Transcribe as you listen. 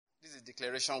the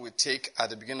declaration we take at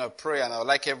the beginning of prayer, and I would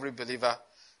like every believer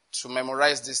to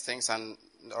memorize these things and,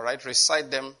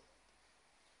 recite them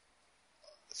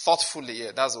thoughtfully.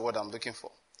 Yeah, that's the word I'm looking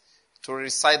for. To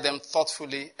recite them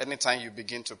thoughtfully anytime you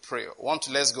begin to pray.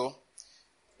 Let's go.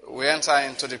 We enter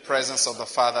into the presence of the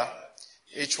Father,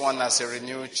 each one as a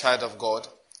renewed child of God.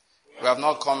 We have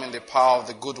not come in the power of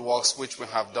the good works which we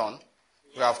have done.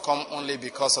 We have come only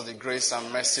because of the grace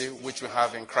and mercy which we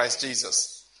have in Christ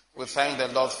Jesus. We thank the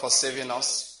Lord for saving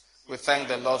us. We thank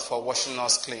the Lord for washing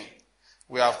us clean.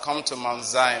 We have come to Mount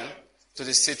Zion, to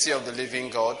the city of the living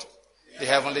God, the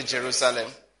heavenly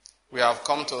Jerusalem. We have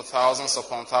come to thousands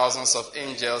upon thousands of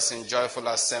angels in joyful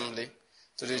assembly,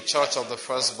 to the church of the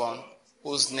firstborn,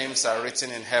 whose names are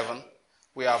written in heaven.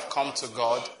 We have come to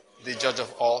God, the judge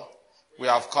of all. We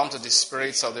have come to the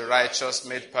spirits of the righteous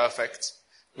made perfect.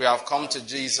 We have come to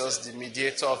Jesus, the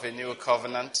mediator of a new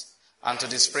covenant, and to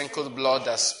the sprinkled blood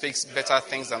that speaks better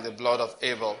things than the blood of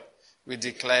Abel. We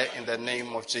declare in the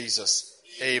name of Jesus.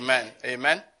 Amen.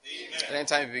 Amen.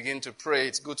 Anytime you begin to pray,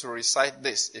 it's good to recite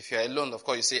this. If you're alone, of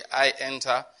course, you say, I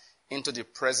enter into the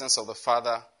presence of the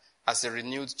Father as a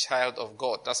renewed child of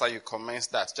God. That's how you commence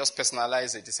that. Just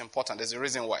personalize it. It's important. There's a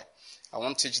reason why. I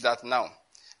won't teach that now.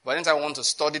 But anytime I want to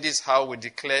study this, how we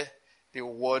declare the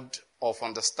word of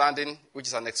understanding, which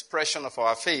is an expression of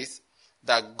our faith,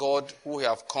 that God, who we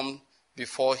have come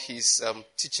before his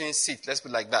teaching seat, let's be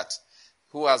like that,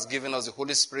 who has given us the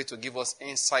Holy Spirit to give us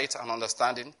insight and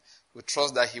understanding. We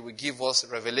trust that he will give us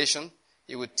revelation.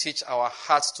 He will teach our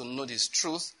hearts to know this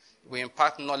truth. He will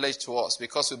impart knowledge to us.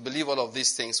 Because we believe all of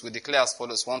these things, we declare as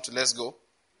follows. Let's go.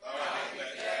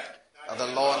 That the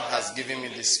Lord has given me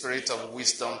the spirit of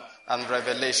wisdom and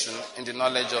revelation in the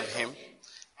knowledge of him,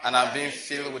 and I'm being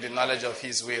filled with the knowledge of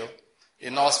his will,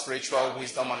 in all spiritual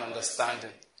wisdom and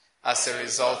understanding. As a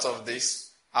result of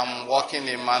this, I'm walking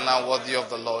in a manner worthy of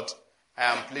the Lord. I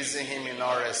am pleasing him in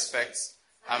all respects.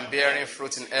 I'm bearing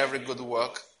fruit in every good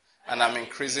work, and I'm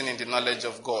increasing in the knowledge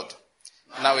of God.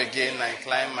 Now again, I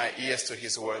incline my ears to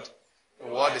his word.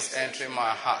 The word is entering my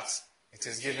heart. It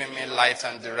is giving me light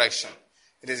and direction.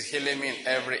 It is healing me in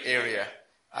every area,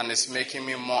 and it's making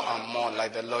me more and more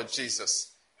like the Lord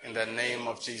Jesus. In the name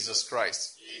of Jesus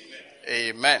Christ.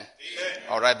 Amen. Amen.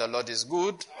 All right, the Lord is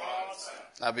good.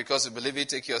 Now, because you believe it,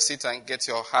 take your seat and get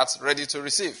your heart ready to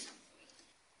receive.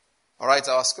 All right,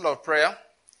 our school of prayer.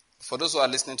 For those who are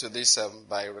listening to this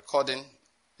by recording,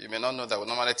 you may not know that we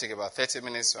normally take about 30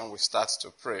 minutes when we start to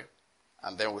pray.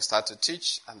 And then we start to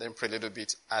teach and then pray a little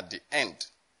bit at the end.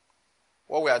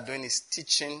 What we are doing is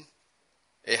teaching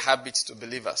a habit to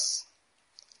believers.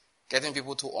 Getting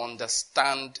people to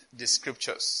understand the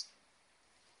scriptures.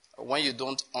 When you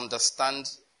don't understand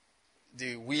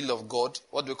the will of God,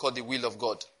 what do we call the will of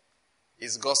God?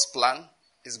 It's God's plan,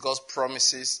 it's God's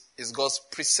promises, it's God's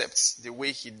precepts, the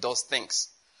way he does things.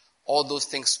 All those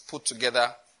things put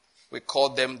together, we call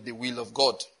them the will of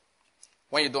God.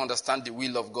 When you don't understand the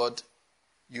will of God,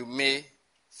 you may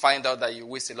find out that you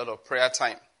waste a lot of prayer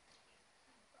time.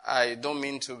 I don't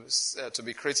mean to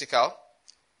be critical,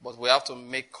 but we have to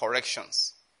make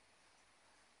corrections.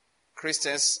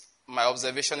 Christians, my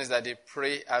observation is that they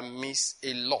pray and miss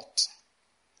a lot.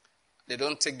 They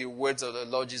don't take the words of the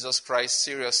Lord Jesus Christ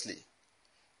seriously.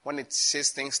 When it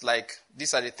says things like,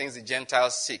 these are the things the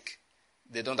Gentiles seek,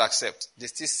 they don't accept. They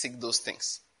still seek those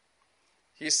things.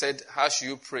 He said, how should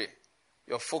you pray?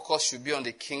 Your focus should be on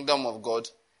the kingdom of God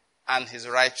and his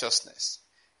righteousness.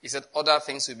 He said, other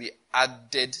things will be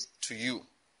added to you.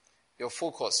 Your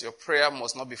focus, your prayer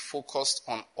must not be focused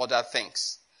on other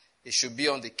things. It should be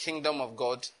on the kingdom of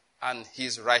God and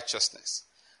his righteousness.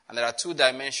 And there are two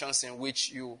dimensions in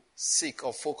which you seek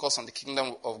or focus on the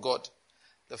kingdom of God.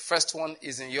 The first one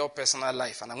is in your personal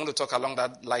life. And I'm going to talk along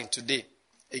that line today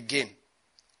again.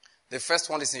 The first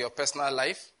one is in your personal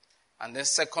life. And then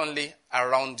secondly,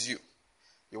 around you.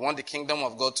 You want the kingdom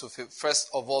of God to first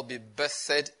of all be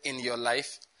birthed in your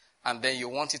life. And then you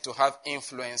want it to have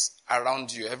influence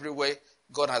around you. Everywhere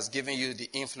God has given you the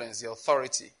influence, the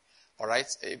authority. All right?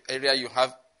 Area you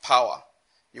have power.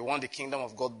 You want the kingdom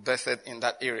of God birthed in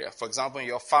that area. For example, in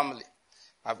your family.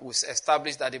 We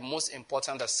established that the most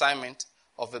important assignment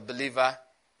of a believer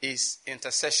is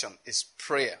intercession, is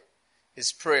prayer.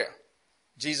 Is prayer.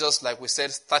 Jesus, like we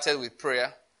said, started with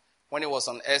prayer. When he was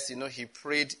on earth, he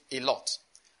prayed a lot.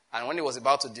 And when he was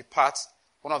about to depart,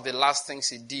 one of the last things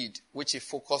he did, which he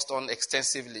focused on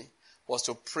extensively, was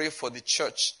to pray for the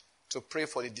church, to pray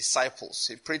for the disciples.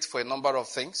 He prayed for a number of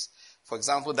things. For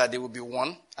example, that they will be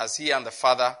one, as he and the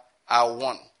Father are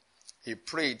one. He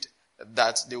prayed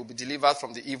that they will be delivered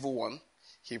from the evil one.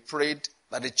 He prayed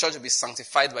that the church will be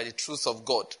sanctified by the truth of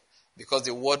God. because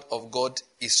the word of God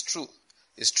is true.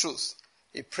 Is truth.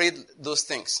 He prayed those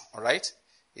things, all right?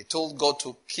 He told God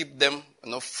to keep them,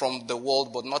 from the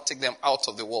world, but not take them out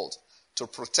of the world, to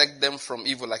protect them from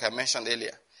evil, like I mentioned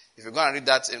earlier. If you go and read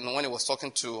that, when he was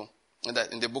talking to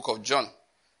in the book of John,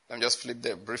 let me just flip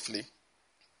there briefly.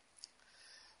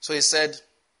 So he said,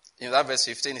 in that verse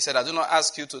 15, he said, I do not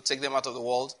ask you to take them out of the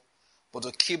world, but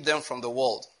to keep them from the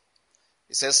world.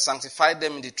 He says, sanctify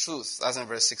them in the truth. That's in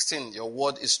verse 16. Your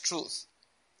word is truth.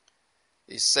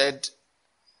 He said,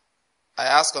 I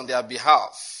ask on their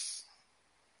behalf,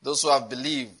 those who have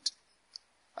believed,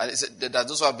 and he said that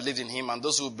those who have believed in him and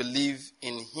those who believe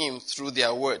in him through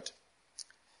their word.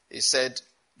 He said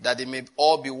that they may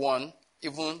all be one,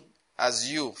 even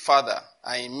as you, Father,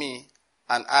 are in me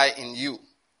and I in you.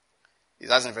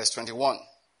 That's in verse 21.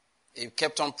 He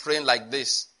kept on praying like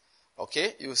this.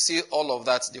 Okay, you see all of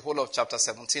that, the whole of chapter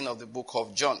 17 of the book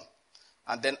of John.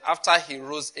 And then after he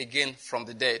rose again from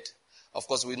the dead, of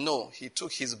course we know he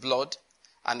took his blood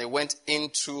and he went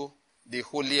into the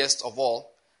holiest of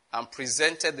all and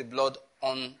presented the blood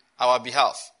on our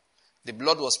behalf. The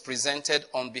blood was presented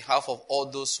on behalf of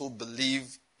all those who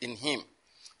believe in him.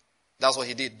 That's what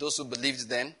he did. Those who believed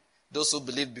then, those who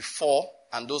believed before,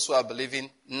 and those who are believing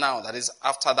now, that is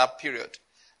after that period.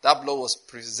 That blood was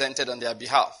presented on their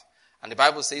behalf. And the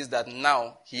Bible says that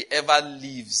now he ever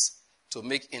lives to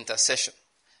make intercession.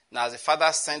 Now as the Father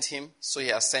sent him, so he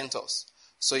has sent us.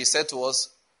 So he said to us,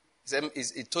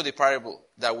 he told the parable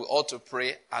that we ought to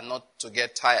pray and not to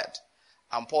get tired.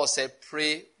 And Paul said,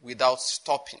 pray without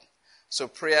stopping. So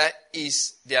prayer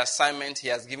is the assignment he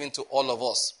has given to all of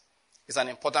us. It's an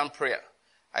important prayer.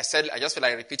 I just feel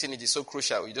like repeating it is so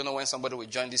crucial. You don't know when somebody will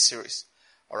join this series.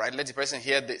 All right, let the person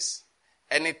hear this.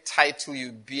 Any title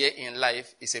you bear in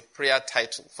life is a prayer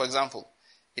title. For example,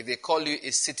 if they call you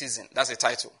a citizen, that's a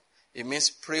title. It means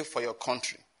pray for your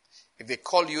country. If they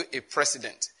call you a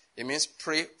president, it means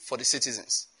pray for the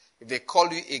citizens. If they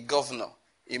call you a governor,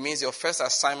 it means your first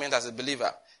assignment as a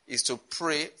believer is to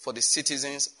pray for the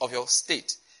citizens of your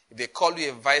state. If they call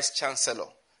you a vice chancellor,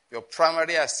 your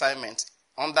primary assignment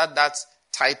under that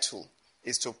title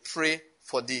is to pray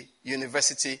for the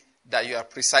university that you are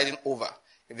presiding over.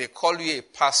 If they call you a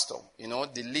pastor,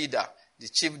 the leader, the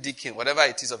chief deacon, whatever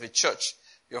it is of a church,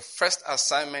 your first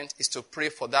assignment is to pray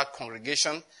for that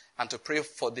congregation and to pray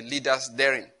for the leaders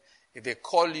therein. If they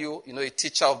call you, a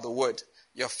teacher of the word,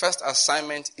 your first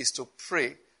assignment is to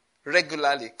pray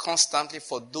regularly, constantly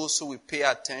for those who will pay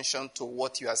attention to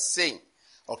what you are saying.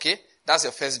 Okay? That's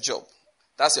your first job.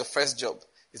 That's your first job.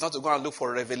 It's not to go and look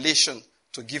for revelation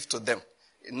to give to them.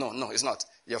 No, it's not.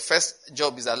 Your first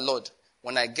job is that, Lord,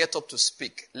 when I get up to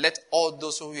speak, let all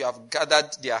those who you have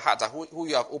gathered their hearts, who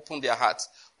you have opened their hearts,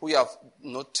 who you have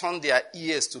turned their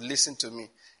ears to listen to me,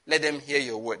 let them hear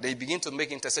your word. They begin to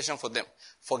make intercession for them.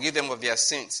 Forgive them of their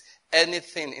sins.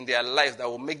 Anything in their life that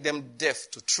will make them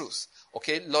deaf to truth.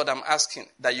 Okay, Lord, I'm asking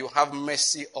that you have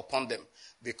mercy upon them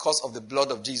because of the blood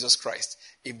of Jesus Christ.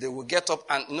 If they will get up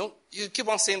and, you keep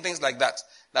on saying things like that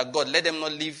God, let them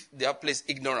not leave their place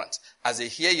ignorant. As they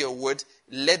hear your word,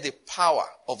 let the power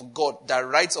of God that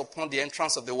rides upon the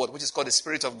entrance of the word, which is called the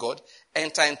Spirit of God,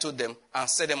 enter into them and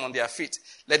set them on their feet.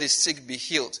 Let the sick be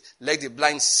healed. Let the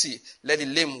blind see. Let the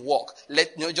lame walk.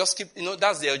 Just keep,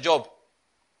 that's their job.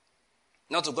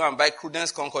 Not to go and buy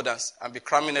Credence Concordance and be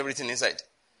cramming everything inside.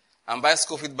 And buy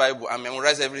Scofield Bible and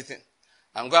memorize everything.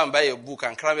 And go and buy a book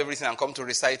and cram everything and come to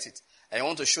recite it. And you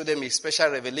want to show them a special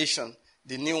revelation,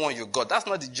 the new one you got. That's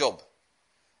not the job.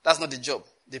 That's not the job.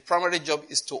 The primary job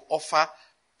is to offer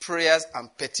prayers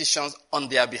and petitions on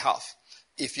their behalf.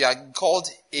 If you are called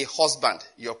a husband,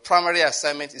 your primary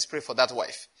assignment is pray for that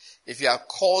wife. If you are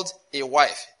called a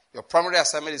wife, your primary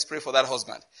assignment is pray for that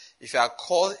husband. If you are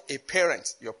called a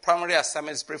parent, your primary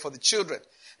assignment is pray for the children.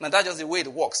 Now that's just the way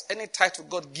it works. Any title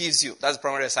God gives you, that's the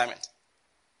primary assignment.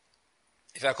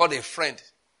 If you are called a friend,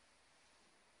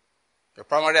 your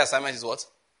primary assignment is what?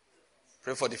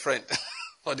 Pray for the friend,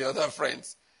 for the other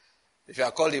friends. If you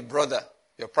are called a brother,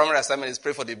 your primary assignment is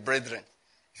pray for the brethren.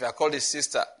 If you are called a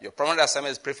sister, your primary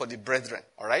assignment is pray for the brethren.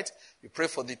 All right? You pray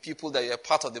for the people that you are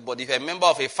part of the body. If you are a member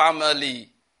of a family,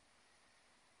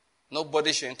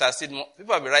 nobody should intercede more.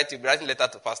 People will be writing letter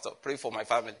to pastor. Pray for my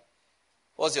family.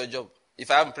 What's your job? If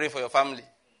I haven't prayed for your family,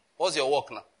 what's your work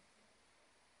now?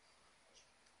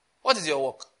 What is your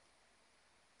work?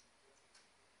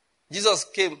 Jesus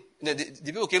came, the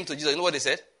people came to Jesus. You know what they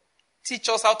said? Teach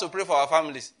us how to pray for our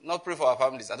families, not pray for our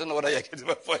families. I don't know whether you're getting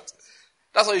my point.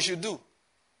 That's what you should do.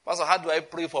 Pastor, how do I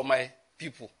pray for my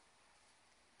people?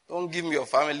 Don't give me your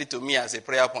family to me as a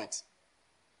prayer point.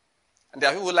 And there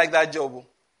are people like that job.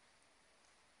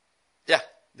 Yeah.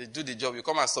 They do the job. You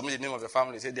come and submit the name of your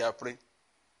family. Say they are praying.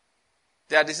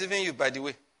 They are deceiving you, by the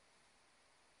way.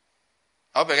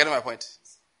 I hope you're getting my point.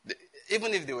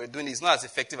 Even if they were doing it, it's not as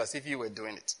effective as if you were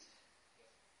doing it.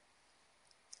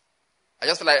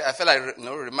 I feel like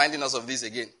reminding us of this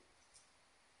again.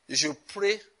 You should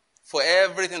pray for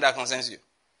everything that concerns you.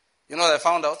 You know what I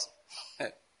found out?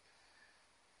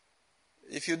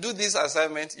 If you do this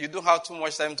assignment, you don't have too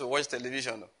much time to watch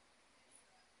television.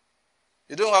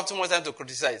 You don't have too much time to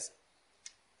criticize.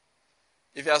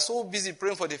 If you are so busy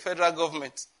praying for the federal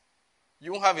government,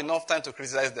 you won't have enough time to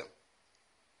criticize them.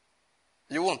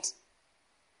 You won't.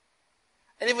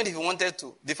 And even if you wanted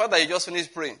to, the fact that you just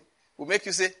finished praying will make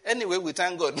you say, anyway, we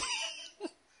thank God.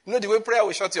 You know the way prayer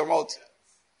will shut your mouth.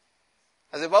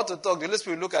 As you're about to talk, the Holy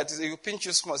Spirit will look at you, you pinch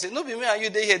you small. Say, no, be me, are you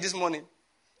there here this morning?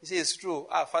 He says, it's true.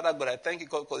 Father God, I thank you.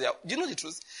 Do you know the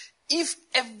truth? If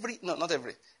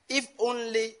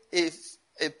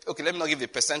let me not give the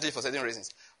percentage for certain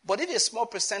reasons. But if a small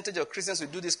percentage of Christians will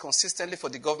do this consistently for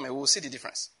the government, we will see the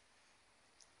difference.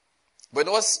 But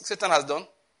what Satan has done?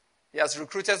 He has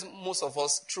recruited most of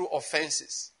us through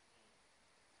offenses.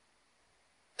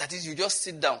 That is, you just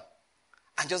sit down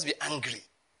and just be angry.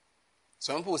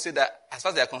 Some people will say that as far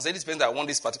as they are concerned, this person that won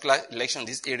this particular election in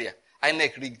this area,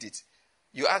 INEC rigged it.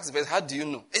 You ask the person, how do you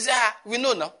know? He said, we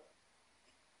know now.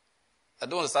 I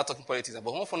don't want to start talking politics,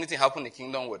 but one funny thing happened in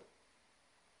Kingdom World.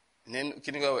 And then,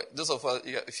 those of us,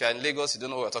 if you are in Lagos, you don't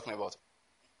know what we're talking about.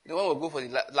 You know, when we go for the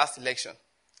last election,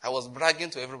 I was bragging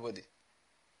to everybody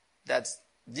that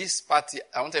this party,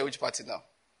 I won't tell you which party now,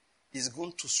 is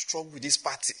going to struggle with this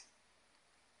party.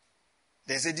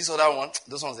 They say this other one,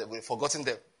 those ones, we've forgotten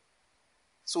them.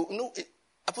 So, do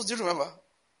you remember?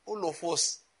 All of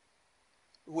us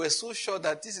were so sure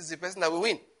that this is the person that will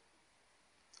win.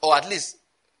 Or at least,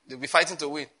 they'll be fighting to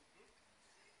win.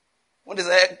 When they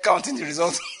start counting the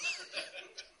results,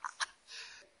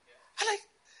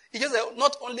 it's just that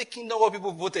not only Kingdom World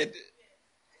people voted.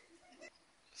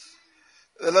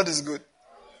 The Lord is good.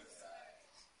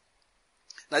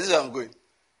 Now this is where I'm going.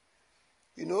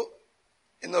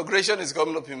 Inauguration is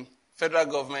coming up in federal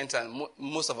government and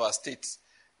most of our states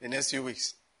in the next few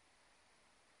weeks.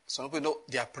 Some people know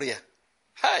their prayer.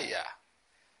 Hiya.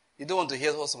 You don't want to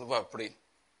hear what some people are praying.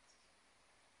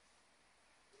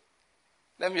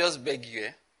 Let me just beg you,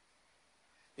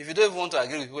 if you don't even want to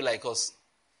agree with people like us,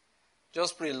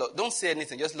 just pray, Lord. Don't say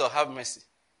anything. Just, Lord, have mercy.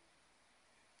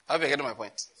 I hope you're getting my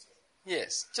point.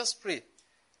 Yes, just pray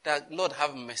that, Lord,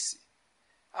 have mercy.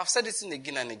 I've said it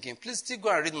again and again. Please still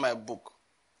go and read my book.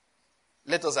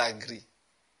 Let us agree.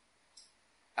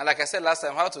 And like I said last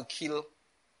time, how to kill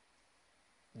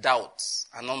doubts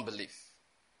and unbelief.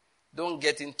 Don't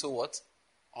get into what?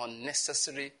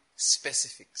 Unnecessary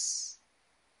specifics.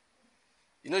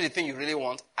 You know the thing you really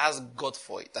want? Ask God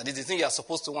for it. That is the thing you are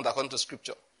supposed to want according to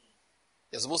Scripture.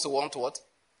 You're supposed to want what?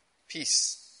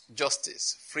 Peace,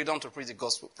 justice, freedom to preach the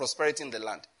gospel, prosperity in the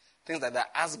land. Things like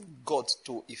that. Ask God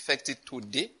to effect it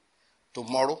today,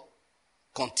 tomorrow,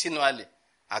 continually,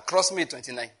 across May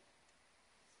 29.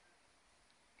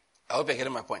 I hope you're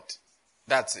getting my point.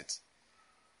 That's it.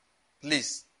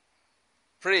 Please,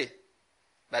 pray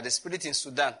that the spirit in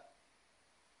Sudan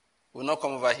will not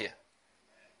come over here.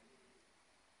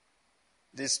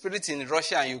 The spirit in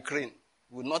Russia and Ukraine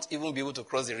will not even be able to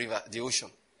cross the river, the ocean.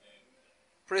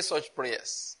 Pray such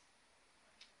prayers.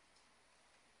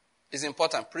 It's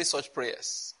important. Pray such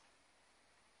prayers.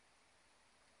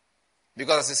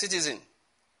 Because as a citizen,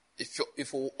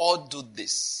 if we all do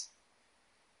this,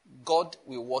 God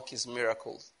will work his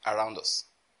miracles around us.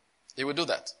 He will do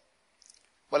that.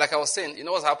 But like I was saying, you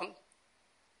know what's happened?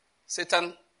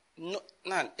 Satan,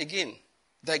 again,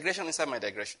 digression inside my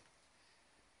digression.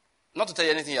 Not to tell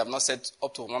you anything you have not said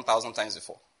up to 1,000 times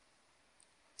before.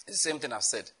 It's the same thing I've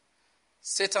said.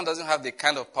 Satan doesn't have the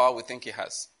kind of power we think he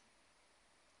has.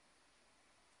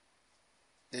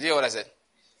 Did you hear what I said?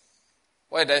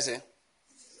 What did I say?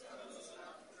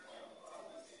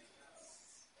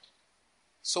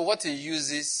 So what he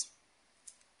uses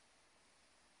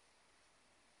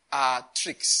are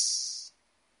tricks.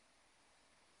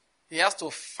 He has to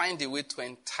find a way to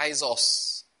entice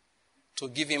us to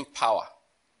give him power.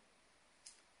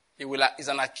 He's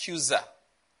an accuser.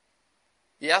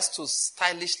 He has to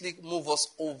stylishly move us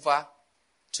over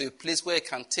to a place where he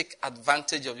can take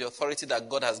advantage of the authority that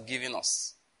God has given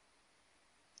us.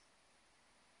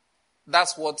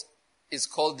 That's what is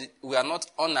called, we are not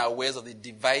unawares of the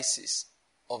devices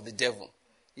of the devil.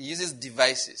 He uses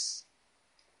devices.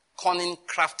 Cunning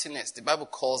craftiness, the Bible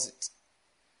calls it.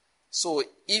 So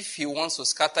if he wants to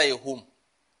scatter a home,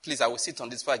 please, I will sit on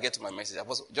this before I get to my message.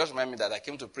 Just remind me that I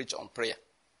came to preach on prayer.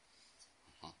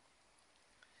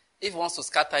 if he wants to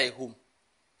scatter a home,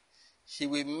 he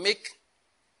will make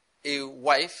a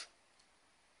wife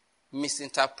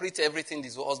misinterpret everything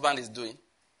this husband is doing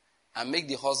and make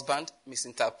the husband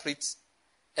misinterpret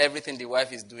everything the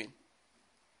wife is doing.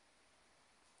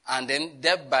 And then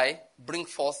thereby bring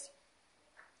forth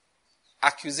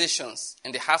accusations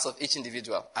in the hearts of each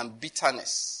individual and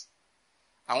bitterness.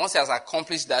 And once he has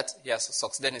accomplished that, he has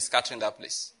succeeded in scattering that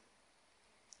place.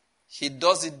 He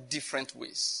does it different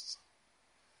ways.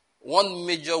 One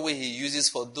major way he uses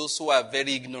for those who are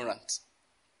very ignorant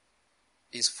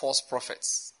is false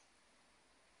prophets.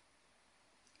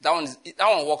 That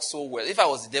one works so well. If I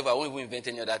was the devil, I wouldn't even invent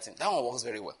any other thing. That one works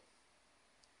very well.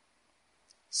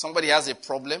 Somebody has a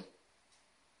problem.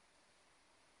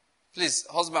 Please,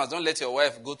 husbands, don't let your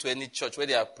wife go to any church where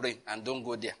they are praying and don't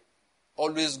go there.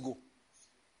 Always go.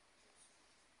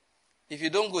 If you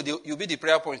don't go, you'll be the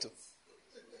prayer point.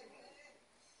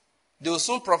 They will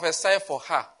soon prophesy for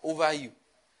her over you.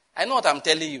 I know what I'm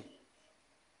telling you.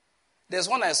 There's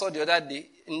one I saw the other day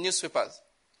in newspapers.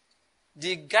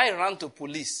 The guy ran to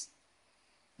police.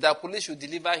 The police should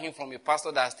deliver him from a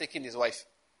pastor that has taken his wife.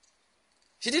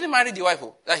 He didn't marry the wife.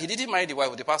 He didn't marry the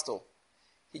wife of the pastor.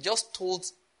 He just told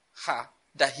her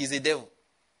that he's a devil.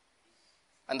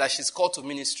 And that she's called to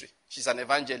ministry. She's an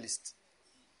evangelist.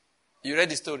 You read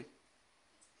the story?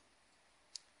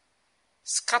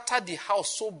 Scattered the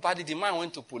house so badly, the man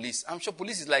went to police. I'm sure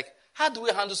police is like, how do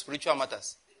we handle spiritual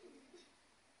matters?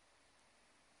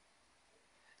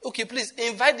 Okay, please,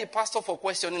 invite the pastor for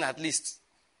questioning at least.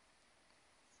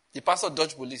 The pastor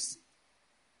dodged police.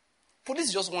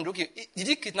 Police just wonder, okay, did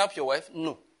he kidnap your wife?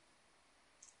 No.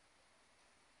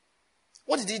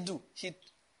 What did he do?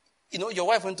 Your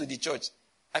wife went to the church.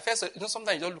 I first,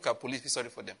 sometimes you don't look at police, be sorry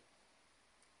for them.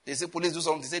 They say police do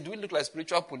something. They say, do we look like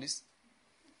spiritual police?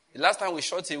 The last time we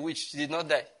shot a witch, she did not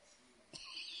die.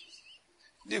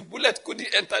 The bullet couldn't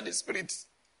enter the spirit.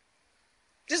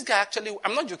 This guy actually,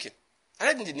 I'm not joking. I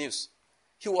read in the news.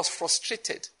 He was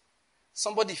frustrated.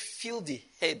 Somebody filled the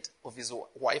head of his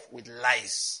wife with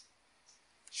lies.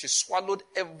 She swallowed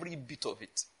every bit of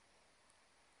it.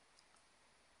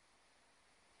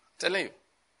 I'm telling you.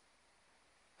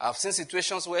 I've seen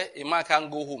situations where a man can't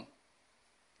go home.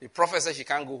 The prophet says she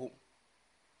can't go home.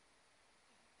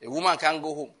 A woman can't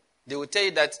go home. They will tell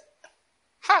you that,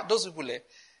 those people,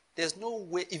 there's no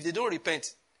way, if they don't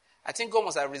repent, I think God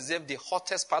must have reserved the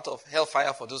hottest part of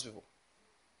hellfire for those people.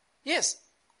 Yes.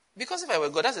 Because if I were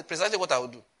God, that's precisely what I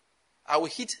would do. I will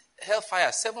hit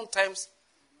hellfire 7 times.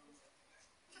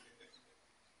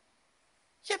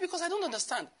 Yeah, because I don't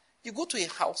understand. You go to a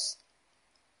house,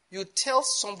 you tell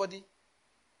somebody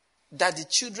that the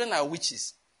children are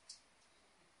witches,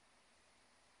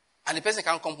 and the person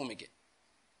can't come home again.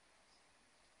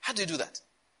 How do you do that?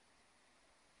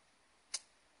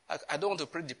 I don't want to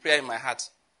pray the prayer in my heart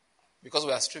because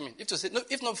we are streaming.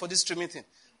 If not for this streaming thing,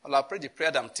 I'll pray the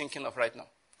prayer that I'm thinking of right now.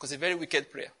 Because it's a very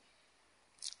wicked prayer.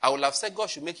 I would have said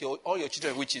God should make all your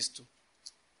children witches too.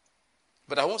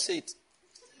 But I won't say it.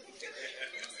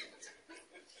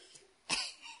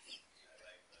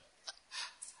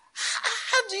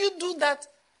 How do you do that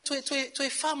to a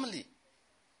family?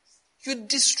 You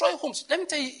destroy homes. Let me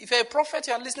tell you, if you're a prophet,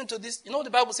 you are listening to this, you know what the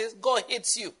Bible says? God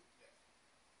hates you.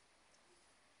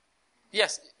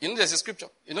 Yes, there's a scripture.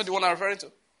 You know the one I'm referring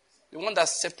to? The one that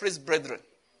separates brethren.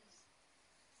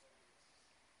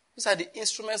 These are the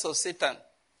instruments of Satan.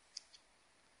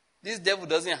 This devil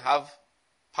doesn't have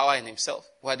power in himself.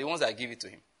 We are the ones that give it to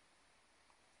him.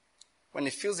 When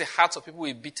he fills the hearts of people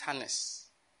with bitterness.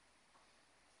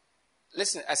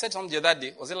 Listen, I said something the other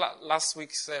day. Was it last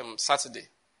week's Saturday?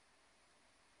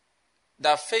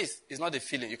 That faith is not a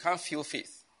feeling. You can't feel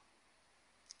faith.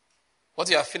 What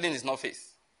you are feeling is not faith.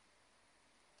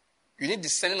 You need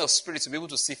discerning of spirit to be able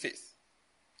to see faith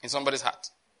in somebody's heart.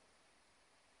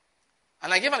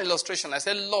 And I gave an illustration. I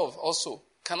said love also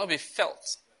cannot be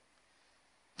felt.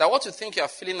 That what you think you are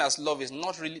feeling as love is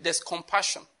not really, there's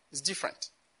compassion. It's different.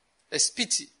 There's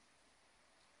pity.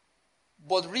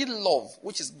 But real love,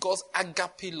 which is God's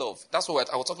agape love, that's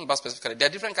what I was talking about specifically. There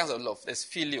are different kinds of love. There's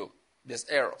phileo, there's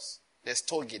eros, there's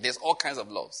storge, there's all kinds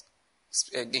of loves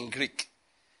in Greek.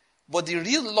 But the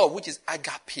real love, which is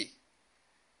agape,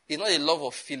 is not a love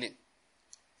of feeling.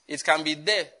 It can be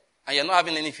there, and you're not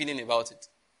having any feeling about it.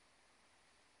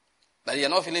 That you're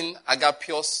not feeling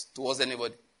agapios towards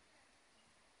anybody.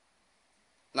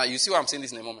 Now, you see why I'm saying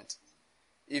this in a moment.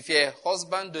 If you're a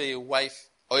husband or a wife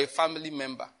or a family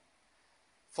member,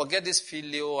 forget this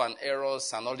phileo and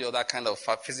eros and all the other kind of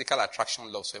physical attraction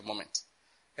loves for a moment.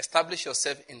 Establish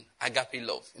yourself in agape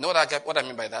love. You know what I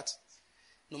mean by that?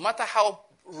 No matter how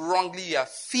wrongly you are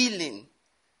feeling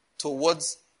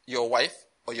towards your wife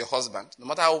or your husband, no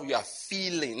matter how you are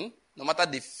feeling, no matter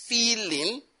the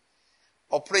feeling,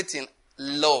 operate in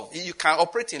love. You can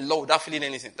operate in love without feeling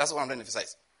anything. That's what I'm trying to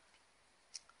emphasize.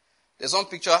 There's one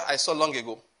picture I saw long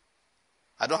ago.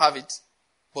 I don't have it,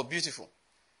 but beautiful.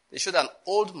 They showed an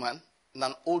old man and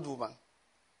an old woman.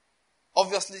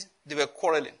 Obviously, they were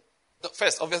quarreling.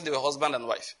 First, obviously, they were husband and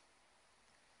wife.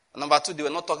 And number two, they were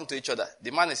not talking to each other.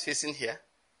 The man is facing here.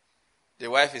 The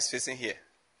wife is facing here.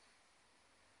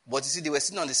 But you see, they were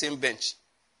sitting on the same bench.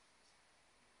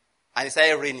 And it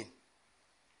started raining.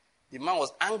 The man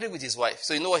was angry with his wife.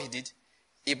 So you know what he did?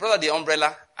 He brought out the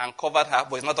umbrella and covered her,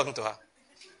 but he's not talking to her.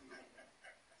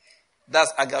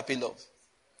 That's agape love.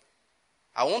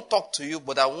 I won't talk to you,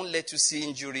 but I won't let you see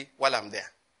injury while I'm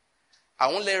there. I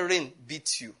won't let rain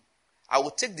beat you. I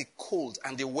will take the cold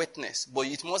and the wetness, but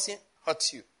it mustn't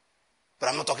hurt you. But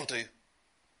I'm not talking to you.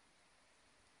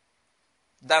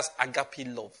 That's agape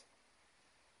love.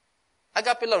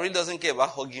 Agape love really doesn't care about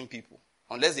hugging people,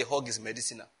 unless the hug is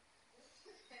medicinal.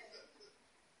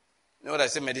 You know what I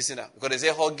say, medicinal? Because they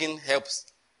say hugging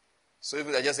helps. So if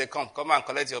I just say, come and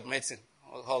collect your medicine.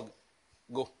 Hug.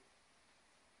 Go.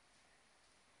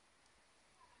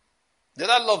 The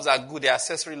other loves are good. They're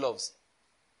accessory loves.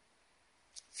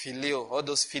 Phileo, all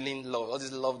those feeling love. All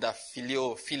this love that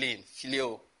phileo.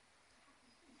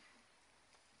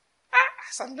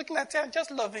 As I'm looking at you, I'm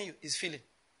just loving you. It's feeling.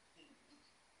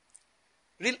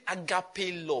 Real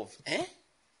agape love.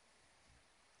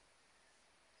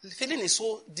 The feeling is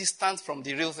so distant from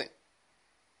the real thing.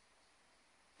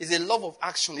 It's a love of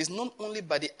action. It's known only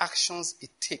by the actions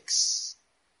it takes.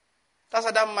 That's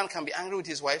why that man can be angry with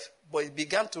his wife, but it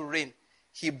began to rain.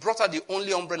 He brought out the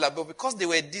only umbrella, but because they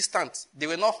were distant, they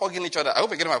were not hugging each other. I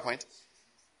hope you get my point.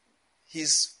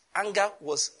 His anger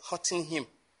was hurting him,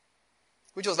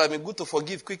 which was like good to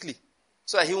forgive quickly,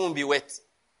 so that he won't be wet.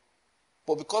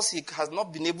 But because he has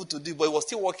not been able to do it, but he was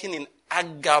still working in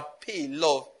agape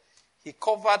love, he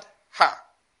covered her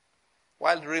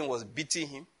while the rain was beating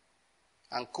him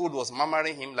and cold was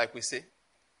murmuring him, like we say.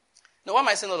 Now, why am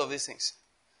I saying all of these things?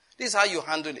 This is how you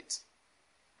handle it.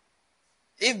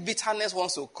 If bitterness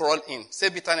wants to crawl in, say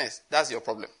bitterness, that's your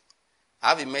problem. I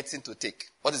have a medicine to take.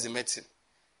 What is the medicine?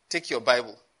 Take your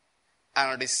Bible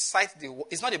and recite the word.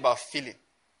 It's not about feeling.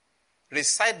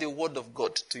 Recite the word of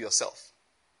God to yourself.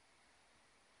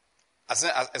 As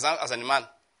a man,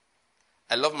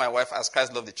 I love my wife as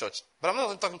Christ loved the church. But I'm not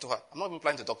even talking to her. I'm not even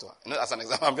planning to talk to her. You know, as an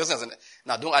example, I'm just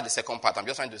now don't add the second part. I'm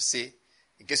just trying to say,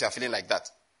 in case you are feeling like that.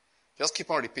 Just keep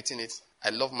on repeating it. I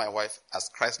love my wife as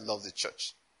Christ loves the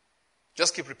church.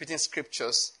 Just keep repeating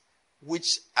scriptures, which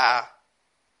is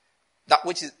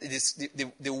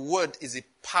the word is a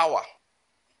power,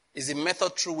 is a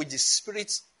method through which the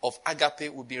spirit of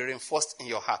agape will be reinforced in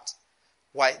your heart.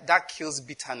 Why? That kills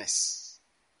bitterness.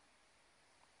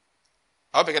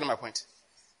 I hope you're getting my point.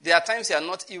 There are times you are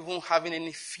not even having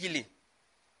any feeling,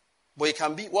 but you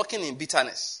can be working in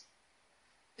bitterness.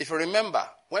 If you remember,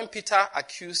 when Peter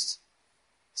accused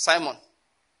Simon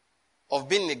of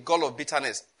being a gall of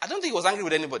bitterness, I don't think he was angry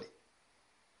with anybody.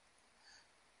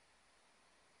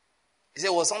 He said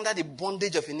he was under the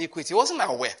bondage of iniquity. He wasn't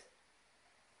aware.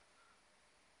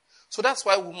 So that's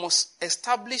why we must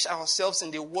establish ourselves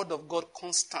in the Word of God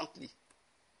constantly.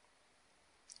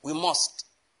 We must.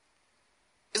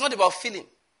 It's not about feeling.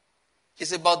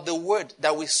 It's about the Word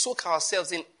that we soak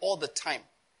ourselves in all the time.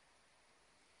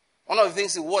 One of the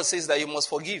things the Word says that you must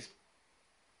forgive.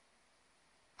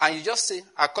 And you just say,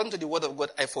 according to the Word of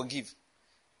God, I forgive.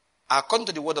 According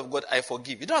to the Word of God, I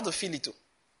forgive. You don't have to feel it too.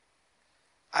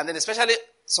 And then especially,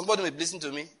 somebody may be listening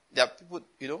to me. There are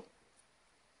people,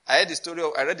 I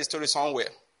read the story somewhere.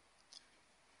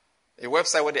 A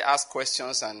website where they ask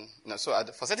questions and, so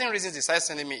for certain reasons, they started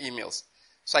sending me emails.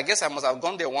 So I guess I must have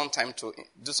gone there one time to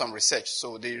do some research.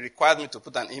 So they required me to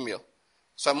put an email.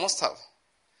 So I must have.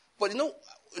 But you know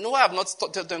why I have not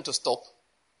told them to stop?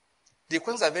 The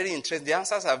questions are very interesting. The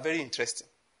answers are very interesting.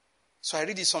 So I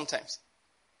read it sometimes.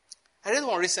 I read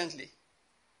one recently.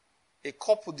 A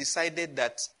couple decided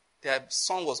that their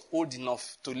son was old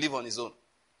enough to live on his own.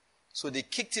 So they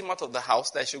kicked him out of the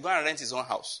house, that he should go and rent his own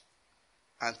house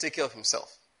and take care of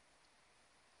himself.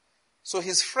 So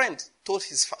his friend told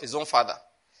his own father.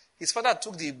 His father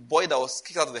took the boy that was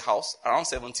kicked out of the house, around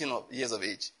 17 years of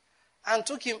age, and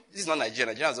took him. This is not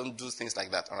Nigeria. Nigerians don't do things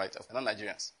like that, all right? Not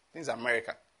Nigerians. This is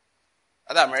America.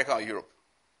 Either America or Europe.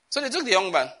 So they took the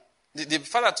young man. The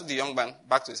father took the young man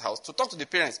back to his house to talk to the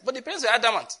parents. But the parents were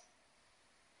adamant.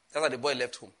 That's why the boy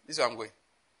left home. This is where I'm going.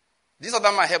 This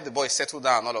other man helped the boy settle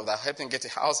down and all of that. Helped him get a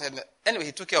house. Anyway,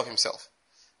 he took care of himself.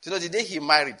 The day he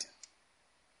married,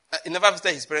 he never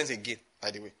visited his parents again,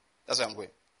 by the way. That's where I'm going.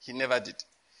 He never did.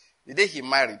 The day he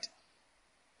married,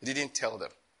 he didn't tell them.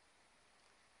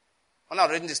 When I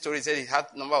was reading the story, he said he had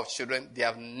a number of children. They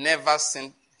have never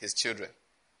seen his children.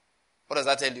 What does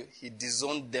that tell you? He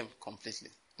disowned them completely.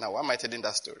 Now, why am I telling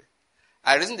that story?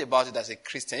 I reasoned about it as a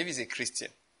Christian. If he's a Christian,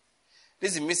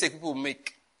 this is the mistake people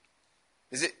make.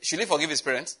 Is it, should he forgive his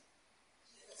parents?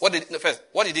 What they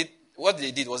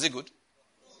did, was it good?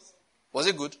 Was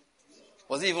it good?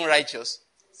 Was it even righteous?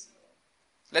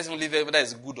 Let's even leave whether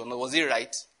it's good or not. Was it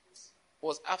right? It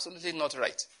was absolutely not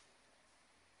right.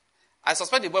 I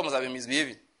suspect the boy must have been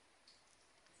misbehaving.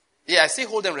 Yeah, I still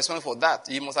hold them responsible for that.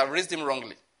 He must have raised him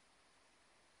wrongly.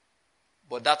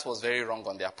 But that was very wrong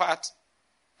on their part.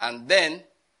 And then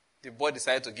the boy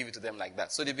decided to give it to them like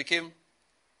that. So they became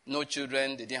no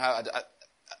children. They didn't have.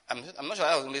 I'm not sure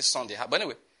that was the only son they had. But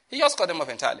anyway, he just cut them off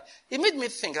entirely. It made me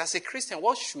think, as a Christian,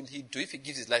 what should he do if he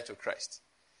gives his life to Christ?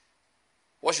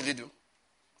 What should he do?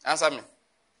 Answer me.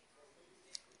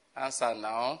 Answer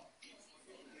now.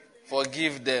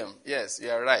 Forgive them. Yes, you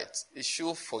are right. He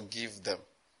should forgive them.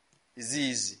 Is it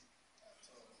easy?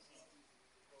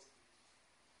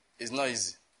 It's not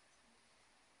easy.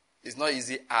 It's not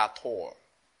easy at all.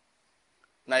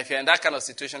 Now, if you're in that kind of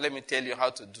situation, let me tell you how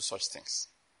to do such things.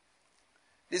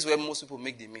 This is where most people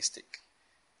make the mistake.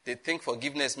 They think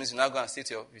forgiveness means you now go and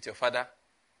sit with your father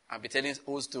and be telling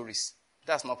old stories.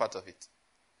 That's not part of it.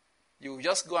 You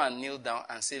just go and kneel down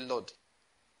and say, Lord,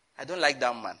 I don't like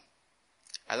that man.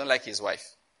 I don't like his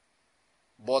wife.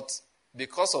 But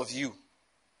because of you,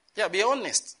 be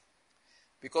honest.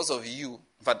 Because of you,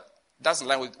 but that's in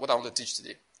line with what I want to teach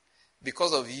today.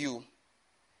 Because of you,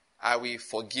 I will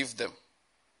forgive them.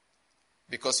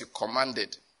 Because you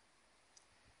commanded.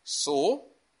 So,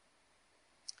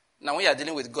 now when you are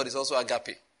dealing with God, it's also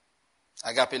agape.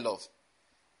 Agape love.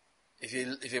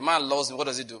 If a man loves me, what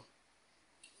does he do?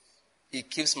 He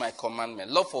keeps my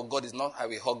commandment. Love for God is not I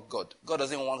will hug God. God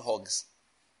doesn't want hugs.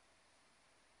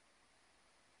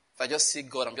 If I just see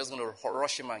God, I'm just going to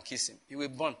rush him and kiss him. He will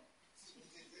burn.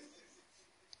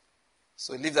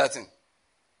 So leave that in.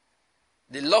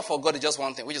 The love for God is just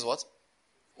one thing, which is what?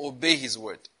 Obey his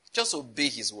word. Just obey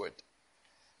his word.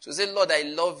 So say, Lord, I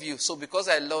love you. So because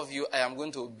I love you, I am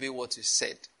going to obey what you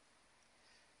said.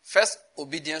 First,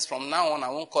 obedience. From now on, I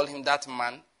won't call him that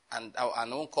man, and I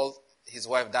won't call his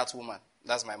wife that woman.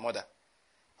 That's my mother.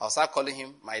 I'll start calling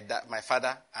him my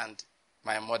father and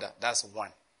my mother. That's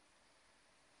one.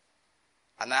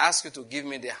 And I ask you to give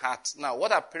me the heart. Now,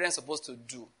 what are parents supposed to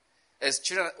do? As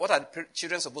children, what are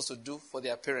children supposed to do for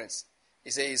their parents? He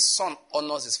said his son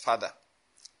honors his father.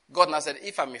 God now said,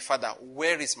 if I'm a father,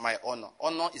 where is my honor?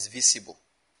 Honor is visible.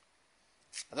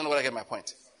 I don't know whether I get my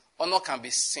point. Honor can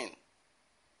be seen.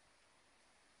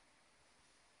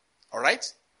 All right?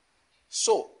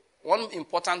 So, one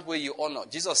important way you honor,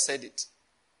 Jesus said it.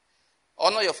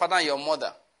 Honor your father and your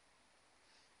mother.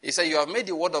 He said, you have made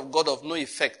the word of God of no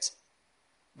effect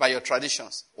by your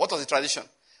traditions. What was the tradition?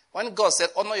 When God said,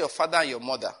 honor your father and your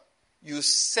mother, you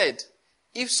said,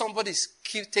 if somebody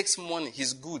takes money,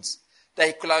 his goods, that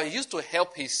he could have used to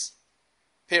help his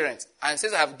parents, and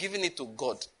says, I have given it to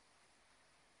God.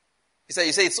 He said,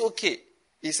 you say it's okay.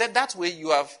 He said, that way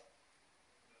you have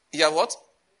what?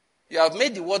 You have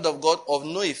made the word of God of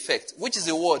no effect. Which is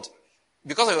the word?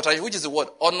 Because of your tradition, which is the word?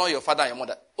 Honor your father and your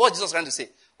mother. What is Jesus trying to say?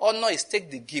 Honor is take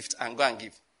the gift and go and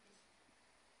give.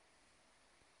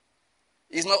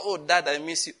 It's not, oh, Dad, I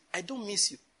miss you. I don't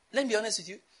miss you. Let me be honest with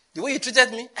you. The way you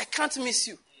treated me, I can't miss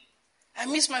you. I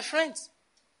miss my friends.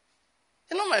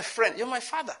 You're not my friend. You're my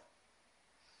father.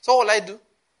 So what will I do?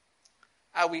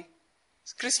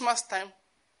 It's Christmas time.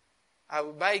 I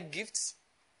will buy gifts.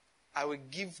 I will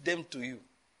give them to you.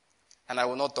 And I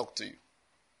will not talk to you.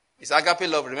 It's agape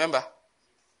love, remember?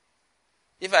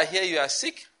 If I hear you are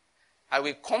sick, I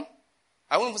will come.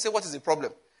 I won't even say what is the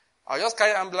problem. I'll just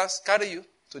carry ambulance, carry you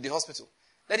to the hospital.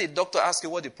 Let the doctor ask you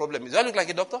what the problem is. Do I look like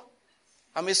a doctor?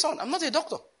 I'm a son. I'm not a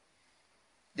doctor.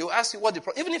 They will ask you what the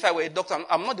problem is. Even if I were a doctor,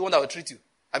 I'm not the one that will treat you.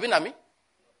 Have you known me?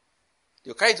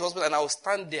 They'll carry you to the hospital and I will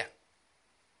stand there.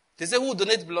 They say, who will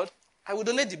donate blood? I will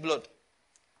donate the blood.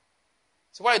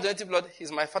 So why are you donating blood?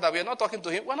 He's my father. We are not talking to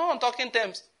him. We're not on talking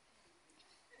terms.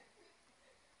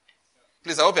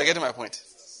 Please, I hope you're getting my point.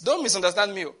 Don't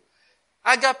misunderstand me.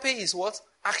 Agape is what?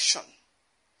 Action.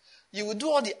 You will do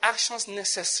all the actions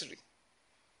necessary.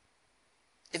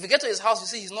 If you get to his house, you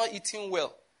see he's not eating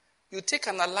well. You take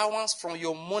an allowance from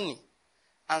your money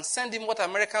and send him what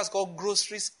Americans call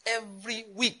groceries every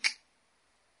week.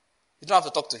 You don't have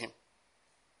to talk to him.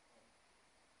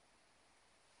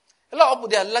 A lot of people,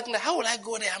 they are like, how will I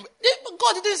go there? But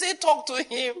God didn't say talk to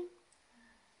him.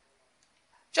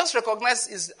 Just recognize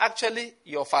he's actually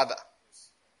your father.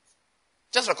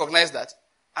 Just recognize that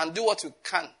and do what you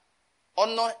can.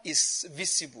 Honor is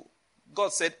visible.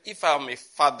 God said, if I am a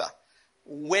father,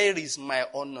 where is my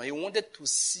honor? He wanted to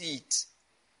see it.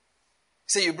 He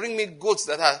said, you bring me goats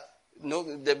that are,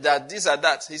 that this or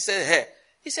that. He said, hey.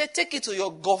 He said, take it to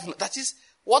your governor. That is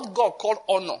what God called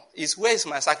honor, is where is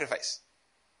my sacrifice?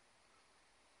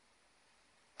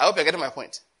 I hope you're getting my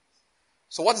point.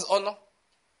 So what is honor?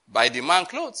 Buy the man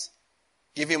clothes.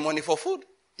 Give him money for food.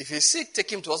 If he's sick,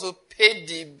 take him to also pay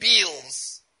the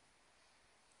bills.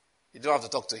 You don't have to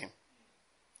talk to him.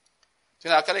 I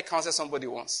actually counseled somebody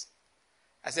once.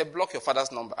 I said, block your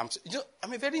father's number.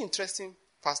 I'm a very interesting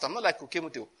pastor. I'm not like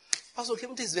Okemuto. Pastor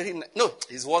Okemuto is very nice. No,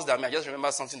 he's worse than me. I just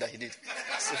remember something that he did.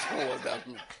 So worse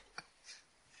than me.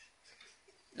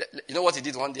 You know what he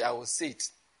did one day? I will say it.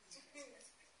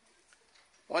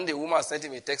 One day, a woman sent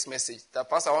him a text message that,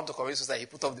 Pastor, I want to commit suicide. He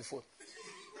put off the phone.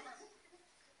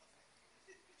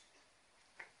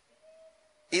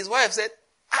 His wife said,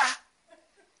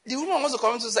 the woman wants to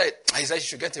commit suicide. He said she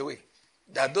should get away.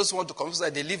 That those who want to commit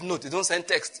suicide, they leave note. They don't send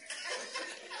text.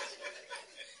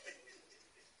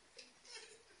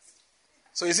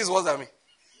 So he sees worse than me.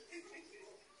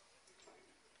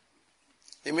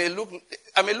 I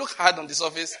may look hard on the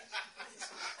surface.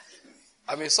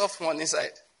 I'm a soft one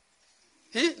inside.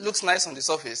 He looks nice on the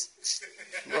surface.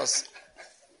 Bros.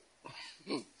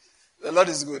 The Lord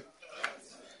is good.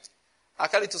 I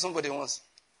carried it to somebody once.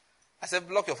 I said,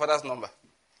 block your father's number.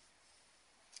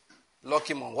 Block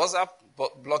him on WhatsApp,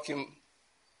 block him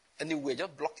anywhere.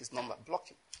 Just block his number. Block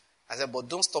him. I said, but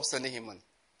don't stop sending him money.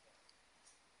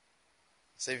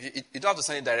 So if you don't have to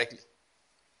send it directly.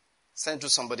 Send it to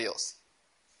somebody else.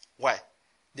 Why?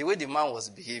 The way the man was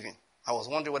behaving, I was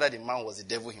wondering whether the man was the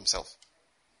devil himself.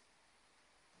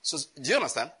 So, do you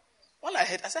understand? When I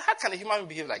heard, I said, how can a human being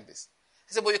behave like this?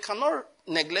 I said, but you cannot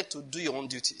neglect to do your own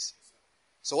duties.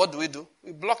 So what do?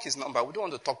 We block his number. We don't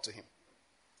want to talk to him.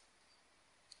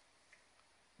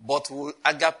 But we'll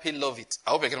agape love it. I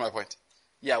hope you're getting my point.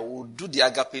 Yeah, we'll do the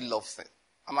agape love thing.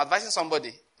 I'm advising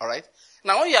somebody, all right?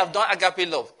 Now, when you have done agape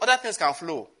love, other things can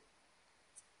flow.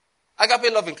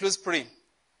 Agape love includes praying.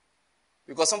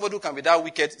 Because somebody who can be that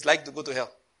wicked is like to go to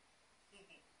hell.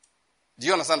 Do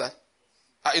you understand that?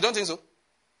 You don't think so?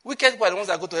 Wicked people are the ones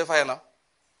that go to hellfire now.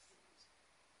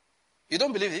 You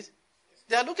don't believe it?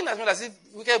 They are looking at me as if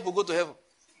wicked people go to heaven.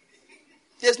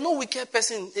 There's no wicked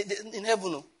person in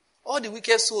heaven. No. All the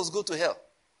wicked souls go to hell.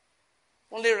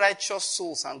 Only righteous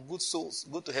souls and good souls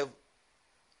go to heaven.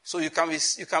 So you can be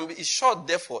assured,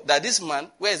 therefore, that this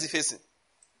man, where is he facing?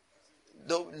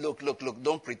 Look,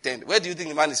 don't pretend. Where do you think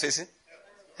the man is facing?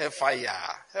 Hellfire.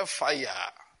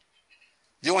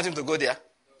 Do you want him to go there?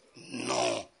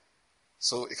 No.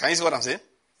 So, can you see what I'm saying?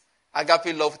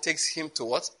 Agape love takes him to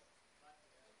what?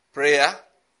 Prayer.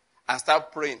 And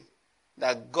start praying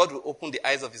that God will open the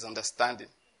eyes of his understanding.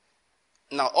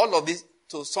 Now, all of this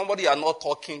to somebody you are not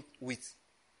talking with.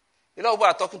 You know, people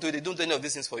are talking to, they don't do any of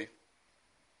these things for you.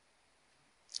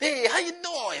 Hey, how you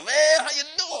doing, man?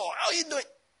 How you doing?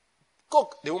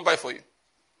 Coke, they won't buy for you.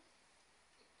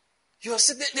 You're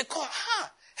sick, they call,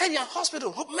 hey, you're in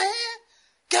hospital. Oh, man,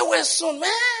 get well soon,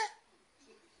 man.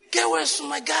 Get well soon,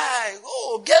 my guy.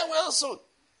 Oh, get well soon.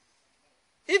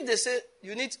 If they say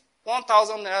you need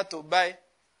 1,000 naira to buy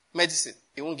medicine,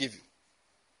 he won't give you.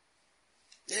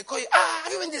 They call you,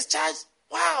 have you been discharged?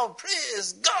 Wow,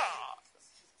 praise God.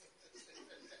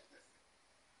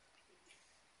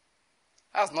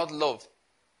 That's not love.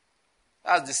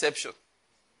 That's deception.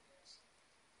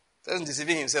 That's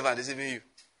deceiving himself and deceiving you.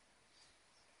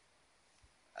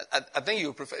 I think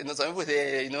you prefer, some people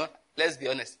say, let's be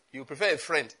honest. You prefer a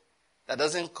friend that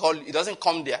doesn't call, he doesn't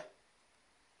come there.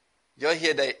 You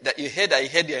hear that you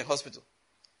heard you're in hospital.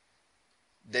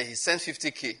 Then he sent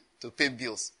 50K to pay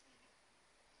bills.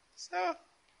 So,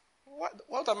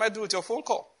 what am I doing with your phone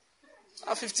call?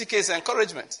 50K is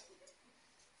encouragement.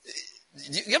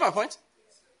 You get my point?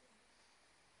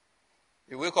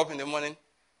 You wake up in the morning,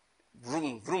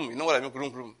 vroom, vroom. You know what I mean?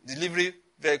 Vroom, vroom. Delivery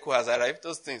vehicle has arrived.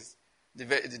 Those things,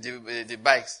 the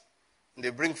bikes, they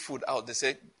bring food out. They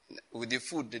say with the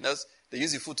food, they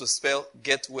use the food to spell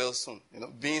 "get well soon."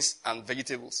 Beans and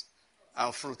vegetables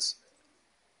and fruits.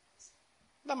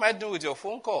 What am I doing with your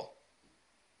phone call?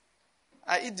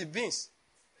 I eat the beans.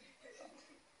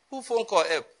 Who phone call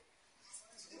help?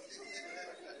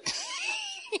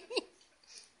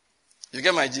 You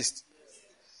get my gist?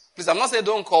 Please, I'm not saying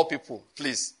don't call people,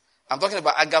 please. I'm talking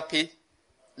about agape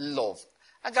love.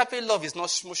 Agape love is not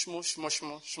shmo.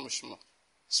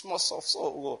 Small, soft,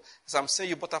 so as I'm saying,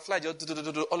 you butterfly just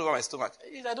do all over my stomach.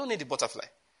 I don't need the butterfly.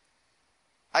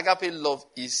 Agape love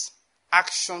is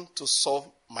action to solve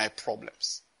my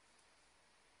problems.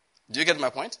 Do you get my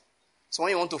point? So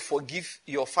when you want to forgive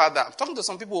your father, I'm talking to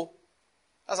some people,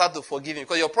 that's how to forgive him.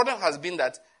 Because your problem has been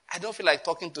that I don't feel like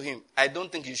talking to him. I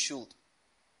don't think you should.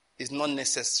 It's not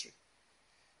necessary.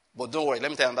 But don't worry,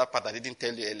 let me tell you another part I didn't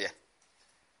tell you earlier.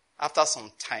 After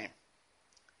some time,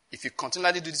 if you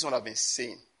continually do this, what I've been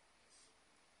saying,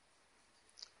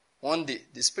 one day,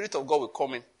 the Spirit of God will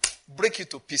come in, break you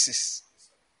to pieces.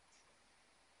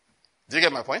 Do you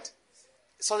get my point?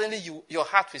 Suddenly, your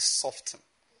heart will soften.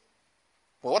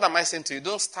 But what am I saying to you?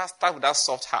 Don't start with that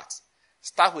soft heart.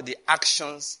 Start with the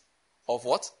actions of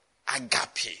what?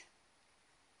 Agape.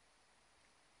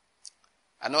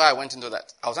 I know I went into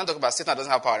that. I was going to talk about Satan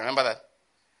doesn't have power. Remember that?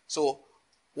 So,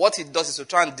 what he does is to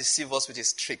try and deceive us with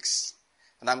his tricks.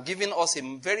 And I'm giving us a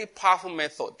very powerful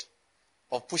method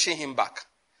of pushing him back,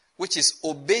 which is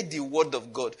obey the word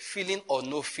of God, feeling or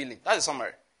no feeling. That's the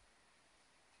summary.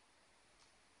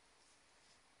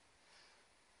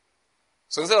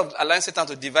 So instead of allowing Satan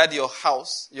to divide your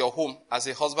house, your home, as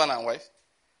a husband and wife,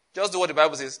 just do what the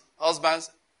Bible says.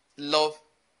 Husbands, love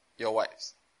your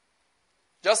wives.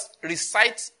 Just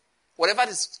recite whatever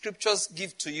the scriptures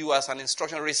give to you as an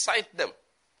instruction. Recite them.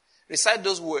 Recite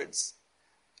those words.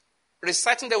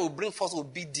 Reciting them will bring forth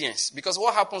obedience. Because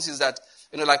what happens is that,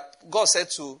 like God said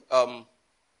to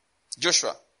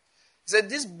Joshua, he said,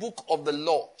 this book of the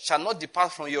law shall not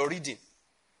depart from your reading.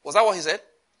 Was that what he said?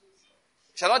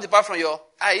 Shall not depart from your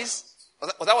eyes.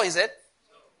 Was that what he said?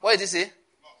 What did he say?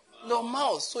 No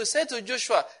mouth. So he said to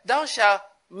Joshua, thou shalt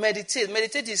meditate.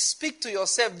 Meditate is speak to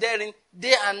yourself therein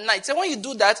day and night. So when you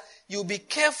do that, you'll be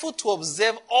careful to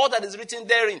observe all that is written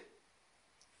therein.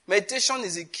 Meditation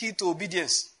is the key to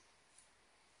obedience.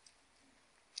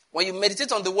 When you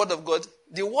meditate on the word of God,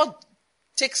 the word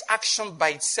takes action by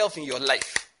itself in your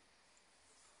life.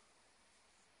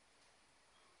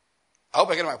 I hope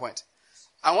I get my point.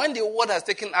 And when the word has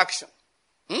taken action,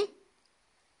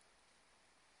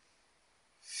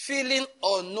 feeling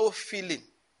or no feeling,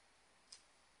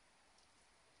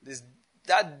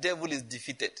 that devil is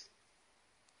defeated.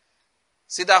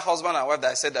 See that husband and wife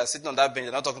that I said that are sitting on that bench,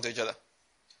 they're not talking to each other.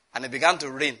 And it began to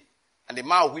rain. And the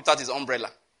man whipped out his umbrella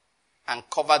and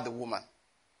covered the woman.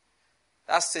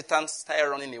 That Satan started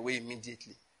running away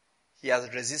immediately. He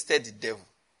has resisted the devil.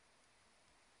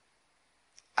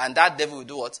 And that devil will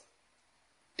do what?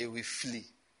 It will flee.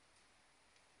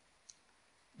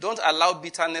 Don't allow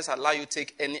bitterness allow you to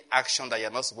take any action that you're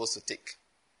not supposed to take.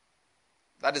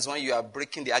 That is when you are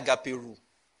breaking the agape rule.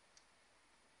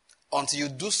 Until you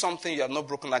do something, you have not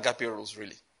broken agape rules,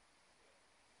 really.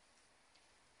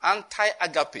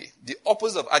 Anti-agape, the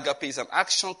opposite of agape, is an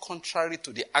action contrary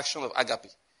to the action of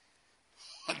agape.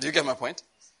 Do you get my point?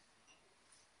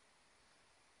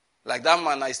 Like that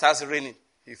man, it starts raining.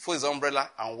 He folds his umbrella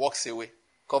and walks away.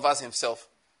 Covers himself.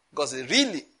 Because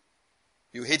really,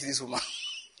 you hate this woman.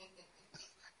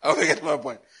 I hope you get my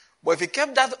point. But if he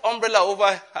kept that umbrella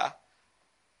over her,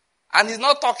 and he's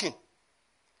not talking,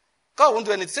 God won't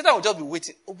do anything. Satan will just be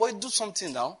waiting. Oh boy, do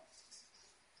something now.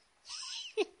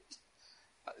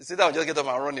 Satan will just get up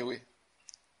and run away.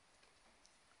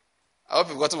 I hope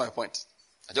you've gotten my point.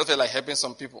 I just feel like helping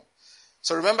some people.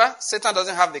 So remember, Satan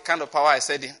doesn't have the kind of power I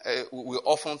said we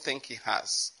often think he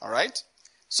has. All right?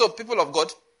 So people of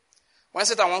God, when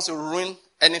Satan wants to ruin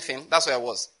anything, that's where I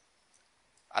was.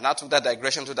 And I took that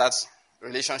digression to that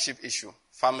relationship issue,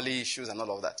 family issues and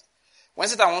all of that. When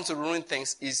Satan wants to ruin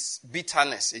things, it's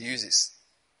bitterness he uses.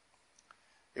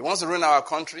 He wants to ruin our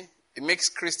country. It makes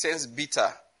Christians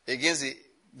bitter against the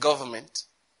government,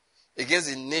 against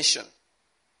the nation.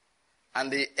 And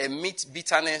they emit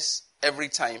bitterness every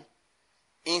time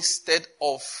instead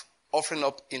of offering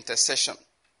up intercession.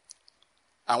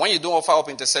 And when you don't offer up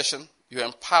intercession, you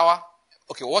empower.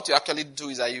 Okay, what you actually do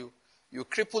is that you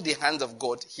cripple the hands of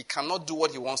God. He cannot do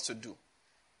what he wants to do.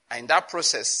 And in that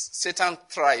process, Satan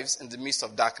thrives in the midst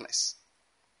of darkness.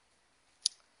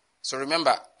 So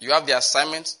remember, you have the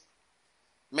assignment.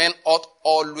 Men ought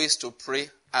always to pray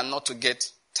and not to get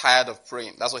tired of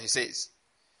praying. That's what he says.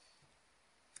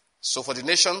 So for the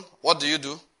nation, what do?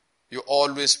 You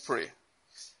always pray.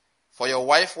 For your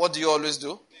wife, what do you always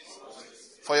do?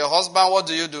 For your husband, what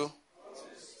do you do?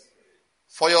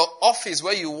 For your office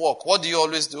where you work, what do you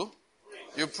always do?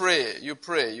 You pray. You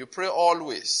pray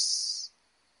always.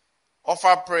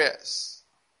 Offer prayers.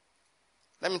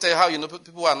 Let me tell you how you know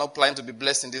people are not planning to be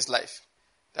blessed in this life.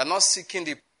 They are not seeking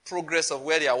the progress of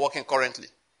where they are working currently.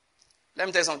 Let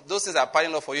me tell you something. Those things are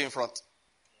piling up for you in front.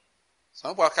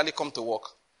 Some people actually come to work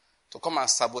to come and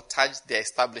sabotage their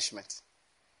establishment.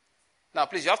 Now,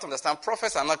 please, you have to understand,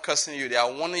 prophets are not cursing you. They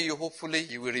are warning you, hopefully,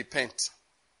 you will repent.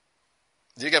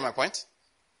 Do you get my point?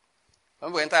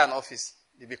 When we enter an office,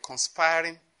 they'll be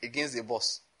conspiring against the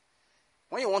boss.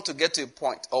 When you want to get to a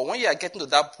point, or when you are getting to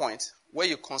that point where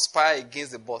you conspire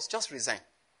against the boss, just resign.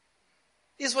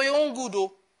 It's for your own good,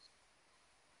 though.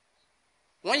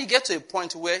 When you get to a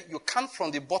point where you can't,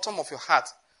 from the bottom of your heart,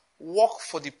 work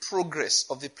for the progress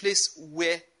of the place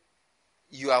where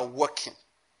you are working,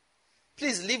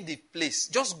 please leave the place.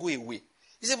 Just go away.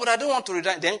 You say, but I don't want to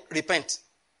resign. Then repent.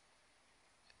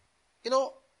 You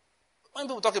know, when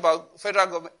people talk about federal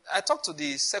government, I talked to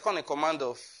the second in command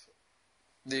of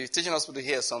the teaching hospital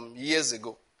here some years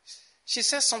ago. She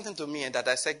said something to me and that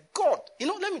I said, God,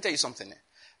 let me tell you something.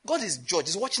 God is judge.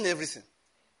 He's watching everything.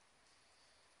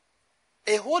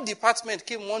 A whole department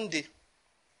came one day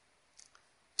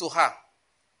to her.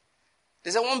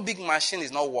 They said one big machine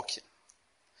is not working.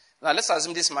 Now let's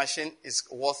assume this machine is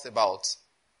worth about,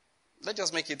 let's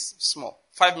just make it small,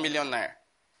 5 million naira.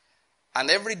 And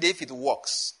every day if it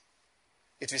works,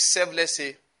 it will serve, let's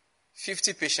say,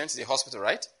 50 patients in the hospital,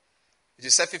 right? It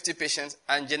will serve 50 patients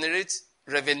and generate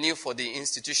revenue for the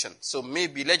institution. So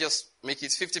maybe, let's just make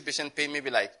it 50 patients pay maybe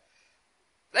like,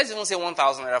 let's even say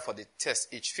 1,000 naira for the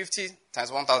test each. 50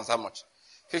 times 1,000 is how much?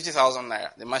 50,000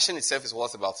 naira. The machine itself is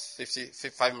worth about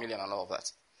 55 million and all of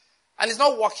that. And it's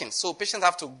not working. So patients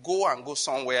have to go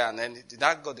somewhere, and then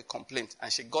that got the complaint.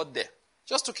 And she got there.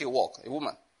 Just took a walk, a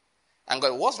woman. And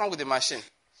got, what's wrong with the machine? You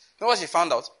know what she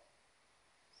found out?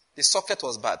 The socket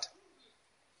was bad.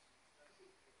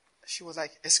 She was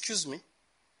like, excuse me?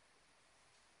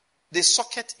 The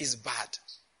socket is bad.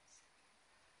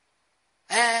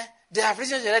 They have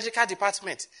written the electrical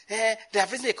department. They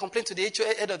have written a complaint to the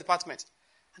head of the department.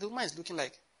 And the woman is looking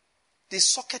like, the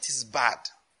socket is bad.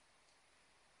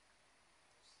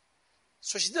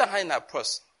 So she did a hand in her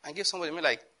purse and gave somebody maybe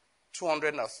like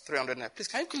 200 or 300 naira. Please,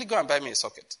 can you quickly go and buy me a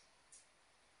socket?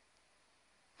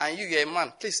 And you're a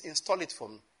man, please install it for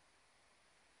me.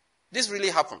 This really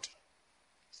happened.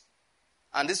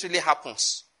 And this really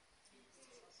happens.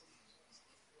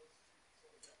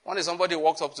 One day somebody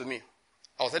walked up to me.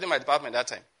 I was heading my department that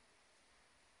time.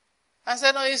 I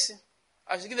said, no, you see,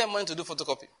 I should give them money to do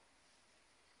photocopy.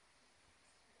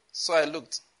 So I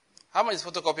looked. How much is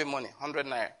photocopy money? 100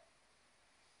 naira.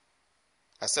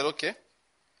 I said, okay.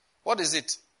 What is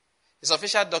it? It's an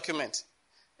official document.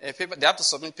 Paper, they have to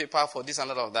submit paper for this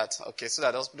and all of that. Okay, so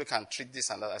that the hospital can treat this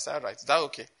and that. I said, all right, is that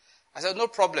okay? I said, no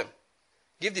problem.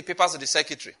 Give the papers to the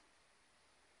secretary.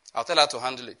 I'll tell her to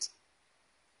handle it.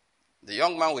 The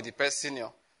young man with the first senior,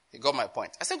 he got my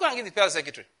point. I said, go and give the papers to the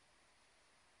secretary.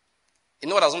 You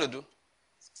know what I was going to do?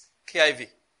 KIV.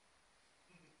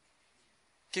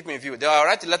 Keep me in view. They will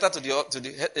write a letter to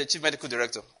the chief medical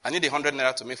director. I need 100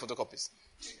 naira to make photocopies.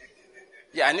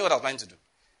 Yeah, I knew what I was planning to do.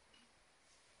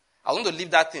 I was going to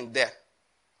leave that thing there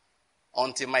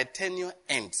until my tenure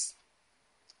ends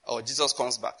or Jesus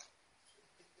comes back.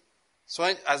 So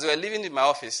as we were leaving in my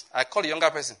office, I called a younger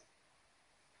person.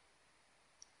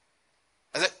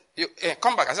 I said,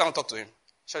 come back. I said, I want to talk to him.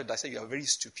 I said, you are very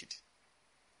stupid.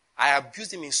 I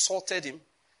abused him, insulted him.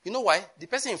 You know why? The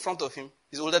person in front of him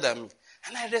is older than me.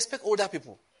 And I respect older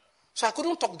people. So I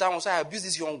couldn't talk down, so I abused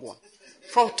this young one.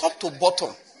 From top to bottom.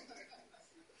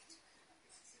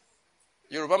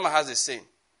 Yoruba man has a saying.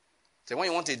 That when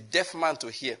you want a deaf man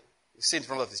to hear, you say it in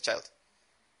front of his child.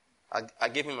 I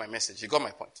gave him my message. He got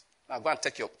my point. Now go and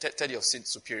tell your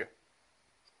superior.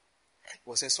 He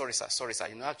was saying, sorry sir.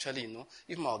 Actually,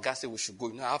 if my Oga say we should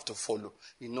go, I have to follow.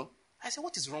 I said,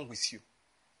 what is wrong with you?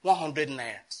 100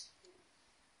 naira.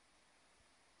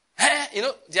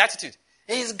 The attitude.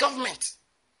 It is government.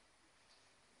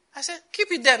 I said, keep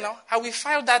it there now. I will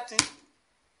file that thing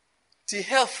till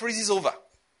hell freezes over.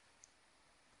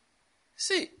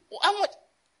 See, how much?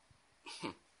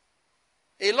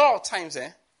 A lot of times,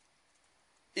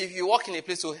 if you work in a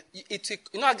place,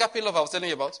 agape love I was telling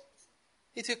you about?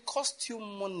 It will cost you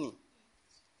money.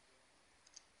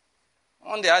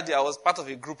 One day I was part of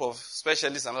a group of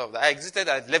specialists and all of that. I exited,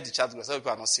 I left the chat group. Some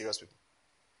people are not serious people.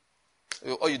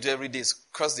 All you do every day is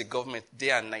cross the government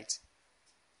day and night.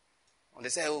 When they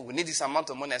say, we need this amount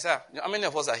of money, I say, how many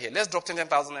of us are here? Let's drop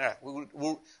 10,000 naira.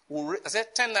 I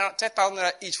said 10,000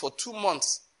 naira each for 2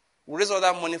 months. We'll raise all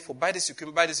that money for buy this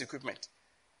equipment.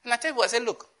 And I tell you, I said,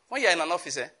 look, when you're in an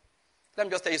office, let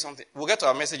me just tell you something. We'll get to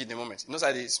our message in a moment. Those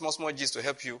are the small G's to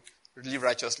help you live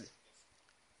righteously.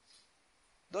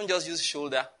 Don't just use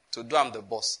shoulder to do I'm the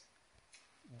boss.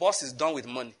 Boss is done with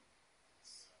money.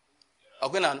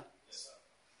 Okay,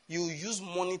 you use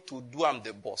money to do I'm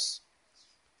the boss.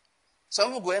 Some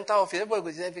people go enter office, everybody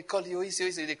goes, they call you,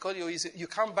 they call you, you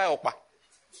can't buy Okpa.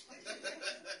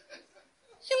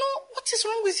 What is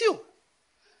wrong with you?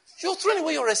 You're throwing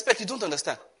away your respect, you don't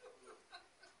understand.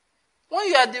 When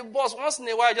you are the boss, once in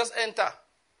a while, just enter.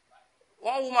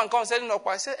 One woman comes selling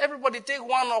okwa. I said, everybody take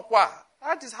one okwa.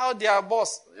 That is how they are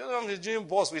boss. You don't have to doing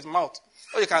boss with mouth.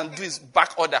 All you can do is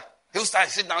back order. He'll start,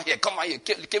 sit down here, come on here,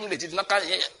 came late, it's not coming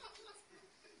here.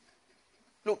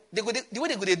 Look, the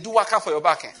way they do work out for your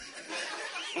back.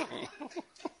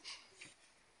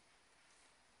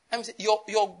 I'm saying,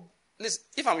 listen,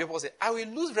 if I'm your boss, I will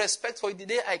lose respect for you the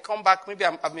day I come back. Maybe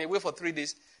I've been away for 3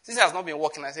 days. Since it has not been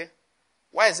working, I say,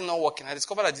 why is it not working? I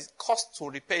discovered that the cost to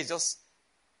repair is just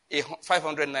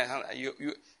 500 naira.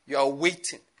 You are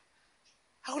waiting.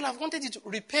 I would have wanted you to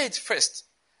repair it first.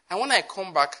 And when I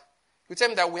come back, you tell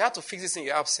me that we have to fix this in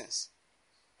your absence.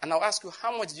 And I'll ask you,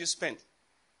 how much did you spend?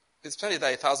 You spend it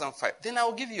at 1,005. Then I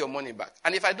will give you your money back.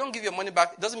 And if I don't give you your money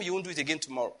back, it doesn't mean you won't do it again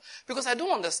tomorrow. Because I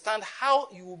don't understand how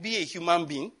you will be a human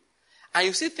being and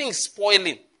you see things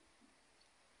spoiling.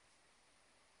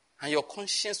 And your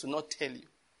conscience will not tell you.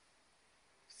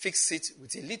 Fix it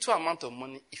with a little amount of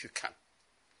money if you can.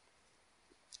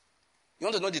 You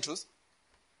want to know the truth?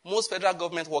 Most federal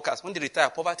government workers, when they retire,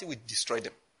 poverty will destroy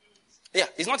them. Yeah,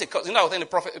 it's not a curse. You know, I was telling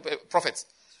the prophets.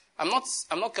 I'm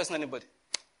not cursing anybody.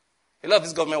 A lot of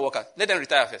these government workers, let them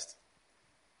retire first.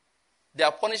 Their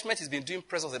punishment has been doing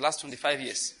press for the last 25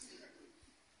 years.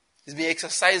 It's been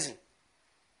exercising.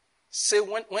 Say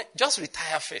when just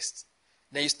retire first.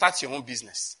 Then you start your own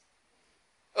business.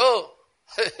 Oh,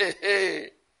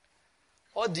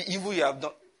 all the evil you have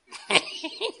done.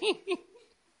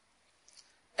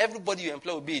 Everybody you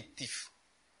employ will be a thief.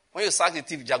 When you sack the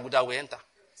thief, Jaguda will enter.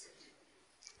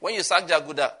 When you sack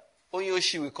Jaguda,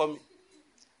 Onyoshi will come in.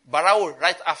 Barao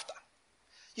right after.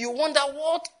 You wonder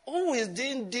who is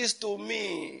doing this to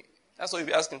me? That's what you'll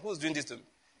be asking. Who's doing this to me?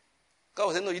 God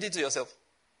will say, no, you did it to yourself.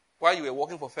 While you were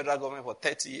working for federal government for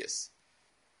 30 years.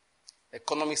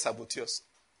 Economic saboteurs.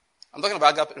 I'm talking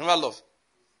about agape. Remember love.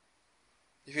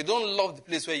 If you don't love the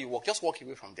place where you work, just walk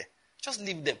away from there. Just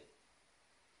leave them.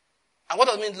 And what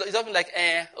does it mean? It doesn't mean like,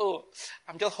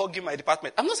 I'm just hugging my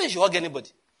department. I'm not saying you hug anybody.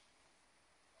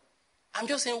 I'm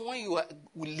just saying when you are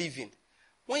living,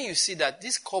 when you see that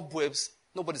these cobwebs,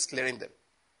 nobody's clearing them,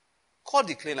 call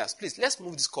the cleaners, please, let's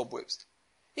move these cobwebs.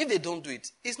 If they don't do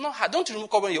it, it's not hard. Don't you remove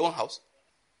cobwebs in your own house?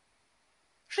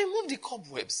 Remove the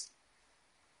cobwebs.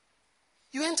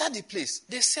 You enter the place,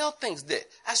 they sell things there.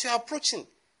 As you're approaching,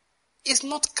 it's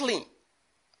not clean.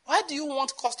 Why do you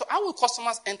want customers? How will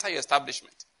customers enter your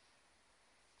establishment?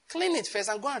 Clean it first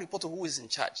and go and report to who is in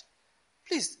charge.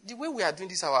 Please, the way we are doing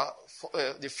this,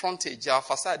 the frontage, our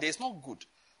facade, is not good.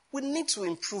 We need to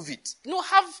improve it.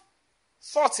 Have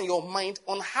thoughts in your mind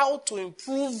on how to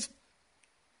improve.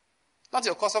 Not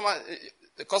your customer.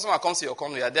 The customer comes to your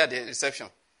company, you are there at the reception.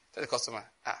 Tell the customer,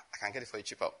 I can get it for you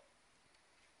cheaper.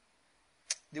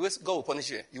 The way God will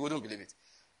punish you, you wouldn't believe it.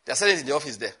 They are selling it in the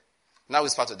office there. Now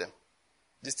it's part of them.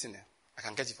 This thing, I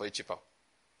can get it for you cheaper.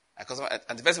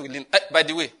 And the person will lean. By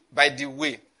the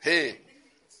way, hey,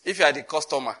 if you are the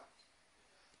customer,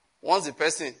 once the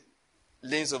person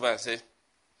leans over and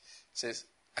says,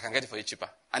 I can get it for you cheaper,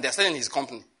 and they are selling his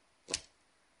company,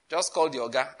 just call the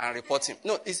Oga and report him.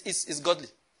 No, it's godly.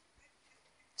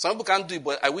 Some people can't do it,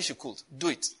 but I wish you could. Do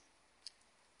it.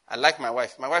 I like my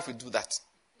wife. My wife will do that.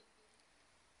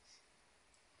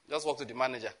 Just walk to the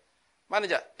manager.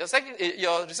 Manager,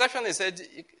 your receptionist said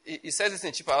he says this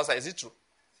in cheaper outside. Is it true?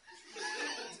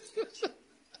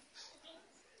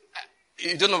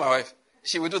 You don't know my wife.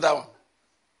 She will do that one.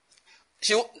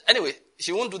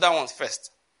 She won't do that one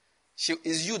first.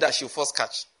 It's you that she'll first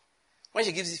catch. When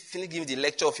she finish giving the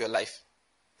lecture of your life,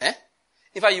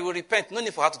 in fact, you will repent. No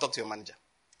need for her to talk to your manager.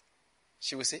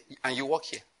 She will say, and you work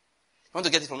here. You want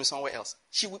to get it from me somewhere else.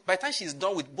 By the time she's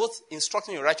done with both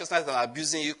instructing your righteousness and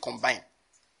abusing you combined,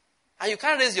 and you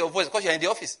can't raise your voice because you're in the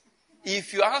office.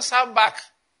 If you answer back,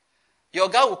 your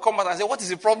guy will come out and say, what is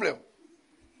the problem?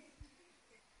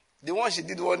 The one she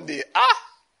did one day,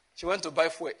 she went to buy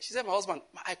fuel. She said, my husband,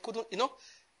 I couldn't,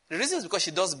 the reason is because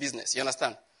she does business, you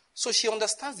understand? So she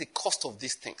understands the cost of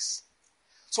these things.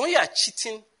 So when you are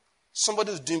cheating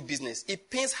somebody who's doing business, it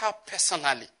pains her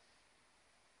personally.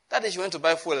 That day she went to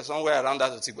buy fuel somewhere around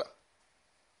that Otigba.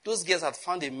 Those girls had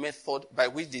found a method by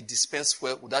which they dispense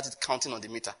fuel without it counting on the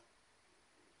meter.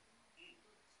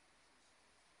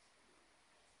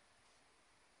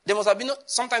 There must have been,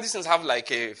 sometimes these things have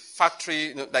like a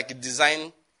factory, like a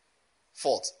design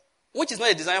fault, which is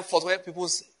not a design fault where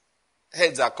people's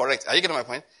heads are correct. Are you getting my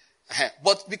point?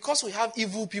 But because we have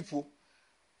evil people,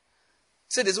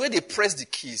 so there's where they press the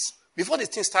keys. Before the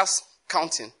thing starts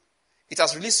counting, it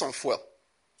has released some fuel.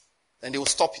 Then they will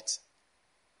stop it.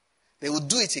 They will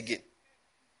do it again.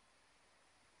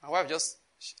 My wife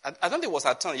I don't think it was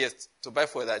her turn yet to buy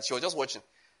fuel that she was just watching.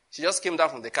 She just came down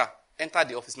from the car, entered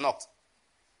the office, knocked.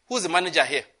 Who's the manager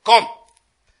here? Come.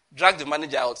 Drag the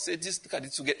manager out. Say, look at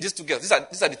these two girls. These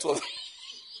are the two of them.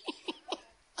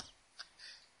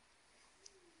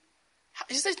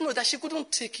 She said no, that she couldn't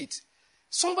take it.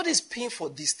 Somebody is paying for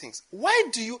these things. Why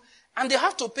do you, and they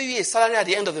have to pay you a salary at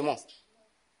the end of the month.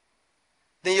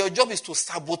 Then your job is to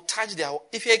sabotage their,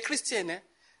 if you're a Christian,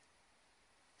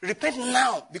 repent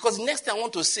now, because the next thing I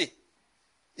want to say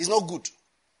is not good.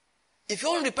 If you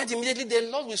don't repent immediately, the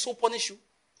Lord will so punish you.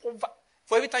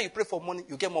 For every time you pray for money,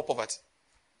 you get more poverty.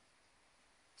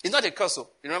 It's not a curse, so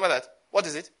you remember that? What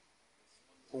is it?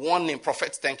 Warning,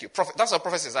 prophet, thank you. Prophet, that's what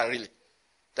prophecies are really.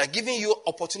 They're giving you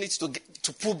opportunity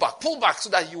to pull back so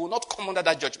that you will not come under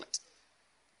that judgment.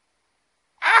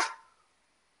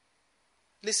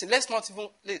 Listen, let's not even,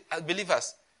 as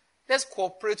believers, let's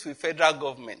cooperate with federal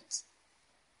government.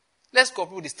 Let's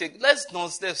cooperate with the state. Let's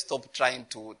stop trying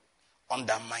to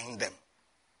undermine them.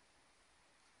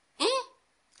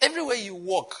 Everywhere you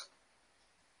walk,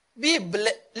 be a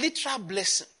literal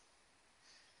blessing.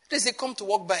 They say come to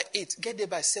work by 8, get there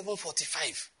by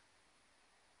 7:45.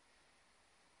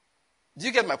 Do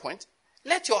you get my point?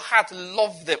 Let your heart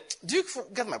love them. Do you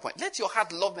get my point? Let your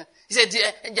heart love them. He said,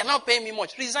 you're not paying me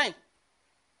much. Resign.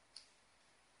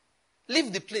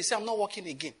 Leave the place. Say, I'm not working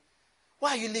again.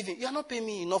 Why are you leaving? You are not paying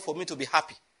me enough for me to be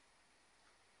happy.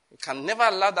 You can never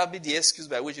allow that be the excuse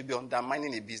by which you'll be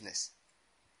undermining a business.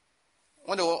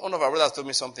 One of our brothers told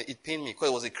me something. It pained me because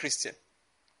he was a Christian.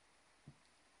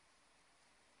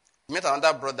 He met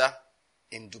another brother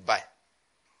in Dubai.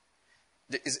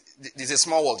 There's a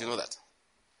small world, you know that.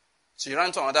 So you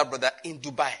ran to another brother in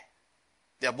Dubai.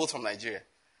 They are both from Nigeria.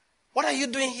 What are you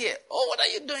doing here? Oh, what are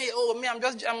you doing here? Oh, me, I'm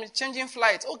changing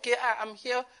flights. Okay, I'm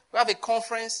here. We have a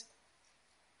conference.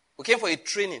 We came for a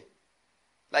training.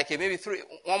 Like maybe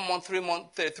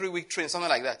 3-week training, something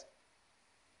like that.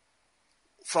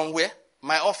 From where?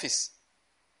 My office.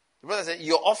 The brother said,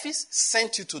 your office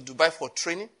sent you to Dubai for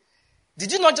training?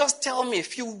 Did you not just tell me a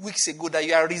few weeks ago that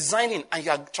you are resigning and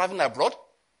you are traveling abroad?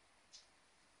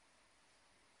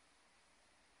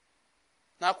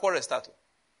 Now quarrel started.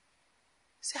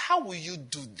 Say, how will you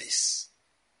do this?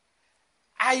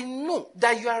 I know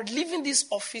that you are leaving this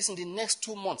office in the next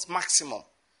 2 months maximum.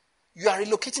 You are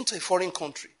relocating to a foreign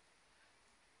country.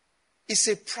 It's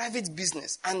a private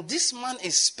business. And this man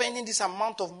is spending this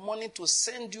amount of money to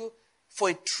send you for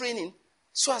a training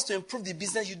so as to improve the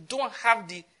business. You don't have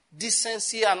the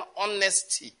decency and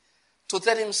honesty to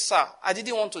tell him, sir, I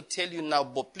didn't want to tell you now,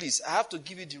 but please, I have to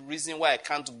give you the reason why I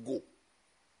can't go.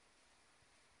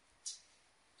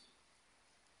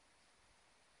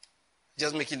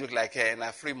 Just make it look like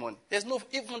free money. There's no,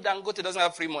 even Dangote doesn't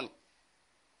have free money.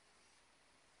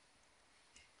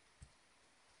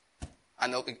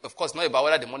 And of course, not about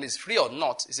whether the money is free or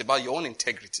not. It's about your own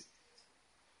integrity.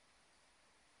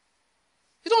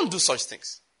 You don't do such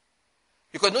things.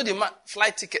 Because the man,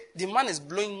 flight ticket, the man is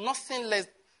blowing nothing less,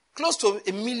 close to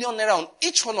 $1 million on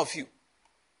each one of you.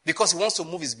 Because he wants to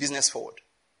move his business forward.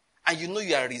 And you know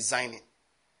you are resigning.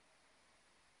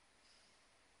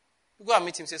 You go and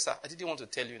meet him and say, sir, I didn't want to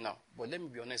tell you now, but let me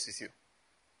be honest with you.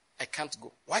 I can't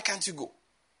go. Why can't you go?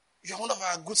 You are one of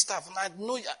our good staff. And I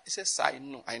know you are. He says, sir,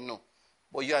 I know.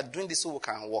 But you are doing this so we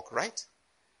can work, right?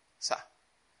 Sir,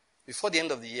 before the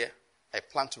end of the year, I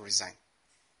plan to resign.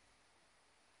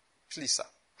 Please, sir,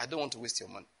 I don't want to waste your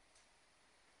money.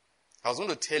 I was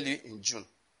going to tell you in June,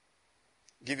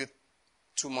 give you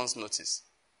 2 months notice.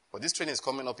 But this training is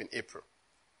coming up in April.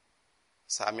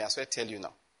 Sir, I may as well tell you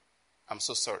now. I'm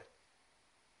so sorry.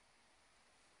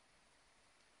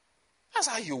 That's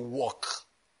how you walk.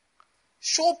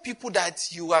 Show people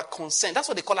that you are concerned. That's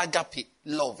what they call agape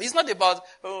love. It's not about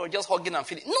just hugging and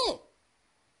feeling. No.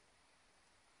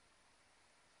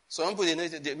 So some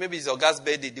people, maybe it's your guy's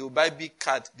birthday, they will buy big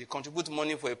card, they contribute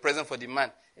money for a present for the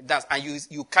man, dance, and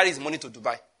you carry his money to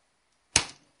Dubai.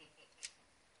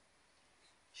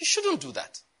 You shouldn't do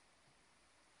that.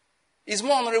 It's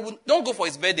more honorable. Don't go for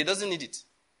his birthday, doesn't need it.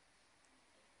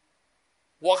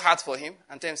 Work hard for him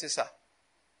and tell him, say, sir,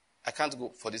 I can't go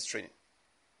for this training.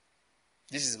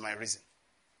 This is my reason.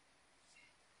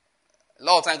 A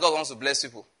lot of times God wants to bless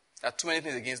people. There are too many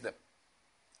things against them.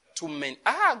 Too many.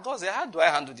 God said, how do I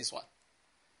handle this one?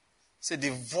 Say the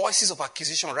voices of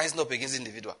accusation rising up against the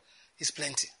individual is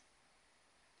plenty.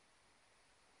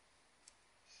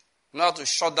 You know how to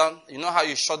shut down? You know how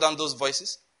you shut down those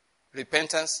voices?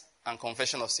 Repentance and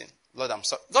confession of sin. Lord, I'm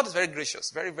sorry. God is very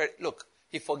gracious. Very, very. Look,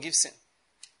 He forgives sin.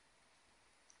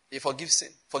 He forgives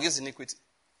sin. Forgives iniquity.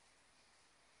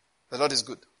 The Lord is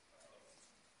good.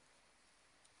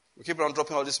 We keep on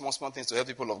dropping all these small things to help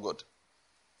people of God.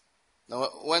 Now,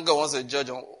 when God wants to judge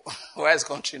on why is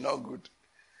country not good,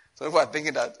 So people are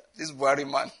thinking that this Buhari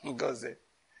man, goes there,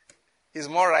 he's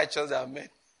more righteous than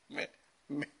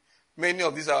many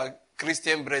of these our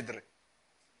Christian brethren.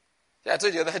 Yeah, I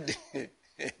told you that day.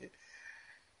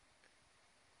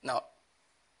 Now,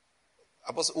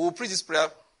 Apostle, we'll preach this prayer,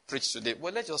 preach today,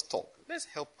 but let's just talk. Let's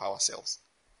help ourselves.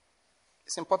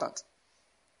 It's important.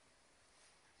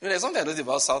 You know, there's something I noticed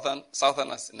about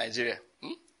southerners in Nigeria.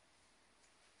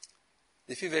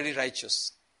 They feel very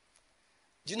righteous.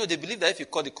 Do you know, they believe that if you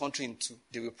cut the country in two,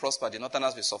 they will prosper, the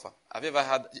northerners will suffer. Have you ever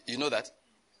heard, you know that?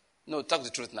 No, talk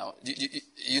the truth now.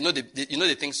 You know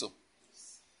they think so.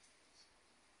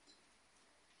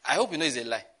 I hope you know it's a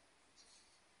lie.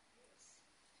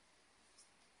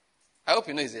 I hope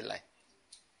you know it's a lie.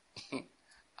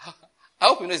 I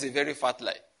hope you know it's a very fat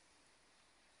lie.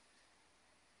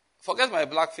 Forget my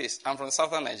black face. I'm from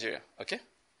southern Nigeria, okay?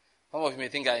 Some of you may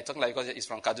think I talk like because it's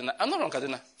from Kaduna. I'm not from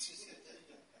Kaduna.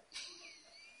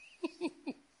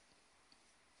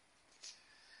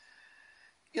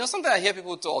 You know, sometimes I hear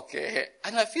people talk,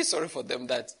 and I feel sorry for them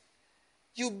that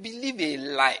you believe a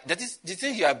lie. That is, the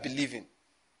thing you are believing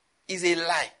is a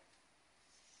lie.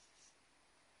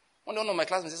 One of my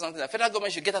classmates said something, the federal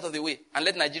government should get out of the way and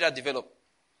let Nigeria develop.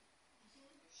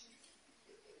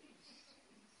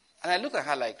 And I look at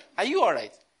her like, are you all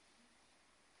right?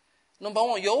 Number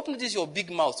one, you're opening this your big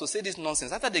mouth to say this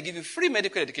nonsense after they give you free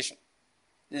medical education.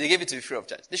 They gave it to you free of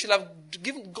charge. They should have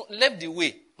left the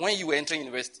way when you were entering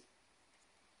university.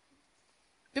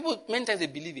 People, many times they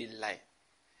believe a lie.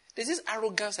 There's this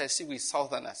arrogance I see with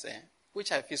Southerners,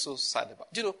 which I feel so sad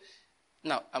about. Do you know,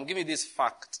 now, I'm giving you this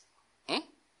fact.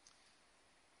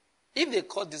 If they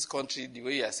cut this country the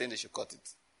way you are saying they should cut it,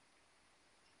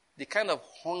 the kind of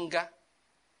hunger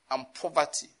and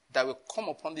poverty that will come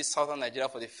upon this southern Nigeria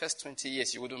for the first 20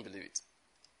 years, you wouldn't believe it.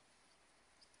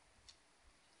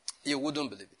 You wouldn't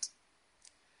believe it.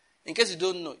 In case you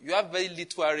don't know, you have very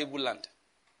little arable land.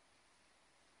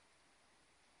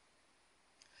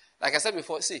 Like I said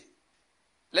before, see,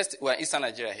 we're in eastern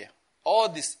Nigeria here. All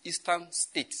these eastern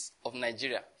states of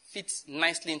Nigeria fits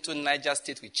nicely into Niger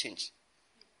state with change.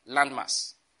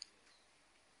 Landmass.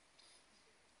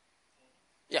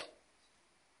 Yeah.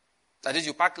 That is,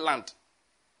 you pack land,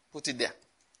 put it there.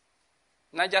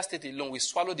 Niger state alone will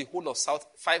swallow the whole of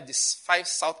five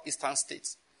southeastern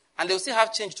states. And they will still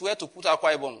have change to where to put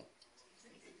Akwa Ibom.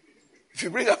 If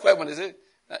you bring Akwa Ibom, they say,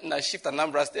 shift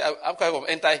Anambra state, Akwa Ibom,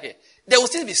 enter here. There will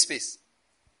still be space.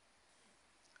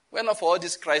 We're not for all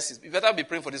this crisis. We better be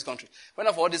praying for this country. We're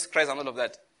not for all this crisis and all of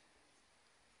that.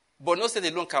 But no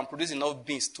state alone can produce enough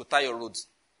beans to tie your roads.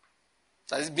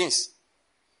 That is beans.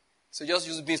 So just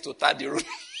use beans to tie the road.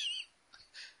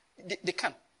 they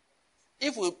can.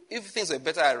 If things were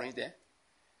better arranged there,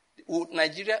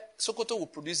 Nigeria, Sokoto will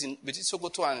produce, between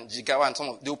Sokoto and Jigawa and some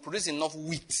of, they will produce enough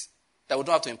wheat that we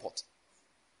don't have to import.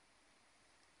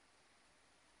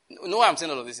 You know why I'm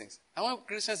saying all of these things? I want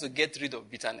Christians to get rid of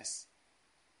bitterness.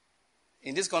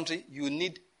 In this country, you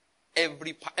need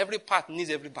every part needs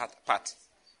every part.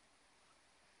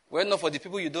 Well, not for the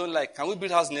people you don't like. Can we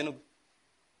build a house in Enugu?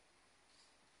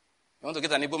 You want to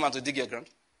get an Igbo man to dig your ground?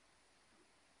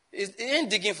 He ain't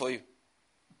digging for you.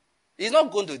 He's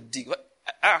not going to dig.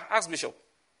 Ask Bishop.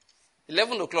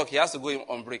 11 o'clock, he has to go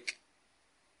on break.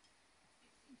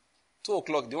 2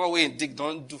 o'clock, the one way he dig,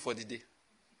 don't do for the day.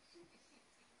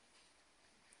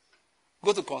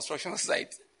 Go to construction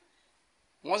site.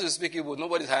 Once you speak Igbo,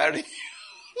 nobody's hiring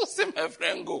you. Say, my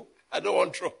friend, go. I don't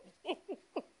want trouble.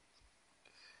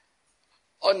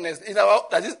 Honest.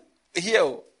 That is,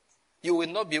 here, you will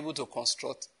not be able to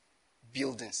construct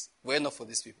buildings. We're not for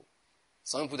these people.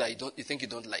 Some people that you think you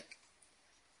don't like.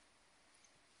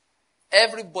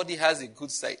 Everybody has a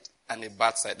good side and a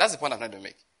bad side. That's the point I'm trying to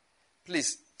make.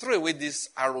 Please, throw away this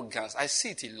arrogance. I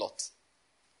see it a lot.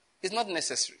 It's not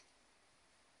necessary.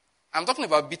 I'm talking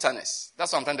about bitterness.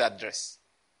 That's what I'm trying to address.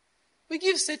 We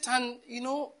give Satan,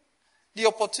 the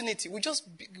opportunity. We just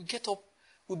get up.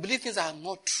 We believe things that are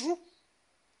not true.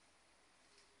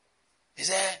 He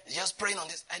said, just praying on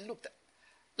this. I looked at,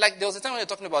 like there was a time when we were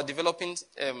talking about developing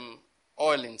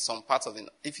oil in some parts of it.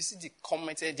 If you see the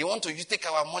comments, they want to take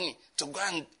our money to go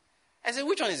and, I said,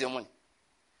 which one is your money?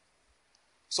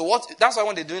 So that's why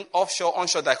when they're doing offshore,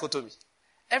 onshore dichotomy,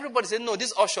 everybody said, no,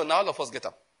 this offshore, now all of us get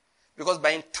up. Because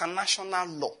by international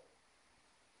law,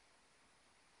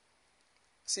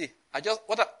 see,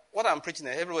 what I'm preaching,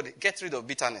 everybody, get rid of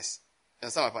bitterness. You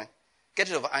understand my point? Get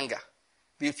rid of anger.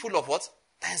 Be full of what?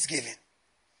 Thanksgiving.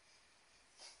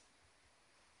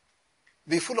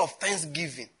 Be full of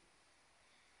thanksgiving.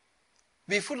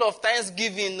 Be full of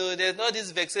thanksgiving. No, there's no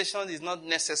this vexation is not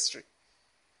necessary.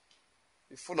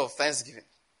 Be full of thanksgiving.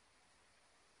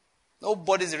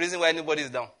 Nobody is the reason why anybody is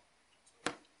down.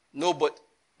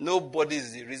 Nobody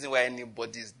is the reason why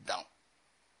anybody is down.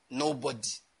 Nobody.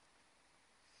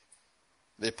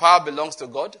 The power belongs to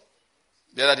God.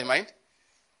 Bear that in mind.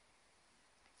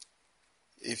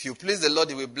 If you please the Lord,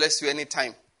 He will bless you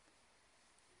anytime.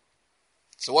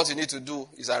 So what you need to do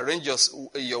is arrange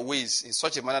your ways in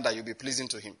such a manner that you'll be pleasing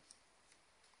to Him.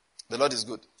 The Lord is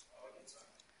good.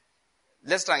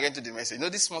 Let's try and get into the message. You know,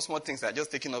 these small things are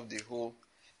just taking up the whole.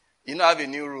 You know, I have a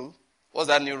new rule. What's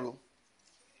that new rule?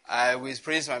 I will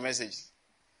praise my message.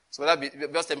 So that be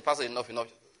just 10 pastor enough.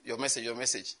 Your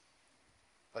message.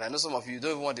 But I know some of you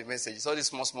don't even want the message. It's all these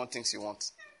small things you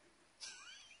want.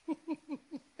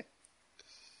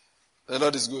 The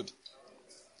Lord is good.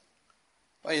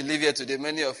 When you leave here today,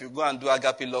 many of you go and do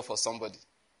agape love for somebody.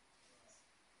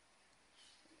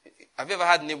 Have you ever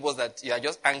had neighbors that you are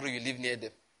just angry you live near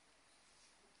them?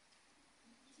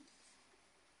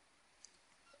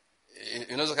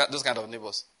 You know those kind of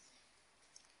neighbors?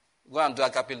 Go and do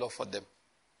agape love for them.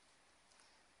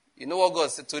 You know what God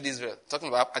told Israel, talking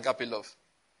about agape love?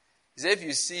 He said, if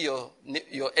you see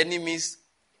your enemy's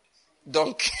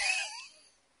donkey,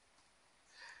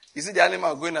 you see the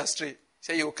animal going astray,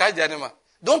 say you will catch the animal.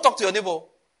 Don't talk to your neighbor.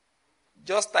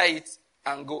 Just tie it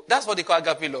and go. That's what they call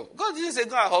agape love. God didn't say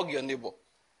go and hug your neighbor.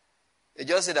 They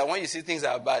just say that when you see things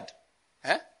are bad,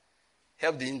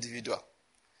 help the individual.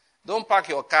 Don't park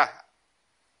your car.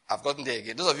 I've gotten there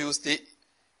again. Those of you who stay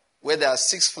where there are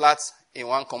 6 flats in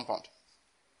one compound.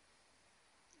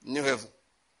 New Haven.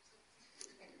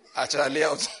 Actual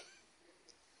layout.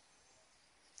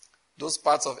 Those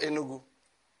parts of Enugu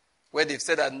where they've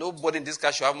said that nobody in this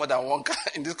car should have more than one car.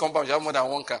 In this compound should have more than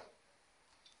one car.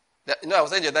 I was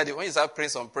saying to your daddy, when you start praying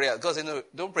some prayers, God said, no,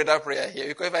 don't pray that prayer here.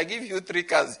 Because if I give you 3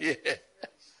 cars here,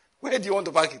 where do you want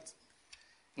to park it?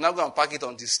 Now go and park it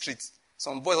on the street.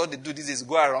 Some boys, what they do this is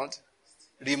go around,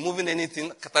 removing anything,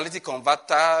 catalytic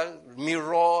converter,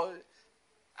 mirror.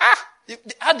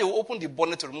 How they will open the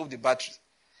bonnet to remove the battery.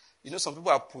 You know, some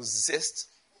people are possessed.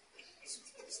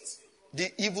 The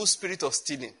evil spirit of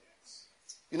stealing.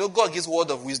 You know, God gives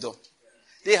word of wisdom.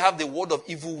 They have the word of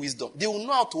evil wisdom. They will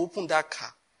know how to open that car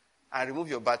and remove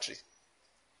your battery.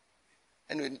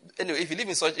 Anyway, if you live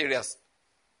in such areas,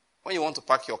 when you want to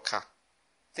park your car,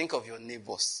 think of your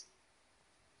neighbors.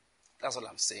 That's all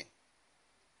I'm saying.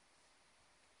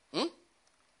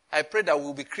 I pray that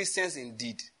we'll be Christians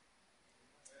indeed.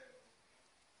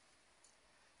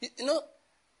 You know,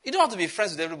 you don't have to be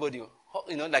friends with everybody.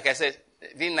 You know, like I said,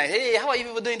 being like, hey, how are you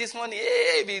people doing this morning?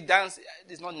 Hey, we dance.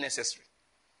 It's not necessary.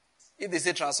 If they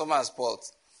say transformer and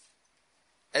sports,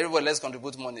 everybody let's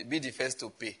contribute money. Be the first to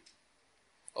pay.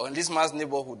 Or in this man's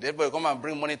neighborhood, everybody come and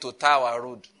bring money to Tower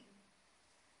Road.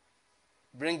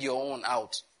 Bring your own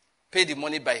out. Pay the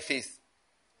money by faith.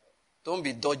 Don't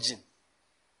be dodging.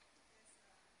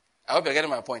 I hope you're getting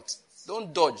my point.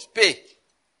 Don't dodge. Pay.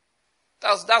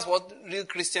 That's what real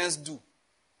Christians do.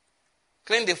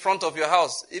 Clean the front of your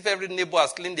house. If every neighbor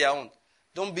has cleaned their own,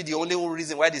 don't be the only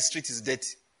reason why the street is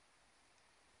dirty.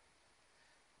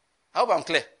 I hope I'm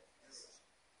clear.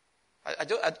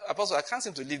 Apostle, I can't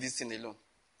seem to leave this thing alone.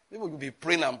 People will be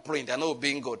praying and praying. They're not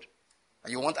obeying God.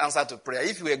 And you want answer to prayer.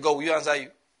 If you were God, will you answer you?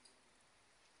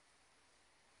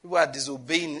 People are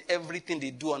disobeying everything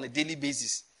they do on a daily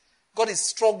basis. God is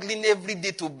struggling every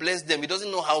day to bless them. He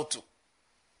doesn't know how to.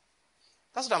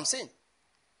 That's what I'm saying.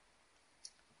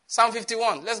 Psalm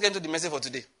 51. Let's get into the message for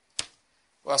today.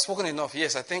 We have spoken enough.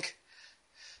 Yes, I think.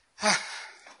 I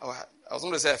was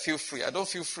going to say I feel free. I don't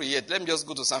feel free yet. Let me just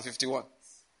go to Psalm 51.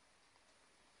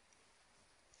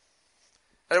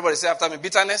 Everybody say after me,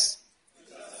 bitterness.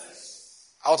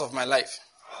 Out of my life.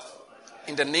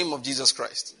 In the name of Jesus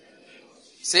Christ.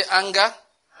 Say anger.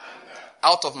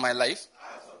 Out of my life.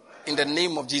 In the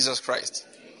name of Jesus Christ.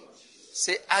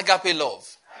 Say agape love.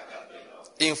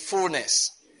 In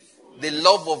fullness. The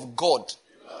love of God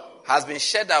has been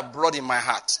shed abroad in my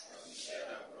heart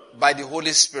by the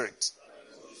Holy Spirit.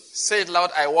 Say it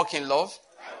loud. I walk in love.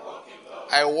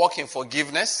 I walk in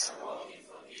forgiveness.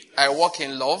 I walk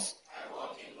in love.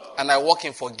 And I walk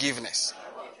in forgiveness.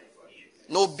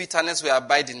 No bitterness will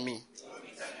abide in me.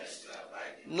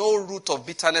 No root of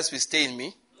bitterness will stay in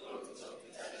me.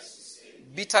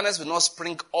 Bitterness will not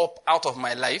spring up out of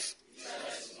my life.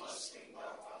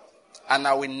 And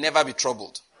I will never be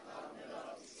troubled.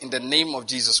 In the name of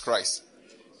Jesus Christ.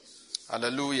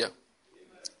 Hallelujah.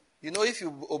 You know, if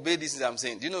you obey this, I'm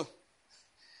saying, do you know,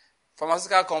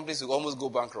 pharmaceutical companies will almost go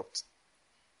bankrupt.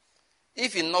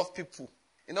 If enough people,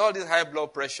 you know, all this high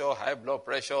blood pressure,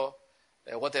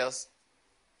 what else?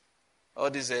 All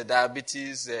these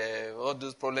diabetes, all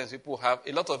those problems people have,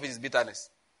 a lot of it is bitterness.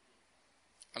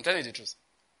 I'm telling you the truth.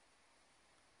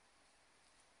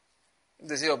 If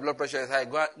they say your blood pressure is high,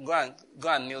 go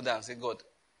and kneel down and say, God,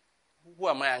 who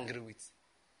am I angry with?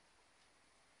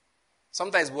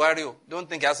 Sometimes Buhari, don't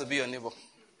think it has to be your neighbor.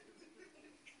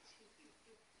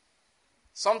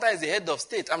 Sometimes the head of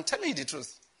state, I'm telling you the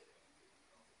truth.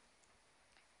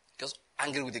 Just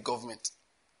angry with the government.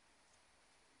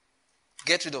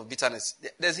 Get rid of bitterness.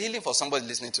 There's healing for somebody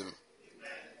listening to me.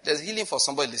 There's healing for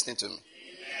somebody listening to me.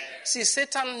 See,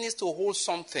 Satan needs to hold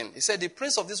something. He said, the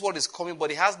prince of this world is coming,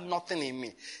 but he has nothing in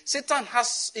me. Satan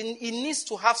he needs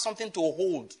to have something to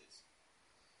hold.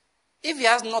 If he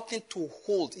has nothing to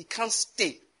hold, he can't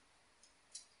stay.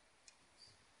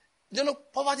 You know,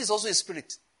 poverty is also a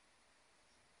spirit.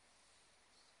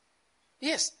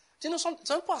 Yes. You know, some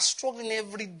people are struggling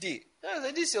every day.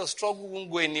 This your struggle won't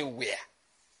go anywhere.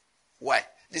 Why?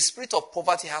 The spirit of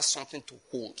poverty has something to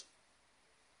hold.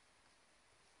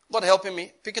 God helping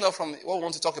me, picking up from what we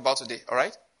want to talk about today, all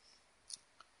right?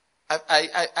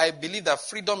 I believe that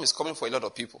freedom is coming for a lot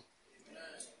of people.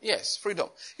 Yes, freedom.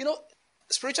 You know,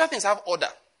 spiritual things have order.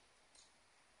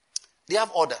 They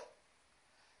have order.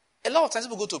 A lot of times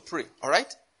people go to pray, all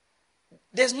right?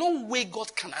 There's no way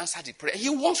God can answer the prayer. He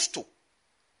wants to.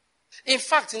 In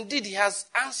fact, indeed, he has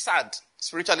answered,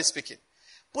 spiritually speaking.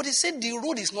 But he said the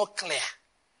road is not clear.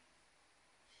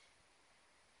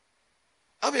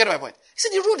 I hope you get my point. He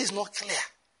said the road is not clear.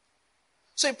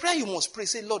 So in prayer you must pray.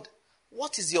 Say, Lord,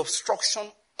 what is the obstruction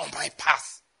on my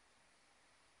path?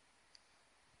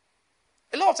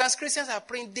 A lot of times Christians are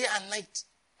praying day and night.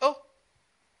 Oh,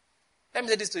 let me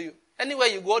say this to you. Anywhere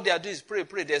you go, all they are doing is pray,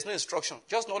 pray. There's no instruction.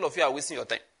 Just know all of you are wasting your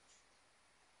time.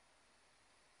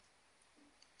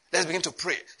 Let's begin to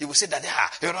pray. You will say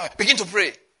that, begin to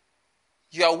pray.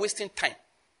 You are wasting time.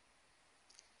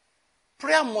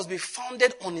 Prayer must be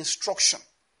founded on instruction.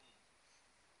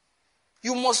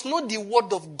 You must know the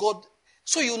word of God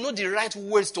so you know the right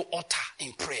words to utter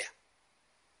in prayer.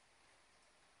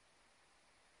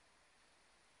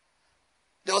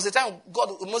 There was a time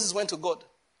Moses went to God.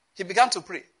 He began to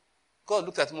pray. God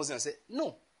looked at Moses and said,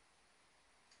 no.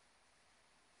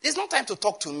 It's not time to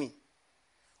talk to me.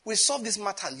 We solved this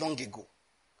matter long ago.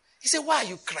 He said, why are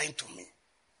you crying to me?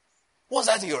 What's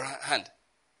that in your hand?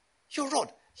 Your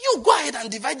rod. You go ahead and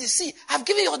divide the sea. I've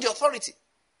given you all the authority.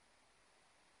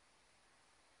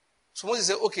 So Moses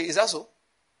said, okay, is that so?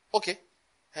 Okay.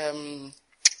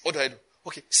 What do I do?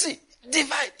 Okay, see,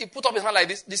 divide. He put up his hand like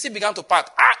this. The sea began to part.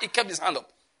 He kept his hand up.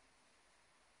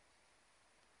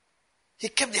 He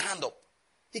kept the hand up.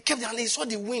 He kept the hand. He saw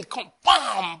the wind come,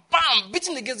 bam, bam,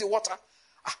 beating against the water.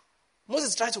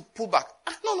 Moses tried to pull back.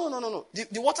 No.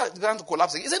 The water began to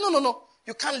collapse again. He said, no.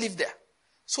 You can't live there.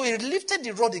 So he lifted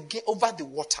the rod again over the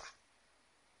water.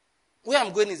 Where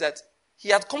I'm going is that he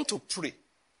had come to pray.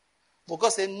 But God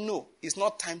said, no, it's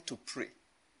not time to pray.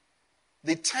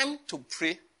 The time to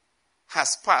pray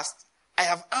has passed. I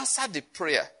have answered the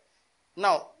prayer.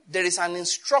 Now, there is an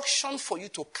instruction for you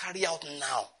to carry out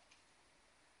now.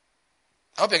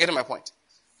 I hope you're getting my point.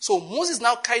 So Moses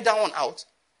now carried that one out.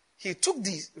 He took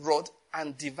the rod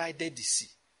and divided the sea.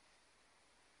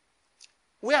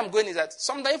 Where I'm going is that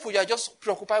sometimes if you are just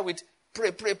preoccupied with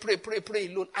pray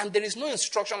alone, and there is no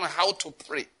instruction on how to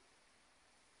pray,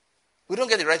 we don't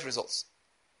get the right results.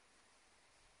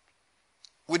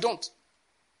 We don't.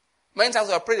 Many times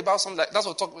we have prayed about something like that's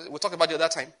what we talked about the other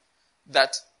time.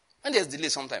 That when there's delay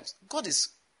sometimes, God is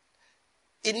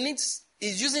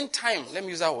using time, let me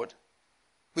use that word.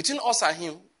 Between us and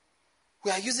him,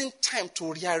 we are using time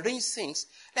to rearrange things.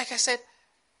 Like I said,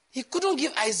 he couldn't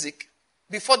give Isaac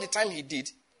before the time he did.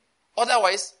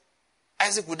 Otherwise,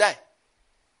 Isaac would die.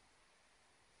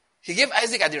 He gave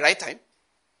Isaac at the right time,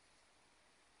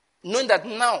 knowing that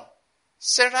now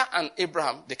Sarah and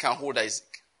Abraham, they can hold Isaac.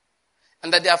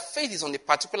 And that their faith is on a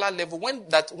particular level.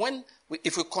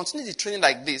 If we continue the training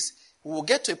like this, we will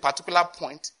get to a particular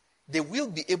point, they will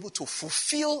be able to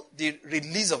fulfill the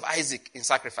release of Isaac in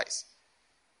sacrifice.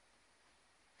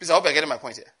 Please, I hope you're getting my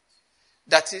point here.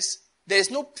 That is, there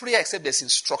is no prayer except there's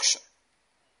instruction.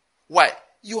 Why?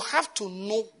 You have to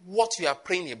know what you are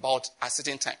praying about at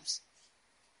certain times.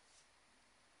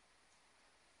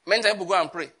 Many times people go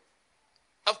and pray.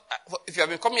 If you have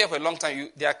been coming here for a long time,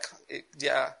 they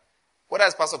are whether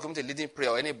it's Pastor Community leading prayer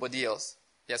or anybody else,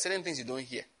 there are certain things you don't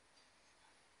hear.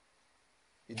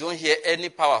 You don't hear any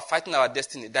power fighting our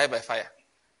destiny, die by fire.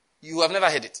 You have never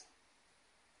heard it.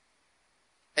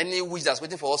 Any witch that's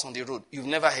waiting for us on the road, you've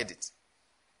never heard it.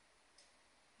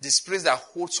 The spirits that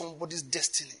hold somebody's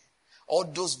destiny, all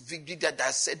those victories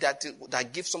that said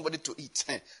that give somebody to eat.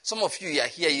 Some of you are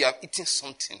here, you have eaten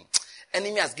something.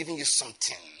 Enemy has given you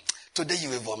something. Today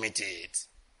you will vomit it.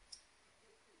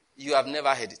 you have never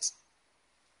heard it.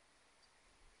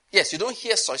 Yes, you don't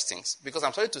hear such things because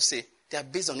I'm sorry to say they are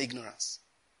based on ignorance.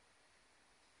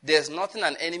 There's nothing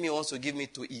an enemy wants to give me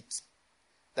to eat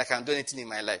that can do anything in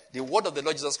my life. The word of the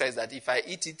Lord Jesus Christ is that if I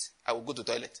eat it, I will go to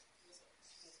the toilet.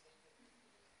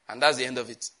 And that's the end of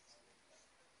it.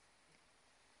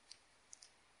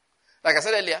 Like I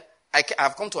said earlier,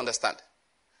 I've come to understand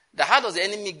that how does the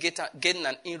enemy gain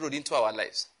an inroad into our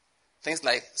lives? Things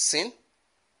like sin.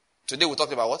 Today we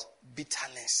talked about what?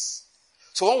 Bitterness.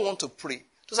 So when we want to pray,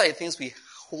 those are the things we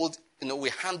hold, we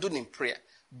handle in prayer.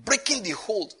 Breaking the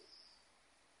hold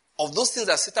of those things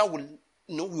that Satan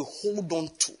will hold on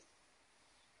to.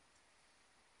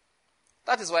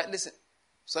 That is why, listen,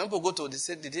 some people they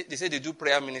say they do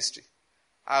prayer ministry.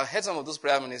 I've heard some of those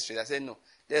prayer ministries that say, no,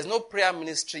 there's no prayer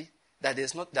ministry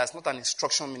that's not an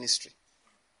instruction ministry.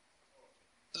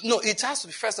 No, it has to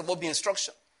be, first of all, be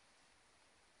instruction.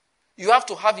 You have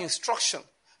to have instruction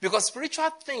because spiritual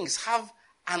things have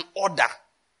an order.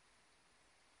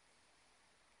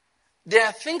 There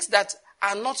are things that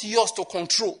are not yours to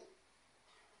control.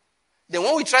 Then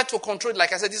when we try to control it,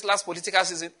 like I said, this last political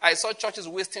season, I saw churches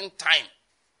wasting time.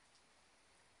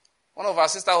 One of our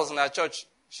sisters was in our church.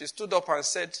 She stood up and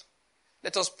said,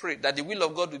 let us pray that the will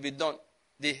of God will be done.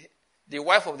 The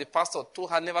wife of the pastor told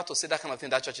her never to say that kind of thing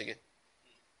in that church again.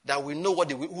 That we know who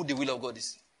the will of God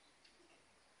is.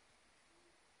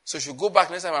 So she should go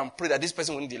back next time and pray that this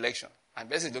person win the election. And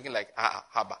the person is looking like,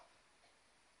 haba.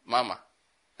 Mama.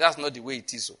 That's not the way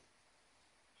it is. So.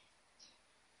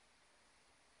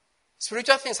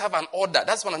 Spiritual things have an order.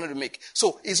 That's what I'm going to make.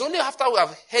 So it's only after we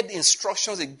have heard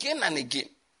instructions again and again.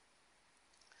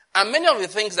 And many of the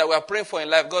things that we are praying for in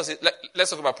life, God says, let's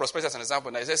talk about prosperity as an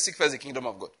example. Now, He says, seek first the kingdom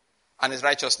of God and His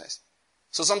righteousness.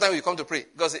 So sometimes you come to pray.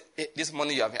 God says, hey, this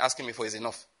money you have been asking me for is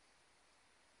enough.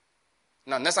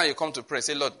 Now, next time you come to pray,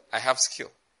 say, Lord, I have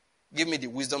skill. Give me the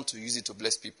wisdom to use it to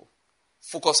bless people.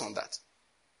 Focus on that.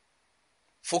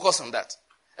 Focus on that.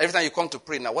 Every time you come to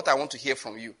pray, now what I want to hear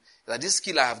from you is that this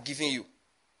skill I have given you,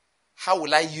 how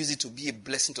will I use it to be a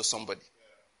blessing to somebody?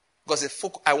 Because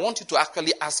I want you to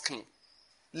actually ask me,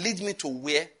 lead me to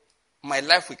where my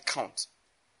life will count.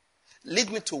 Lead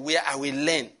me to where I will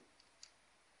learn.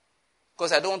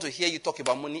 Because I don't want to hear you talk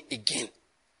about money again.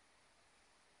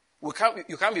 You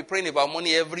can't be praying about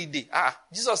money every day.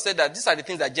 Jesus said that these are the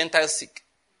things that Gentiles seek.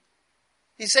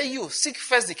 He said, you seek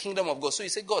first the kingdom of God. So you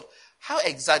say, God, how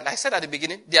exactly? I said at the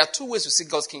beginning, there are two ways to seek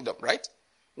God's kingdom, right?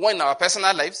 One in our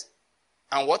personal lives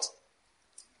and what?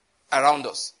 Around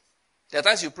us. There are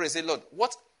times you pray, say, Lord,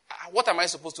 what am I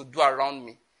supposed to do around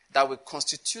me that will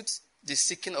constitute the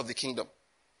seeking of the kingdom?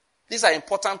 These are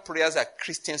important prayers that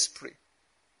Christians pray.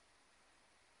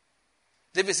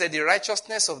 David said, the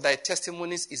righteousness of thy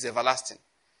testimonies is everlasting.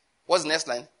 What's the next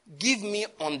line? Give me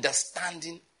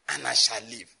understanding and I shall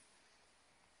live.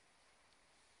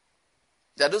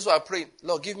 There are those who are praying,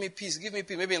 Lord, give me peace, give me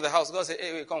peace. Maybe in the house, God say,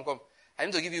 hey, wait, come. I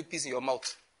need to give you peace in your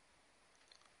mouth.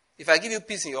 If I give you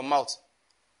peace in your mouth,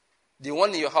 the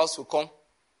one in your house will come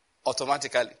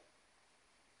automatically.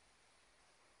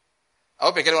 I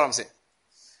hope you get what I'm saying.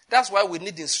 That's why we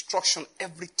need instruction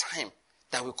every time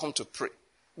that we come to pray.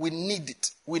 We need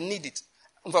it. We need it.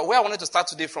 But where I wanted to start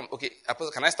today from, okay,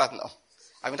 Apostle, can I start now?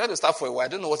 I've been trying to start for a while. I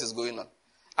don't know what is going on.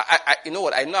 You know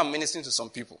what? I know I'm ministering to some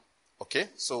people. Okay?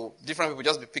 So different people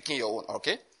just be picking your own.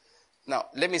 Okay? Now,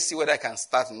 let me see whether I can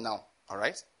start now. All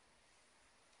right?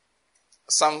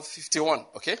 Psalm 51.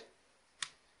 Okay?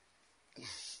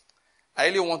 I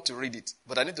really want to read it,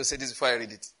 but I need to say this before I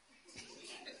read it.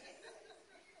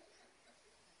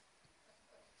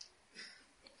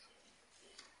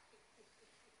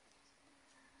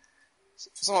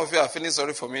 Some of you are feeling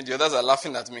sorry for me. The others are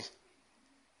laughing at me.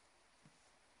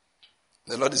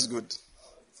 The Lord is good.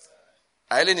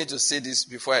 I really need to say this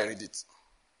before I read it.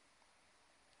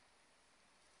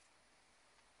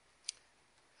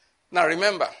 Now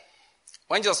remember,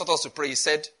 when Jesus taught us to pray, He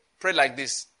said, pray like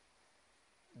this.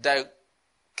 Thy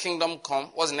kingdom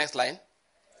come. What's the next line?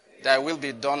 Thy will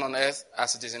be done on earth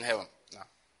as it is in heaven.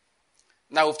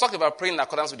 Now we've talked about praying in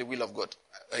accordance with the will of God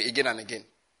again and again.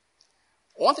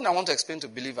 One thing I want to explain to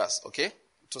believers, okay,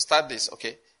 to start this,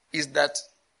 okay, is that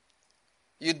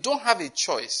you don't have a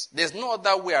choice. There's no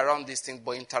other way around these things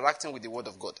but interacting with the Word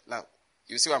of God. Now,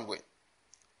 you see where I'm going.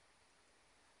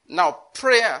 Now,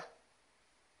 prayer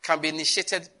can be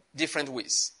initiated different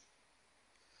ways.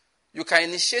 You can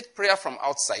initiate prayer from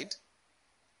outside,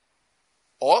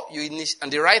 or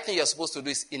and the right thing you're supposed to do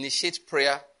is initiate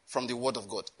prayer from the Word of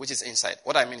God, which is inside.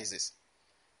 What I mean is this.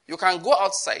 You can go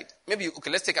outside. Maybe,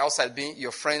 let's take outside being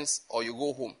your friends or you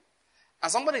go home. And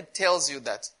somebody tells you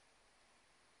that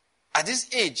at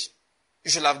this age,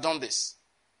 You should have done this.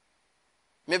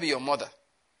 Maybe your mother.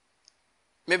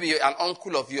 Maybe an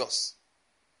uncle of yours.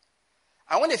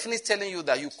 And when they finish telling you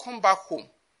that, you come back home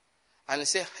and you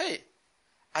say, hey,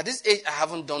 at this age, I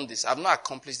haven't done this. I've not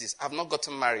accomplished this. I've not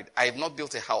gotten married. I have not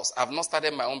built a house. I've not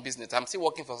started my own business. I'm still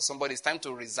working for somebody. It's time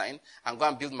to resign and go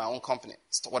and build my own company.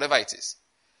 Whatever it is.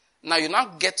 Now you now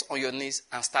get on your knees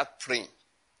and start praying.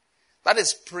 That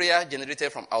is prayer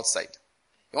generated from outside.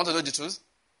 You want to know the truth?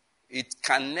 It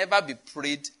can never be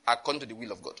prayed according to the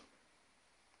will of God.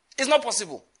 It's not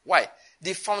possible. Why?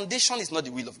 The foundation is not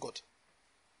the will of God.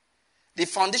 The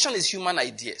foundation is human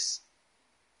ideas.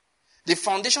 The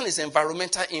foundation is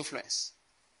environmental influence.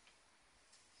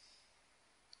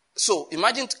 So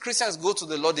imagine Christians go to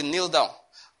the Lord and kneel down.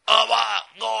 Abba,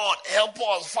 God, help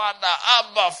us, Father.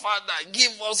 Abba, Father,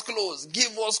 give us clothes.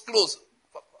 Give us clothes.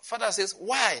 Father says,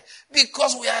 why?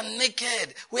 Because we are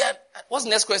naked. What's the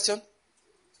next question?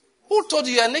 Who told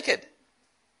you are naked?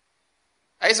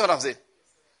 Are you seeing what I'm saying?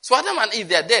 So Adam and Eve,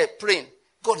 they are there praying.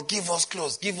 God, give us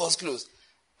clothes. Give us clothes.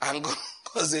 And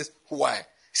God says, why?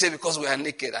 He said, because we are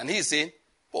naked. And he's saying,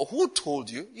 but who told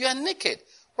you? You are naked.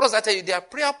 What does that tell you? Their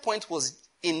prayer point was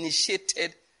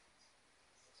initiated.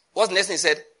 What's the next thing he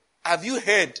said? Have you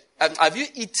heard? Have you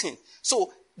eaten?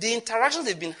 So the interactions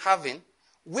they've been having,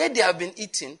 where they have been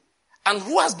eating, and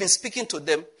who has been speaking to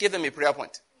them, gave them a prayer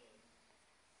point.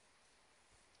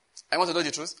 I want to know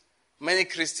the truth. Many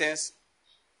Christians,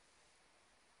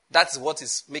 that's what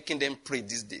is making them pray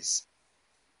these days.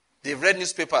 They've read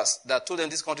newspapers that told them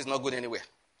this country is not going anywhere.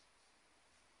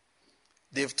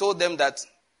 They've told them that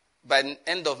by the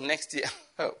end of next year,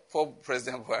 poor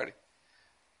President Buhari,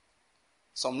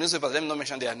 some newspapers, let me not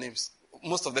mention their names,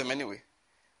 most of them anyway,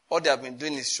 all they have been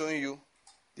doing is showing you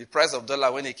the price of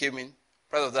dollar when it came in,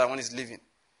 price of dollar when it's leaving,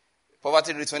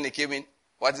 poverty rate when it came in,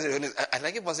 what is it? I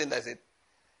like it one saying that I said,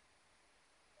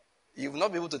 you will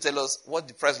not be able to tell us what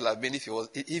the price will have been if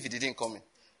it didn't come in.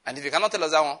 And if you cannot tell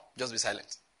us that one, just be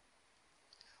silent.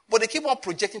 But they keep on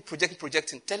projecting,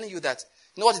 telling you that,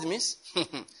 you know what it means?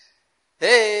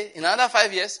 Hey, in another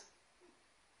 5 years,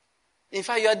 in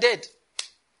fact, you are dead.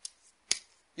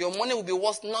 Your money will be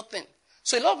worth nothing.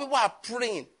 So a lot of people are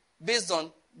praying based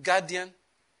on Guardian,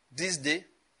 This Day,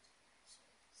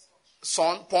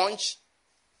 Sun, Punch,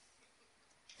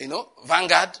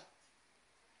 Vanguard.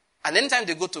 And anytime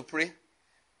they go to pray,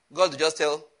 God will just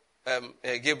tell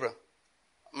Gabriel,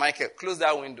 Michael, close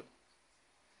that window.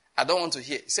 I don't want to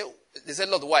hear. They said,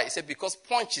 Lord, why? He said, because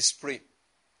Punch is praying.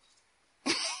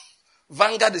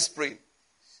 Vanguard is praying.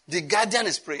 The Guardian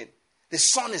is praying. The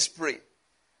Sun is praying.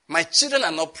 My children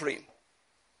are not praying.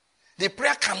 The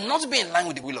prayer cannot be in line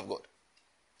with the will of God.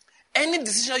 Any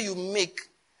decision you make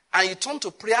and you turn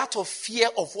to prayer out of fear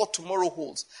of what tomorrow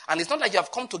holds, and it's not like you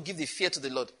have come to give the fear to the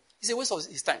Lord. It's a waste of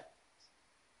his time.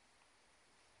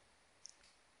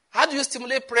 How do you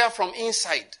stimulate prayer from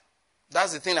inside?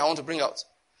 That's the thing I want to bring out.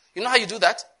 You know how you do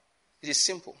that? It is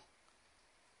simple.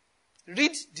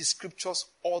 Read the scriptures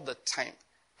all the time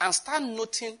and start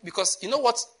noting, because you know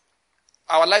what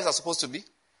our lives are supposed to be?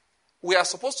 We are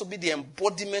supposed to be the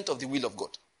embodiment of the will of God.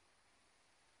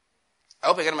 I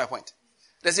hope you get my point.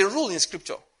 There's a rule in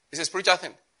scripture. It's a spiritual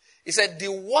thing. It said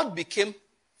the word became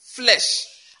flesh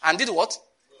and did what?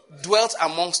 Dwelt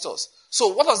amongst us. So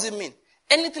what does it mean?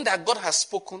 Anything that God has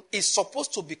spoken is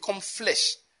supposed to become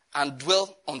flesh and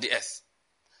dwell on the earth.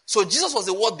 So Jesus was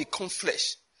the word become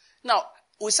flesh. Now,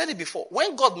 we said it before.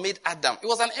 When God made Adam, it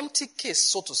was an empty case,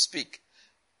 so to speak,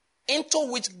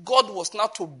 into which God was now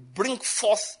to bring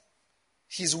forth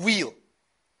his will.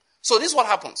 So this is what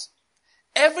happens.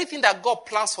 Everything that God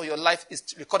plans for your life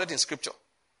is recorded in scripture.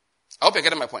 I hope you're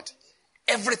getting my point.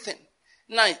 Everything.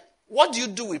 Now, what do you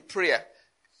do with prayer?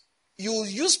 You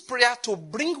use prayer to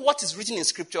bring what is written in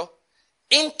scripture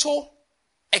into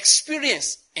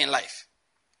experience in life.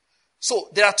 So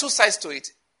there are two sides to it.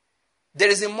 There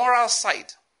is a moral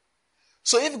side.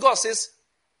 So if God says,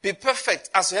 be perfect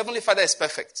as your heavenly Father is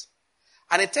perfect,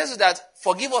 and it tells you that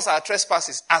forgive us our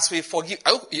trespasses as we forgive.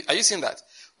 Are you seeing that?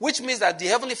 Which means that the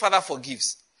heavenly Father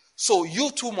forgives. So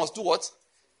you too must do what?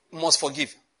 Must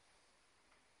forgive.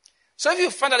 So if you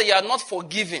find that you are not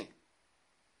forgiving,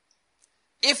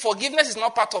 if forgiveness is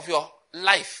not part of your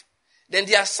life, then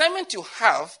the assignment you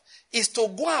have is to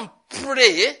go and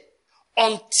pray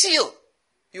until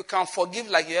you can forgive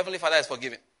like your heavenly Father is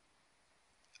forgiving.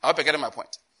 I hope you're getting my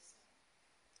point.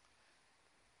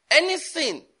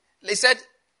 Anything, they said,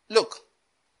 look,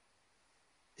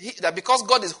 that because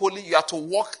God is holy, you have to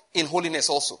walk in holiness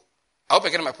also. I hope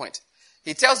you're getting my point.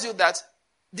 He tells you that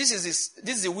this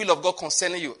is the will of God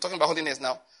concerning you. Talking about holiness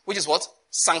now, which is what?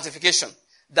 Sanctification.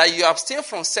 That you abstain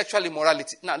from sexual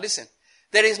immorality. Now listen,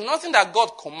 There is nothing that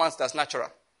God commands that's natural.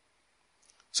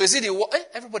 So you see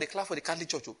everybody clap for the Catholic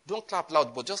Church. Don't clap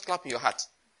loud, but just clap in your heart.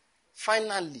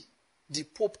 Finally, the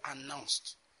Pope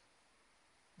announced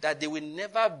that they will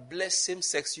never bless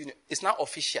same-sex union. It's now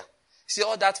official. See,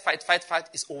 all that fight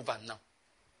is over now.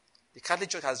 The Catholic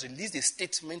Church has released a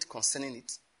statement concerning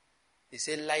it. They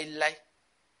say, lie.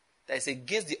 That is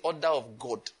against the order of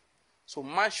God. So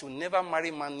man should never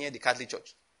marry man near the Catholic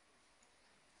Church.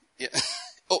 Yeah.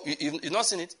 Oh, you've not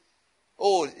seen it?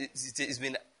 Oh, it's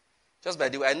been... Just by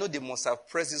the way, I know they must have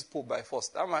pressed this Pope by force.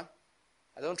 That man,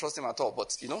 I don't trust him at all,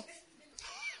 but,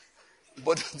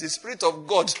 But the Spirit of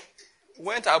God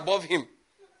went above him,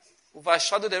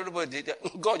 overshadowed everybody.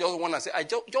 God just want to say, I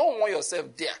don't want yourself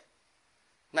there.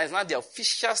 Now, it's not the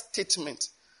official statement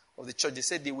of the church. They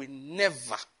said they will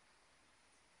never.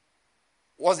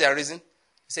 What's their reason? It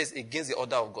says against the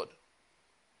order of God.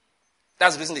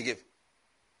 That's the reason they gave.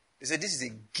 They said this is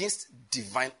against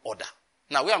divine order.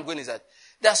 Now, where I'm going is that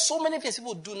there are so many things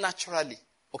people do naturally,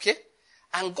 okay?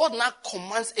 And God now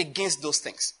commands against those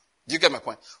things. Do you get my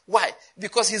point? Why?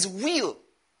 Because his will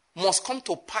must come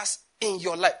to pass in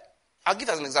your life. I'll give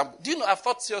as an example. Do you know, I've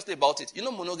thought seriously about it. You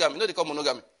know monogamy? You know they call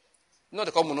monogamy? You know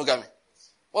they call monogamy?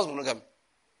 What's monogamy?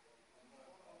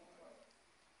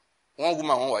 One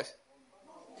woman, one wife.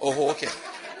 Oh, okay.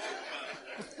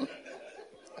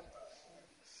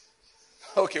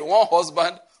 Okay, one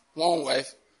husband, one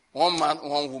wife, one man,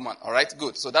 one woman. All right,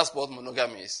 good. So that's what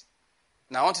monogamy is.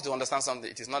 Now I want you to understand something.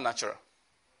 It is not natural.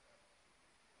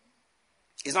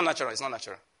 It's not natural. It's not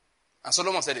natural. And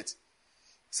Solomon said it. He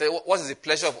said, what is the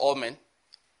pleasure of all men?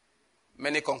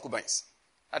 Many concubines.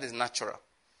 That is natural.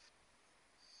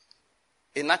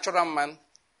 A natural man,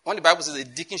 when the Bible says a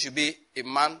deacon should be a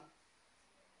man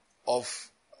of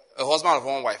a husband of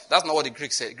one wife, that's not what the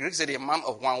Greek said. The Greek said a man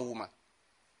of one woman.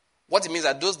 What it means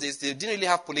that those days, they didn't really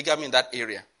have polygamy in that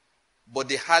area. But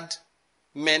they had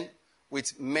men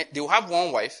with men. They will have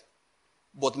one wife,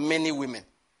 but many women.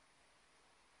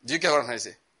 Do you get what I'm trying to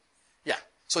say? Yeah.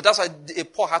 So that's why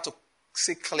Paul had to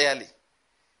say clearly,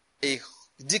 a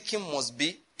deacon must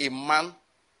be a man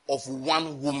of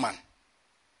one woman.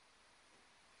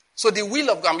 So the will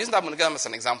of God, I'm using that monogamy as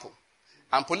an example.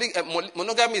 And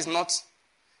monogamy is not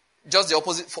just the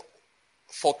opposite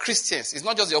for Christians. It's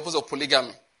not just the opposite of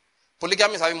polygamy.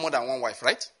 Polygamy is having more than one wife,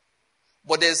 right?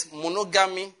 But there's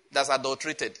monogamy that's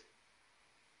adulterated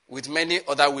with many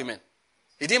other women.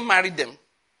 He didn't marry them.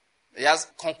 He has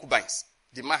concubines.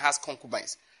 The man has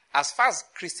concubines. As far as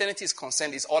Christianity is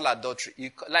concerned, it's all adultery.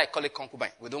 You call it concubine.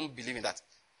 We don't believe in that.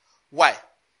 Why?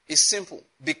 It's simple.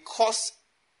 Because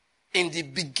in the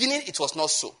beginning it was not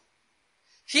so.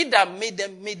 He that made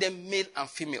them male and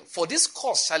female. For this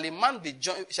cause shall a man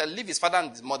shall leave his father and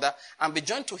his mother and be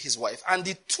joined to his wife. And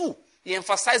the two, he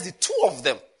emphasized the two of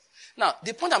them. Now,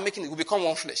 the point I'm making, it will become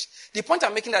one flesh. The point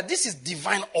I'm making that this is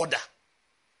divine order.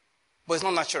 But it's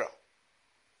not natural.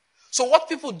 So what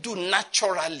people do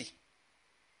naturally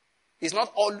is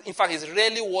not all, in fact, it's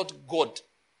rarely what God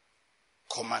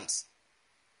commands.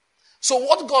 So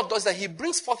what God does is that he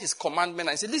brings forth his commandment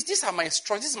and says, these are my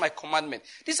instructions, this is my commandment.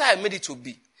 This is how I made it to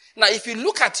be. Now, if you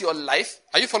look at your life,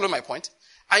 are you following my point?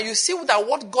 And you see that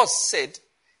what God said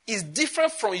is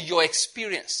different from your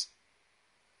experience.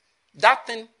 That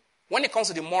thing, when it comes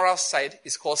to the moral side,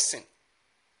 is called sin.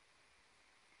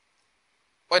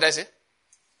 What did I say?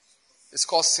 It's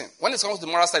called sin. When it comes to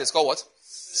the moral side, it's called what?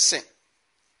 Sin.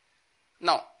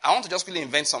 Now, I want to just quickly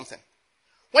invent something.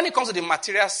 When it comes to the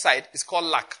material side, it's called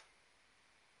lack.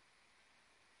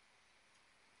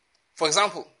 For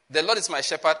example, the Lord is my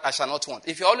shepherd, I shall not want.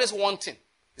 If you're always wanting,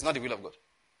 it's not the will of God.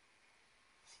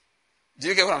 Do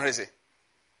you get what I'm trying to say?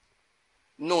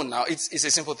 No, now, it's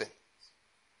a simple thing.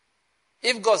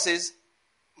 If God says,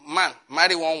 man,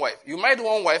 marry one wife. You married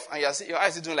one wife and your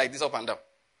eyes are doing like this up and down.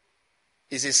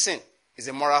 It's a sin. It's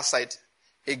a moral side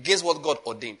against what God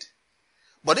ordained.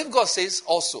 But if God says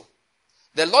also,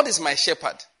 the Lord is my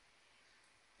shepherd,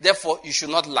 therefore you should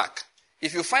not lack.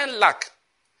 If you find lack,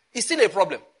 it's still a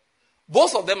problem.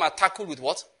 Both of them are tackled with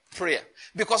what? Prayer.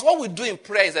 Because what we do in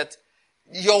prayer is that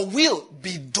your will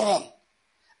be done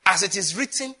as it is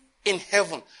written in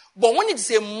heaven. But when it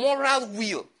is a moral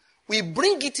will, we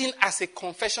bring it in as a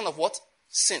confession of what?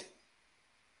 Sin.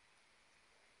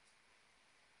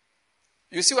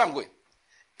 You see where I'm going?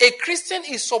 A Christian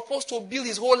is supposed to build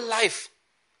his whole life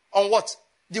on what?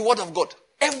 The word of God.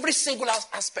 Every single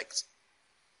aspect.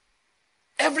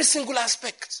 Every single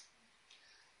aspect.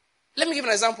 Let me give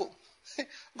an example.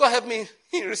 God help me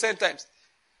in recent times.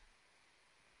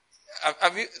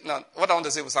 Have you, now, what I want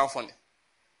to say will sound funny.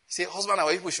 Say, husband and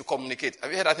wife, we should communicate. Have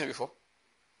you heard that thing before?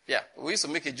 Yeah, we used to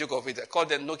make a joke of it. I called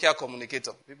them Nokia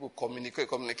communicator. People communicate.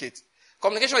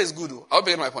 Communication is good. I hope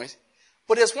you get my point.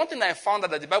 But there's one thing I found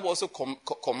out that the Bible also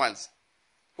commands,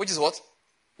 which is what?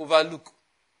 Overlook.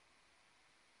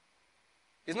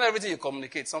 It's not everything you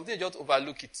communicate. Something you just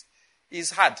overlook it.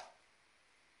 It's hard,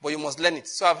 but you must learn it.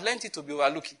 So I've learned it to be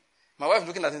overlooking. My wife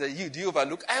looking at me that do you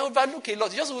overlook? I overlook a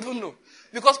lot. You just wouldn't know.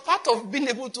 Because part of being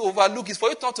able to overlook is for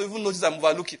you not to even notice I'm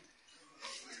overlooking.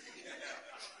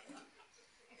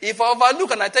 If I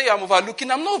overlook and I tell you I'm overlooking,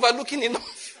 I'm not overlooking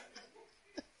enough.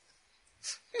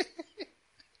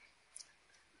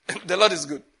 The Lord is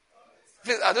good.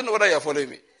 Please, I don't know whether you're following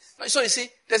me. So you see,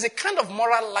 there's a kind of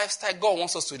moral lifestyle God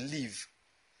wants us to live.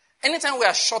 Anytime we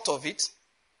are short of it,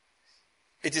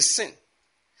 it is sin.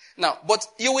 Now, but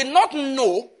you will not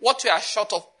know what you are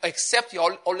short of except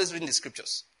you're always reading the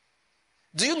scriptures.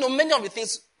 Do you know many of the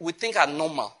things we think are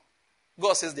normal?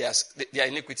 God says they are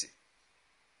iniquity.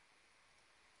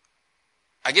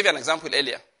 I gave you an example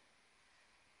earlier.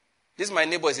 This my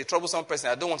neighbor is a troublesome person.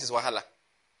 I don't want his wahala.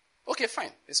 Okay, fine.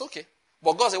 It's okay.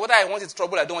 But God said, whether I want his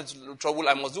trouble, I don't want his trouble,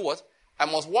 I must do what? I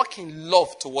must walk in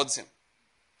love towards him.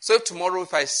 So if tomorrow,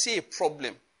 if I see a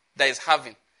problem that is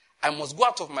having, I must go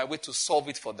out of my way to solve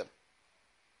it for them.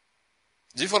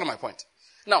 Do you follow my point?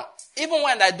 Now, even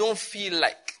when I don't feel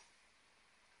like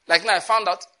now I found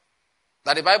out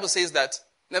that the Bible says that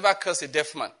never curse a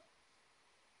deaf man.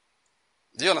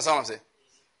 Do you understand what I'm saying?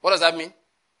 What does that mean?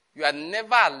 You are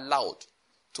never allowed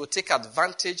to take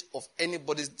advantage of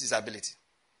anybody's disability.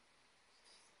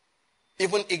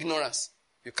 Even ignorance.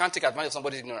 You can't take advantage of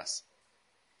somebody's ignorance.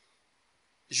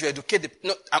 You should educate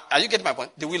are you getting my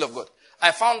point? The will of God.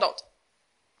 I found out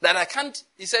that I can't,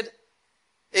 he said,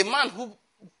 a man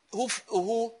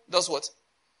who does what?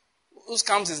 Who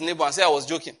scams his neighbor and say I was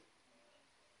joking.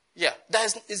 Yeah.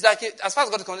 It's like, as far as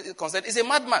God is concerned, he's a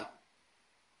madman.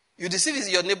 You deceive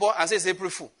your neighbor and say it's April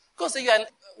Fool. God say you are,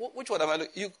 which one am I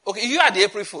looking? You are the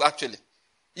April Fool, actually.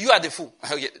 You are the fool.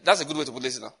 Okay, that's a good way to put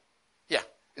this now. Yeah.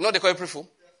 You know what they call April Fool?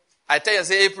 I tell you,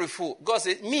 say April Fool. God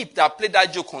says, me that played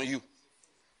that joke on you,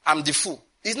 I'm the fool.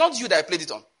 It's not you that I played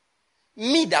it on.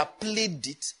 Me that played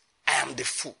it, I am the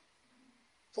fool.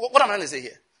 So what am I trying to say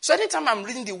here? So anytime I'm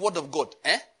reading the word of God,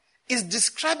 it's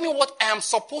describing what I am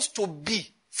supposed to be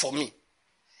for me.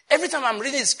 Every time I'm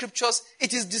reading the scriptures,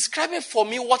 it is describing for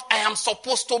me what I am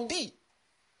supposed to be.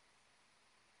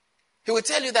 He will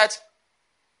tell you that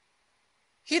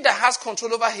he that has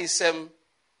control over his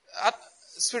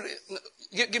spirit,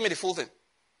 give me the full thing.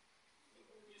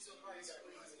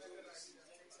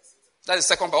 That's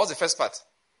the second part. What's the first part?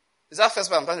 Is that first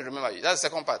part? I'm trying to remember you. That's the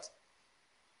second part.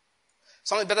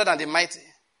 Something better than the mighty.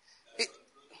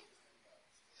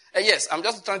 Yes, I'm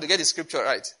just trying to get the scripture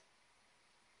right.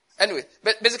 Anyway,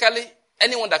 basically,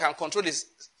 anyone that can control his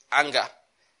anger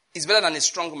is better than a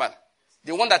strong man.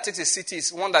 The one that takes a city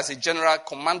is one that's a general,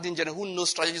 commanding general who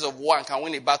knows strategies of war and can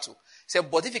win a battle. He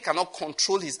said, but if he cannot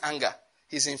control his anger,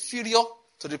 he's inferior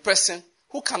to the person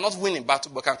who cannot win a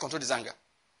battle but can control his anger.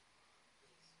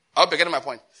 I hope you're getting my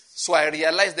point. So I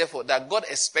realized, therefore, that God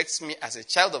expects me as a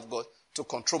child of God to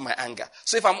control my anger.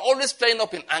 So if I'm always playing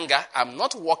up in anger, I'm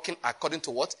not walking according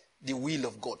to what? The will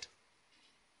of God.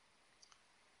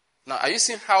 Now, are you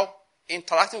seeing how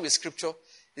interacting with Scripture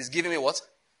is giving me what?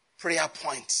 Prayer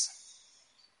points.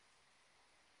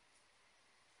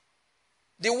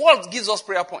 The world gives us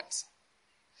prayer points.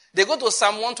 They go to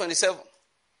Psalm 127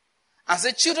 and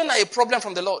say, children are a problem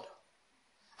from the Lord.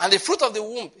 And the fruit of the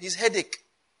womb is headache.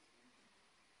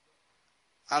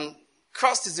 And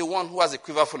Christ is the one who has a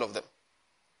quiver full of them.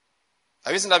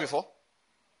 Have you seen that before?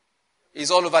 It's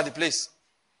all over the place.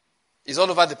 It's all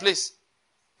over the place.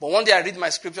 But one day I read my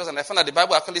scriptures and I found that the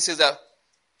Bible actually says that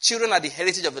children are the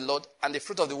heritage of the Lord and the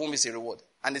fruit of the womb is a reward.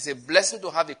 And it's a blessing to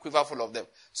have a quiver full of them.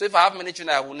 So if I have many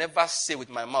children, I will never say with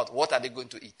my mouth, what are they going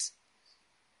to eat?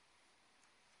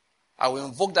 I will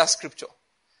invoke that scripture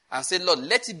and say, Lord,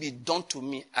 let it be done to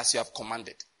me as you have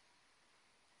commanded.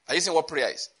 Are you seeing what prayer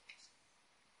is?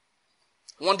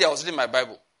 One day I was reading my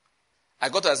Bible. I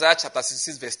got to Isaiah chapter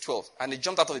 66 verse 12 and it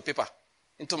jumped out of the paper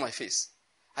into my face.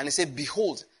 And it said,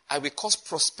 behold, I will cause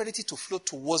prosperity to flow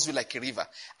towards you like a river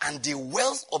and the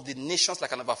wealth of the nations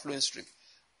like an overflowing stream.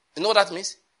 You know what that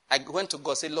means? I went to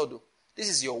God and said, Lord, this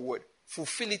is your word.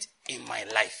 Fulfill it in my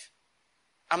life.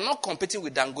 I'm not competing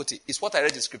with Dangote. It's what I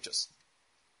read in scriptures.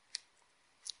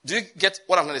 Do you get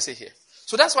what I'm going to say here?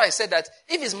 So that's why I said that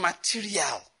if it's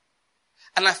material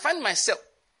and I find myself,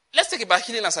 let's take about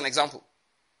healing as an example.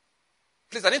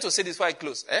 Please, I need to say this before I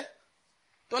close.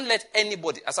 Don't let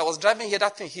anybody, as I was driving here,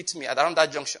 that thing hit me around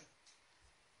that junction.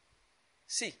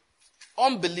 See,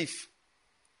 unbelief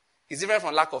is different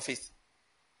from lack of faith.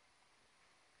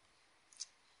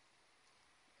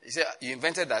 You say, you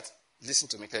invented that? Listen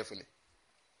to me carefully.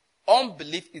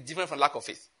 Unbelief is different from lack of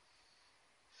faith.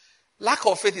 Lack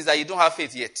of faith is that you don't have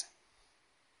faith yet.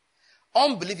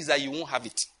 Unbelief is that you won't have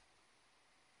it.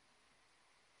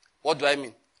 What do I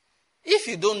mean? If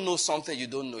you don't know something, you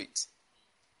don't know it.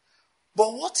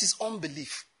 But what is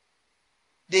unbelief?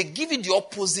 They give you the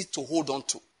opposite to hold on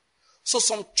to. So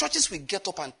some churches will get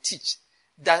up and teach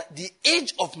that the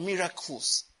age of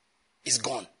miracles is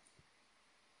gone.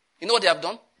 You know what they have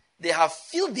done? They have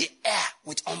filled the air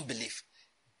with unbelief.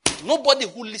 Nobody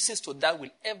who listens to that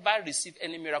will ever receive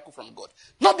any miracle from God.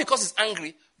 Not because he's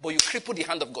angry, but you cripple the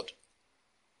hand of God.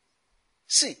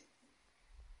 See,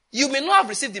 you may not have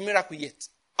received the miracle yet.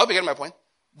 I hope you get my point.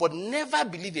 But never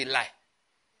believe a lie.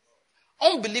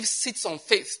 Unbelief sits on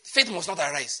faith. Faith must not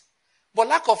arise. But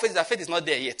lack of faith is that faith is not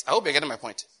there yet. I hope you're getting my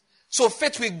point. So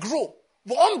faith will grow.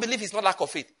 But unbelief is not lack of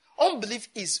faith. Unbelief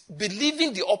is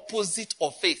believing the opposite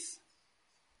of faith.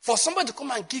 For somebody to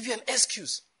come and give you an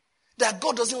excuse that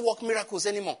God doesn't work miracles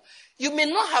anymore. You may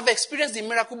not have experienced the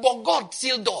miracle, but God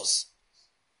still does.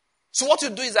 So what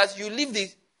you do is that you leave the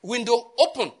window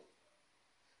open.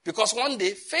 Because one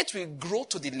day, faith will grow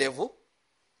to the level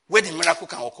where the miracle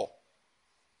can occur.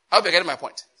 I hope you're getting my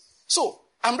point. So,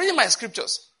 I'm reading my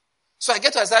scriptures. So I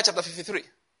get to Isaiah chapter 53.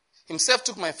 Himself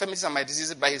took my infirmities and my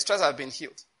diseases, by his stripes I have been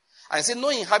healed. And he said, no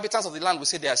inhabitants of the land will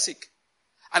say they are sick.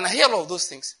 And I hear all of those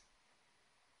things.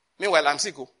 Meanwhile, I'm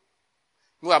sick.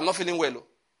 Meanwhile, I'm not feeling well.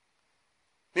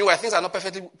 Meanwhile, things are not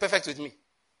perfect with me.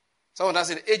 Someone has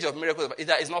said, the age of miracles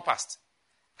is not past.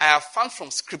 I have found from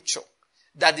scripture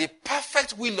that the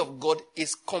perfect will of God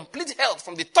is complete health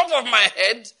from the top of my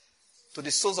head to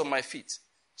the soles of my feet.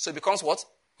 So it becomes what?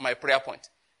 My prayer point.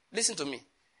 Listen to me.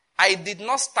 I did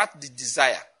not start the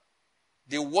desire.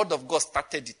 The word of God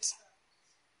started it.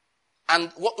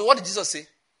 And what did Jesus say?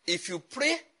 If you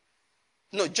pray,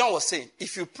 John was saying,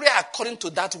 if you pray according to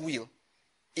that will,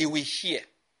 he will hear.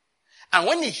 And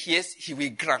when he hears, he will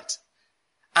grant.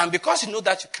 And because you know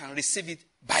that, you can receive it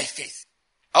by faith.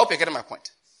 I hope you're getting my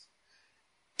point.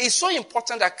 It's so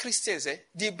important that Christians,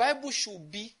 the Bible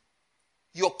should be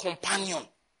your companion.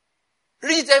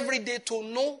 Read every day to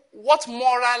know what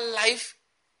moral life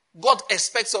God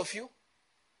expects of you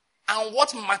and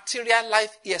what material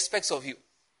life he expects of you.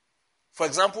 For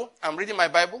example, I'm reading my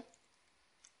Bible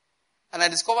and I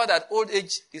discovered that old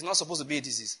age is not supposed to be a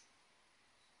disease.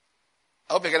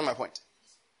 I hope you're getting my point.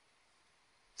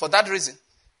 For that reason,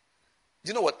 do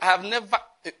you know what? I have never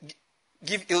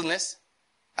give illness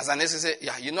as an excuse to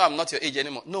say, I'm not your age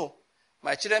anymore. No.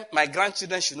 My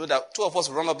grandchildren should know that two of us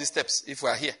will run up the steps if we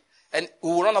are here. And we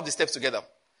will run up the steps together.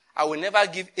 I will never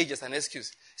give age as an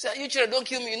excuse. Say, you children, don't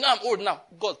kill me. You know I'm old now.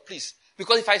 God, please.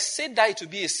 Because if I say that, it will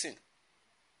be a sin.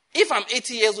 If I'm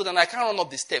 80 years old and I can't run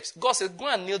up the steps, God says, go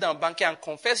and kneel down, Banky, and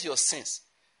confess your sins.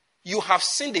 You have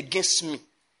sinned against me.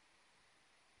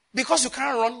 Because you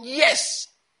can't run? Yes.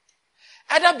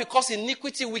 Either because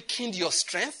iniquity weakened your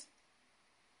strength,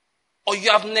 or you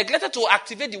have neglected to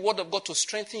activate the word of God to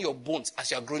strengthen your bones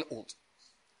as you are growing old.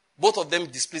 Both of them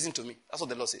displeasing to me. That's what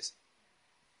the Lord says.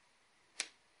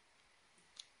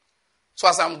 So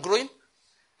as I'm growing,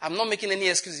 I'm not making any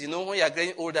excuses. When you are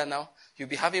getting older now, you'll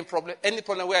be having problem. Any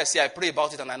problem where I say I pray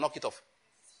about it and I knock it off.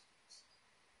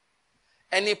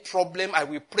 Any problem, I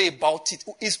will pray about it.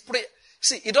 Is pray.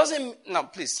 See, it doesn't, now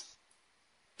please.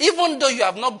 Even though you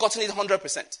have not gotten it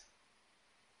 100%.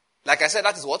 Like I said,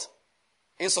 that is what?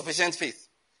 Insufficient faith.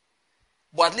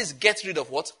 But at least get rid of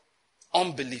what?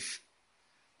 Unbelief.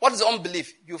 What is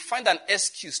unbelief? You find an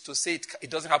excuse to say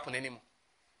it doesn't happen anymore.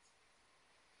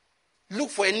 Look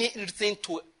for anything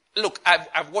to... Look,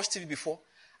 I've watched TV before,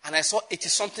 and I saw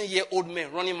 80-something-year-old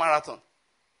men running marathon.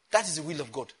 That is the will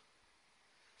of God.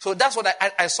 So that's what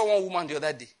I saw one woman the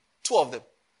other day. Two of them.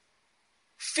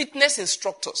 Fitness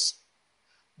instructors.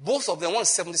 Both of them, one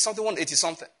 70-something, one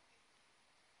 80-something.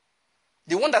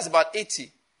 The one that's about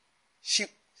 80, do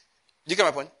you get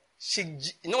my point?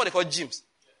 You know what they call gyms?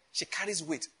 She carries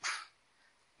weight.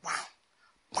 Bam,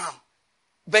 bam,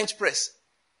 bench press.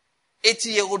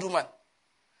 80-year-old woman.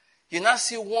 You now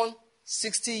see one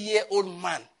 60-year-old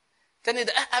man telling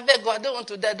you, I beg God, I don't want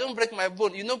to die. Don't break my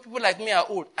bone. People like me are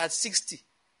old at 60.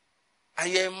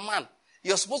 And you're a man.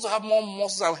 You're supposed to have more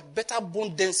muscles and better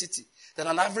bone density than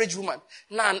an average woman.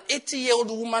 Now, an 80-year-old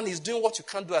woman is doing what you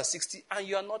can't do at 60, and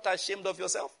you are not ashamed of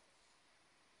yourself.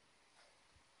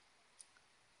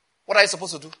 What are you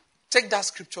supposed to do? Take that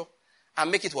scripture and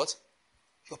make it what?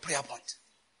 Your prayer point.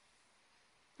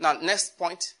 Now, next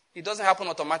point. It doesn't happen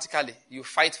automatically. You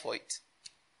fight for it.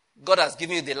 God has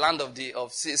given you the land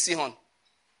of Sihon.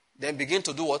 Then begin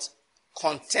to do what?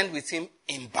 Contend with him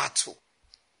in battle.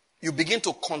 You begin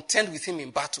to contend with him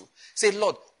in battle. Say,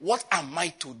 Lord, what am I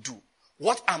to do?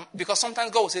 Because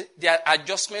sometimes God will say, there are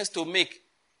adjustments to make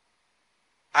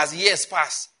as years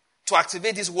pass to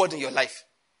activate this word in your life.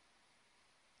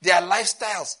 There are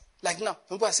lifestyles. Like now,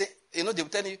 people say, they will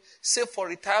tell you, save for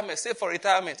retirement.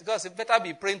 God said, better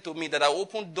be praying to me that I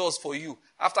open doors for you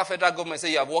after federal government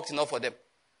say you have worked enough for them.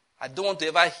 I don't want to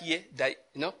ever hear that,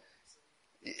 women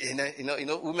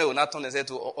will not turn and say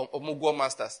to Omugo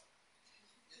masters.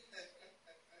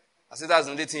 I said, that's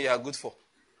the only thing you are good for.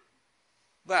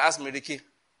 Go and ask Mary Kay.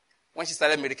 When she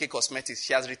started Mary Kay Cosmetics,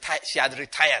 she had retired. She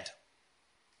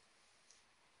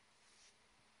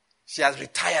had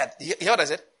retired. You hear what I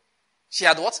said? She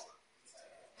had what?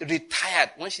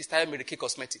 Retired when she started Mary Kay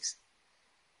Cosmetics.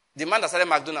 The man that started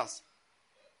McDonald's,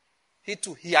 he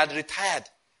too, he had retired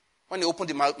when he opened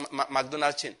the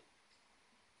McDonald's chain.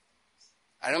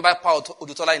 I remember Paul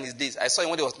Odutola in his days. I saw him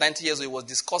when he was 90 years old. He was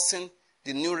discussing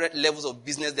the new levels of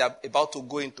business they are about to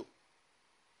go into.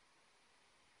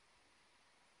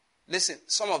 Listen,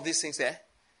 some of these things,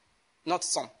 not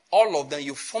some, all of them,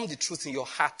 you form the truth in your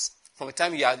heart from the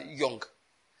time you are young.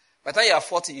 By the time you are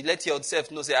 40, you let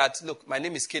yourself know, say, look, my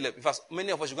name is Caleb. In fact,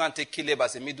 many of us are going to take Caleb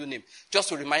as a middle name, just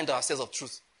to remind ourselves of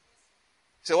truth.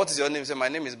 Say, what is your name? Say, my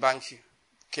name is Banky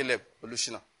Caleb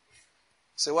Olushina.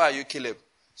 Say, why are you Caleb?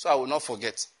 So I will not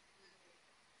forget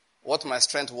what my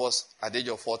strength was at the age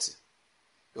of 40.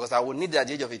 Because I will need it at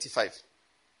the age of 85.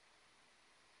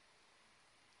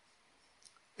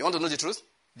 You want to know the truth?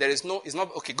 It's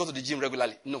not, okay, go to the gym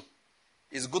regularly. No.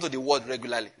 It's go to the word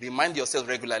regularly. Remind yourself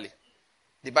regularly.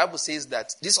 The Bible says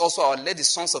that this also I will let the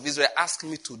sons of Israel ask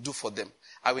me to do for them.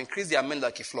 I will increase their men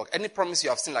like a flock. Any promise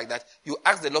you have seen like that, you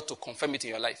ask the Lord to confirm it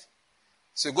in your life.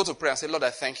 So you go to prayer and say, Lord,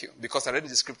 I thank you because I read in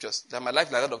the scriptures that my life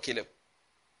is like that of Caleb.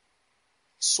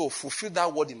 So fulfill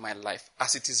that word in my life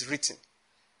as it is written.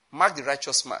 Mark the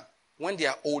righteous man. When they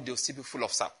are old, they will still be full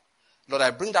of sap. Lord,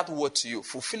 I bring that word to you.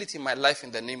 Fulfill it in my life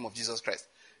in the name of Jesus Christ.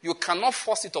 You cannot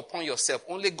force it upon yourself.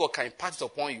 Only God can impart it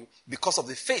upon you because of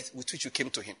the faith with which you came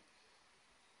to him.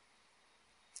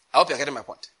 I hope you're getting my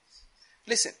point.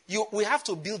 Listen, we have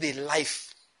to build a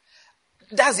life.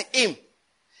 That's the aim.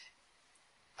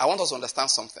 I want us to understand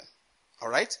something. All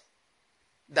right?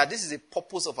 That this is the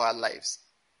purpose of our lives.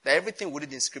 That everything we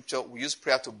read in scripture, we use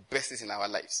prayer to birth it in our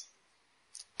lives.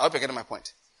 I hope you're getting my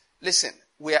point. Listen,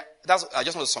 I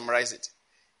just want to summarize it.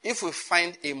 If we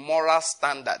find a moral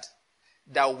standard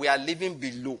that we are living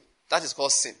below, that is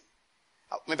called sin.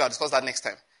 Maybe I'll discuss that next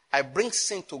time. I bring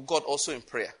sin to God also in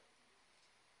prayer.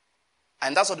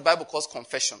 And that's what the Bible calls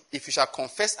confession. If we shall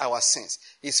confess our sins,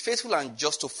 he is faithful and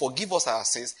just to forgive us our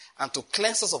sins and to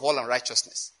cleanse us of all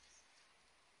unrighteousness.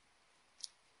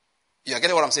 You are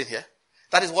getting what I'm saying here?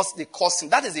 That is what they call sin.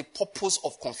 That is the purpose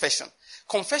of confession.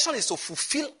 Confession is to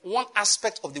fulfill one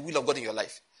aspect of the will of God in your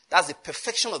life. That's the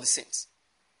perfection of the saints.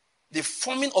 The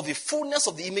forming of the fullness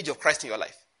of the image of Christ in your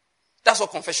life. That's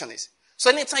what confession is. So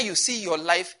anytime you see your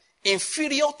life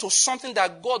inferior to something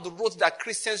that God wrote that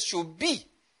Christians should be,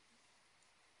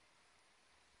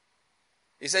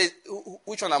 he says,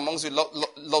 which one amongst you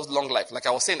loves long life? Like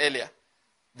I was saying earlier,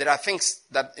 there are things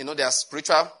that, there are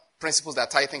spiritual principles that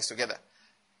tie things together.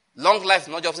 Long life is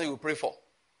not just something you pray for.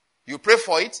 You pray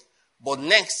for it, but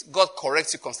next, God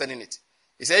corrects you concerning it.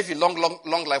 He said, if you long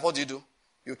life, what do?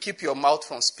 You keep your mouth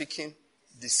from speaking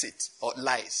deceit or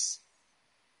lies.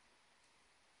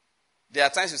 There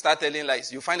are times you start telling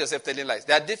lies. You find yourself telling lies.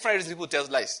 There are different reasons people tell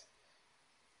lies.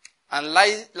 And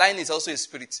lying is also a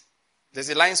spirit. There's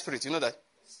a lying spirit. You know that?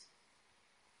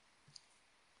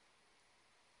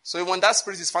 So when that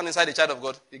spirit is found inside the child of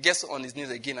God, he gets on his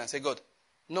knees again and says, God,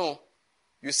 no,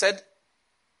 you said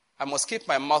I must keep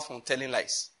my mouth from telling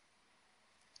lies.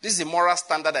 This is a moral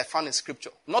standard I found in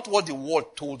scripture, not what the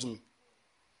world told me.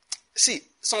 See,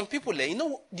 some people,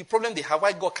 the problem they have,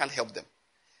 why God can't help them.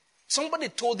 Somebody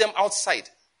told them outside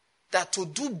that to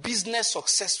do business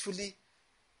successfully,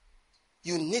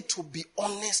 you need to be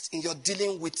honest in your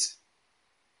dealing with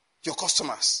your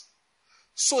customers.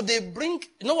 So they bring,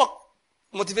 what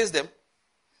motivates them?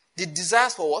 The desire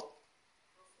for what?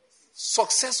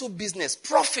 Successful business,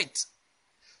 profit.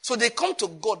 So they come to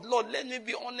God, Lord, let me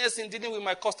be honest in dealing with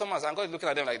my customers. And God is looking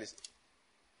at them like this.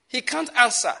 He can't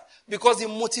answer because the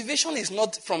motivation is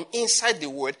not from inside the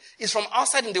word, it's from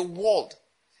outside in the world.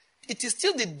 It is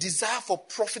still the desire for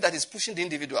profit that is pushing the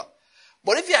individual.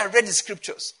 But if you have read the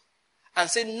scriptures and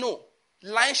say, no,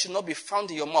 lying should not be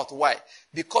found in your mouth. Why?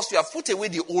 Because you have put away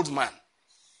the old man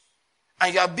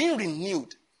and you are being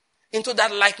renewed into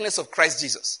that likeness of Christ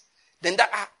Jesus. Then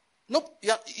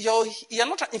you're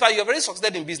not, in fact, you're very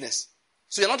succeeded in business.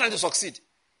 So you're not trying to succeed.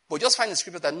 But just find the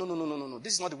scripture that, no.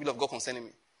 This is not the will of God concerning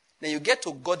me. Then you get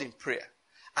to God in prayer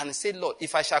and say, Lord,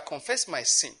 if I shall confess my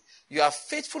sin, you are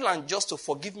faithful and just to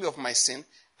forgive me of my sin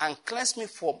and cleanse me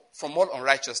from all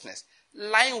unrighteousness.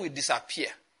 Lying will disappear.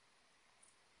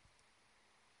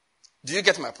 Do you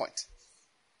get my point?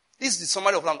 This is the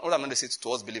summary of what I'm going to say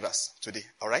to us believers today.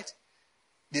 All right?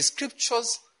 The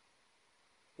scriptures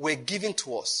were given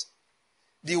to us.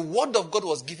 The word of God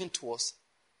was given to us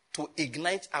to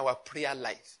ignite our prayer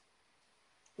life.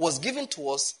 Was given to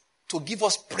us to give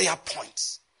us prayer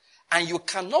points. And you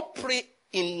cannot pray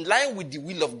in line with the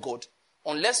will of God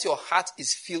unless your heart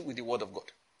is filled with the word of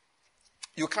God.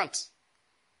 You can't.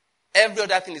 Every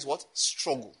other thing is what?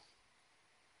 Struggle.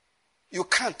 You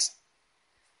can't.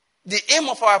 The aim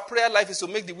of our prayer life is to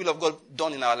make the will of God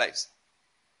done in our lives.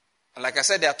 And like I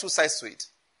said, there are two sides to it.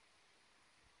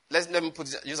 Let me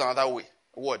use another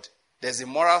word. There's the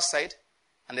moral side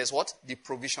and there's what? The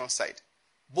provision side.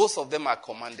 Both of them are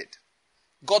commanded.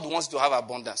 God wants to have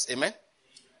abundance. Amen?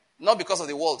 Not because of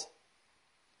the world.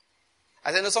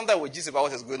 I said, sometimes we gist about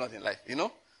what is going on in life.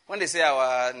 When they say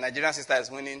our Nigerian sister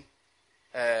is winning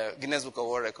Guinness Book of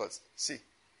World Records. See.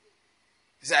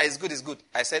 He said, it's good, it's good.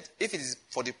 I said, if it is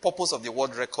for the purpose of the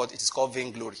world record, it is called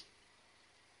vainglory.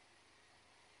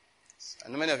 I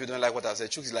know many of you don't like what I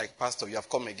said. Chuk is like, Pastor, you have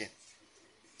come again.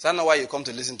 So I don't know why you come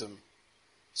to listen to me.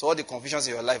 So all the confusions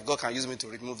in your life, God can use me to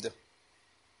remove them.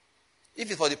 If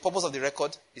it's for the purpose of the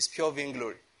record, it's pure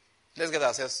vainglory. Let's get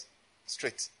ourselves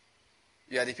straight.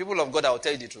 You are the people of God that will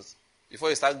tell you the truth. Before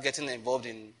you start getting involved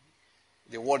in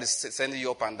the word is sending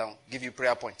you up and down, give you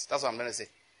prayer points. That's what I'm going to say.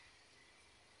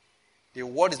 The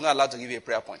word is not allowed to give you a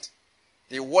prayer point.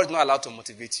 The word is not allowed to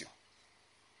motivate you.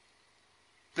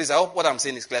 Please, I hope what I'm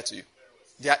saying is clear to you.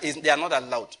 They are not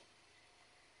allowed.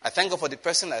 I thank God for the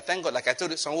person. I thank God, like I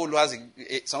told you, someone who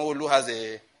has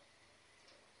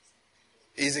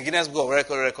is a Guinness Book of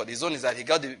record. His own is that he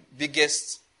got the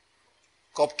biggest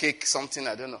cupcake, something,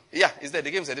 I don't know. Yeah, it's there.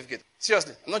 They gave him a certificate.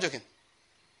 Seriously, I'm not joking.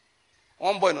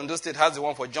 One boy in Ondo State has the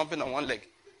one for jumping on one leg.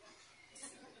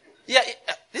 Yeah,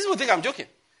 this will think I'm joking.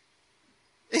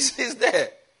 It's there.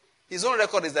 His own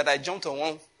record is that I jumped on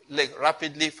one leg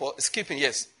rapidly for skipping,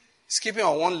 yes. Skipping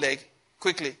on one leg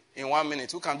quickly in 1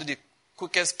 minute. Who can do the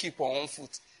quickest skip on one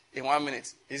foot in 1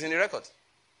 minute? He's in the record.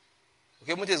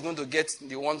 Okay, Muti is going to get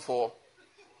the one for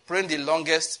praying the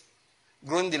longest,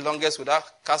 growing the longest without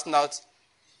casting out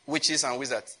witches and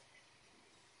wizards.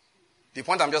 The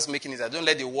point I'm just making is that don't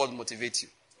let the world motivate you.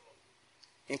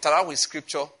 Interact with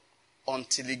scripture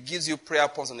until it gives you prayer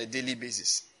points on a daily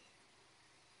basis.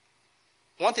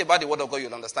 One thing about the word of God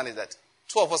you'll understand is that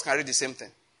two of us can read the same thing.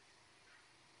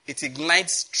 It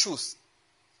ignites truth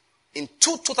in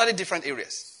two totally different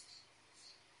areas.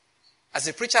 As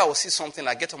a preacher, I will see something,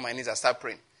 I get on my knees, I start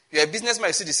praying. You're a businessman,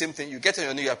 you see the same thing, you get on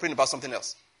your knees, you are praying about something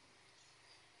else.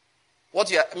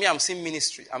 I'm seeing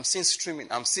ministry, I'm seeing streaming,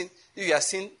 you are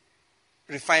seeing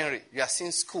refinery, you are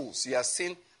seeing schools, you are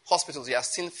seeing hospitals, you are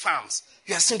seeing farms,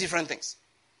 you are seeing different things.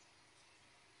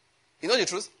 You know the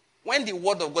truth? When the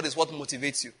word of God is what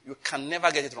motivates you, you can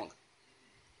never get it wrong.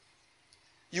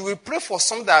 You will pray for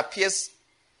something that appears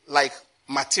like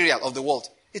material of the world.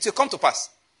 It will come to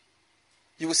pass.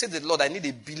 You will say to the Lord, I need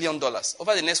 $1 billion.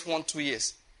 Over the next 1-2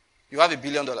 years, you have $1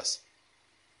 billion.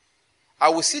 I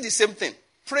will see the same thing.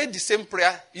 Pray the same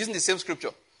prayer using the same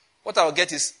scripture. What I will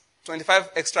get is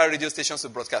 25 extra radio stations to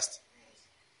broadcast.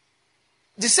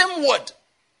 The same word.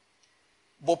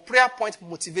 But prayer point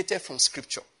motivated from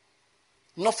scripture.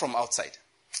 Not from outside.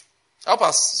 I hope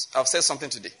I've said something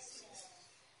today.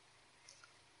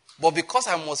 But because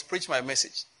I must preach my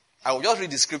message, I will just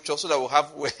read the scripture so that we'll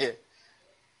have where.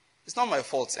 It's not my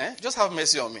fault. Just have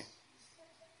mercy on me.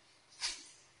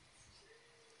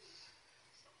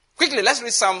 Quickly, let's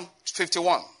read Psalm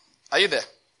 51. Are you there?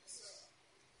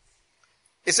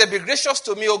 It says, be gracious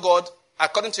to me, O God,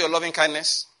 according to your loving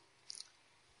kindness,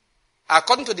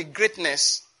 according to the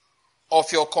greatness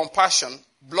of your compassion,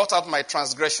 blot out my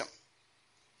transgressions.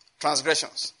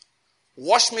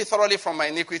 Wash me thoroughly from my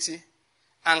iniquity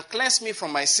and cleanse me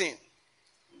from my sin.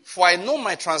 For I know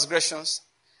my transgressions,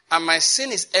 and my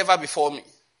sin is ever before me.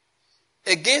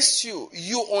 Against you,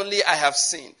 you only I have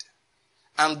sinned,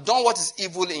 and done what is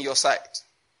evil in your sight,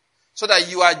 so that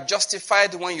you are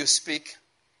justified when you speak,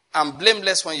 and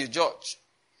blameless when you judge.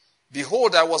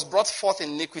 Behold, I was brought forth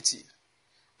in iniquity,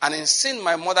 and in sin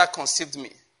my mother conceived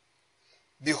me.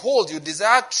 Behold, you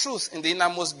desire truth in the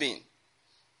innermost being,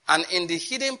 and in the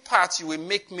hidden part you will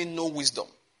make me know wisdom.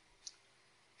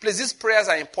 Please, these prayers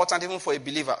are important even for a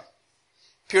believer.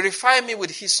 Purify me with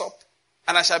hyssop,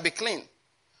 and I shall be clean.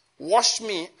 Wash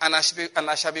me, and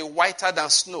I shall be whiter than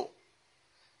snow.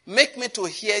 Make me to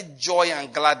hear joy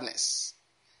and gladness,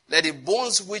 Let the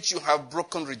bones which you have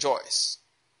broken rejoice.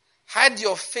 Hide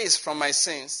your face from my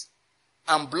sins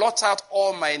and blot out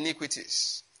all my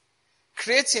iniquities.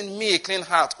 Create in me a clean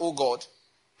heart, O God,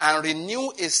 and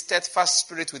renew a steadfast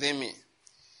spirit within me.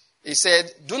 He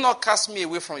said, do not cast me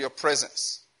away from your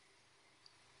presence,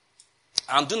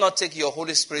 and do not take your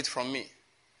Holy Spirit from me.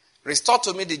 Restore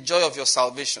to me the joy of your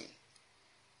salvation,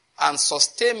 and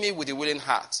sustain me with a willing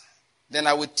heart. Then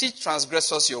I will teach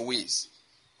transgressors your ways,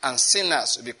 and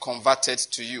sinners will be converted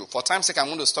to you. For time's sake, I'm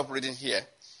going to stop reading here.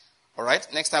 All right?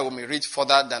 Next time we may read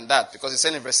further than that, because it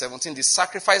said in verse 17, the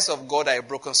sacrifice of God are a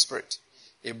broken spirit.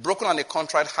 A broken and a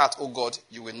contrite heart, O God,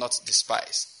 you will not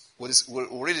despise.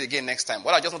 We'll read it again next time.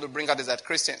 What I just want to bring out is that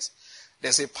Christians,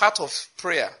 there's a part of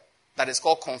prayer that is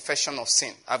called confession of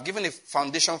sin. I've given a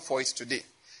foundation for it today.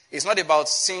 It's not about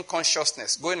sin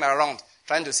consciousness, going around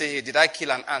trying to say, hey, did I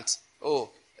kill an ant? Oh,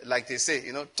 like they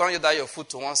say, turn your foot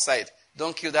to one side.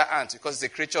 Don't kill that ant because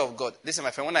it's a creature of God. Listen,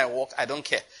 my friend, when I walk, I don't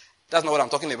care. That's not what I'm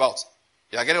talking about.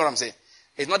 You are getting what I'm saying?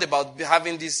 It's not about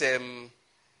having this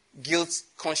guilt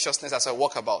consciousness as I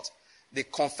walk about. The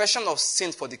confession of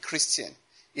sin for the Christian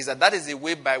is that is the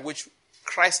way by which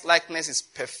Christ-likeness is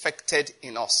perfected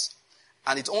in us.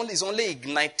 And it is only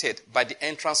ignited by the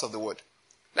entrance of the word.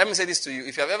 Let me say this to you.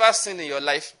 If you have ever sinned in your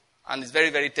life and it's very,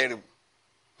 very terrible,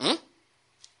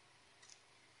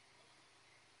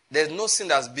 there's no sin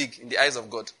that's big in the eyes of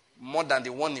God more than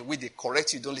the one in which they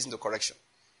correct you, don't listen to correction.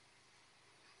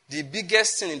 The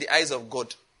biggest sin in the eyes of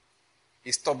God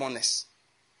is stubbornness.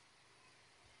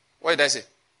 What did I say?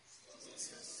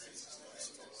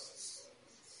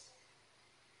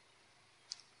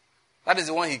 That is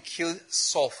the one he killed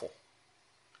Saul for.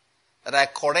 That I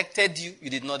corrected you, you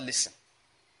did not listen.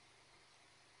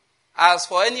 As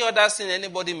for any other sin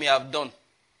anybody may have done,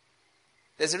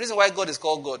 there's a reason why God is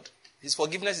called God. His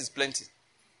forgiveness is plenty.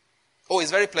 Oh,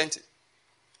 it's very plenty.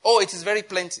 Oh, it is very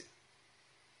plenty.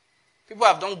 People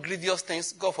have done grievous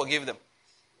things, God forgive them.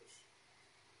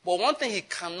 But one thing he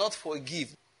cannot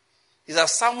forgive is that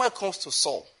Samuel comes to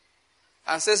Saul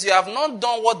and says, you have not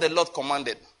done what the Lord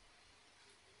commanded.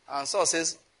 And Saul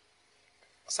says,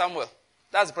 Samuel,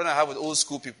 that's the problem I have with old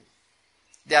school people.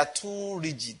 They are too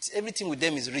rigid. Everything with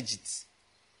them is rigid.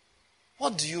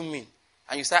 What do you mean?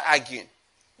 And you start arguing.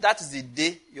 That is the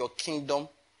day your kingdom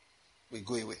will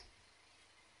go away.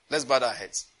 Let's bow our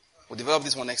heads. We'll develop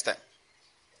this one next time.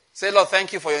 Say, Lord,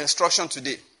 thank you for your instruction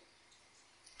today.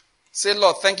 Say,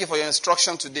 Lord, thank you for your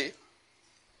instruction today.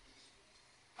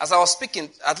 As I was speaking,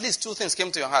 at least two things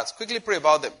came to your heart. Quickly pray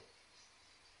about them.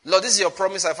 Lord, this is your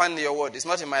promise I find in your word. It's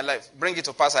not in my life. Bring it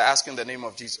to pass, I ask you in the name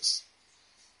of Jesus.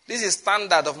 This is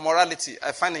standard of morality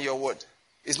I find in your word.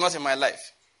 It's not in my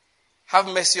life. Have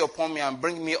mercy upon me and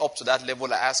bring me up to that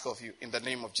level I ask of you in the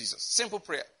name of Jesus. Simple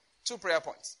prayer. 2 prayer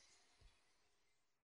points.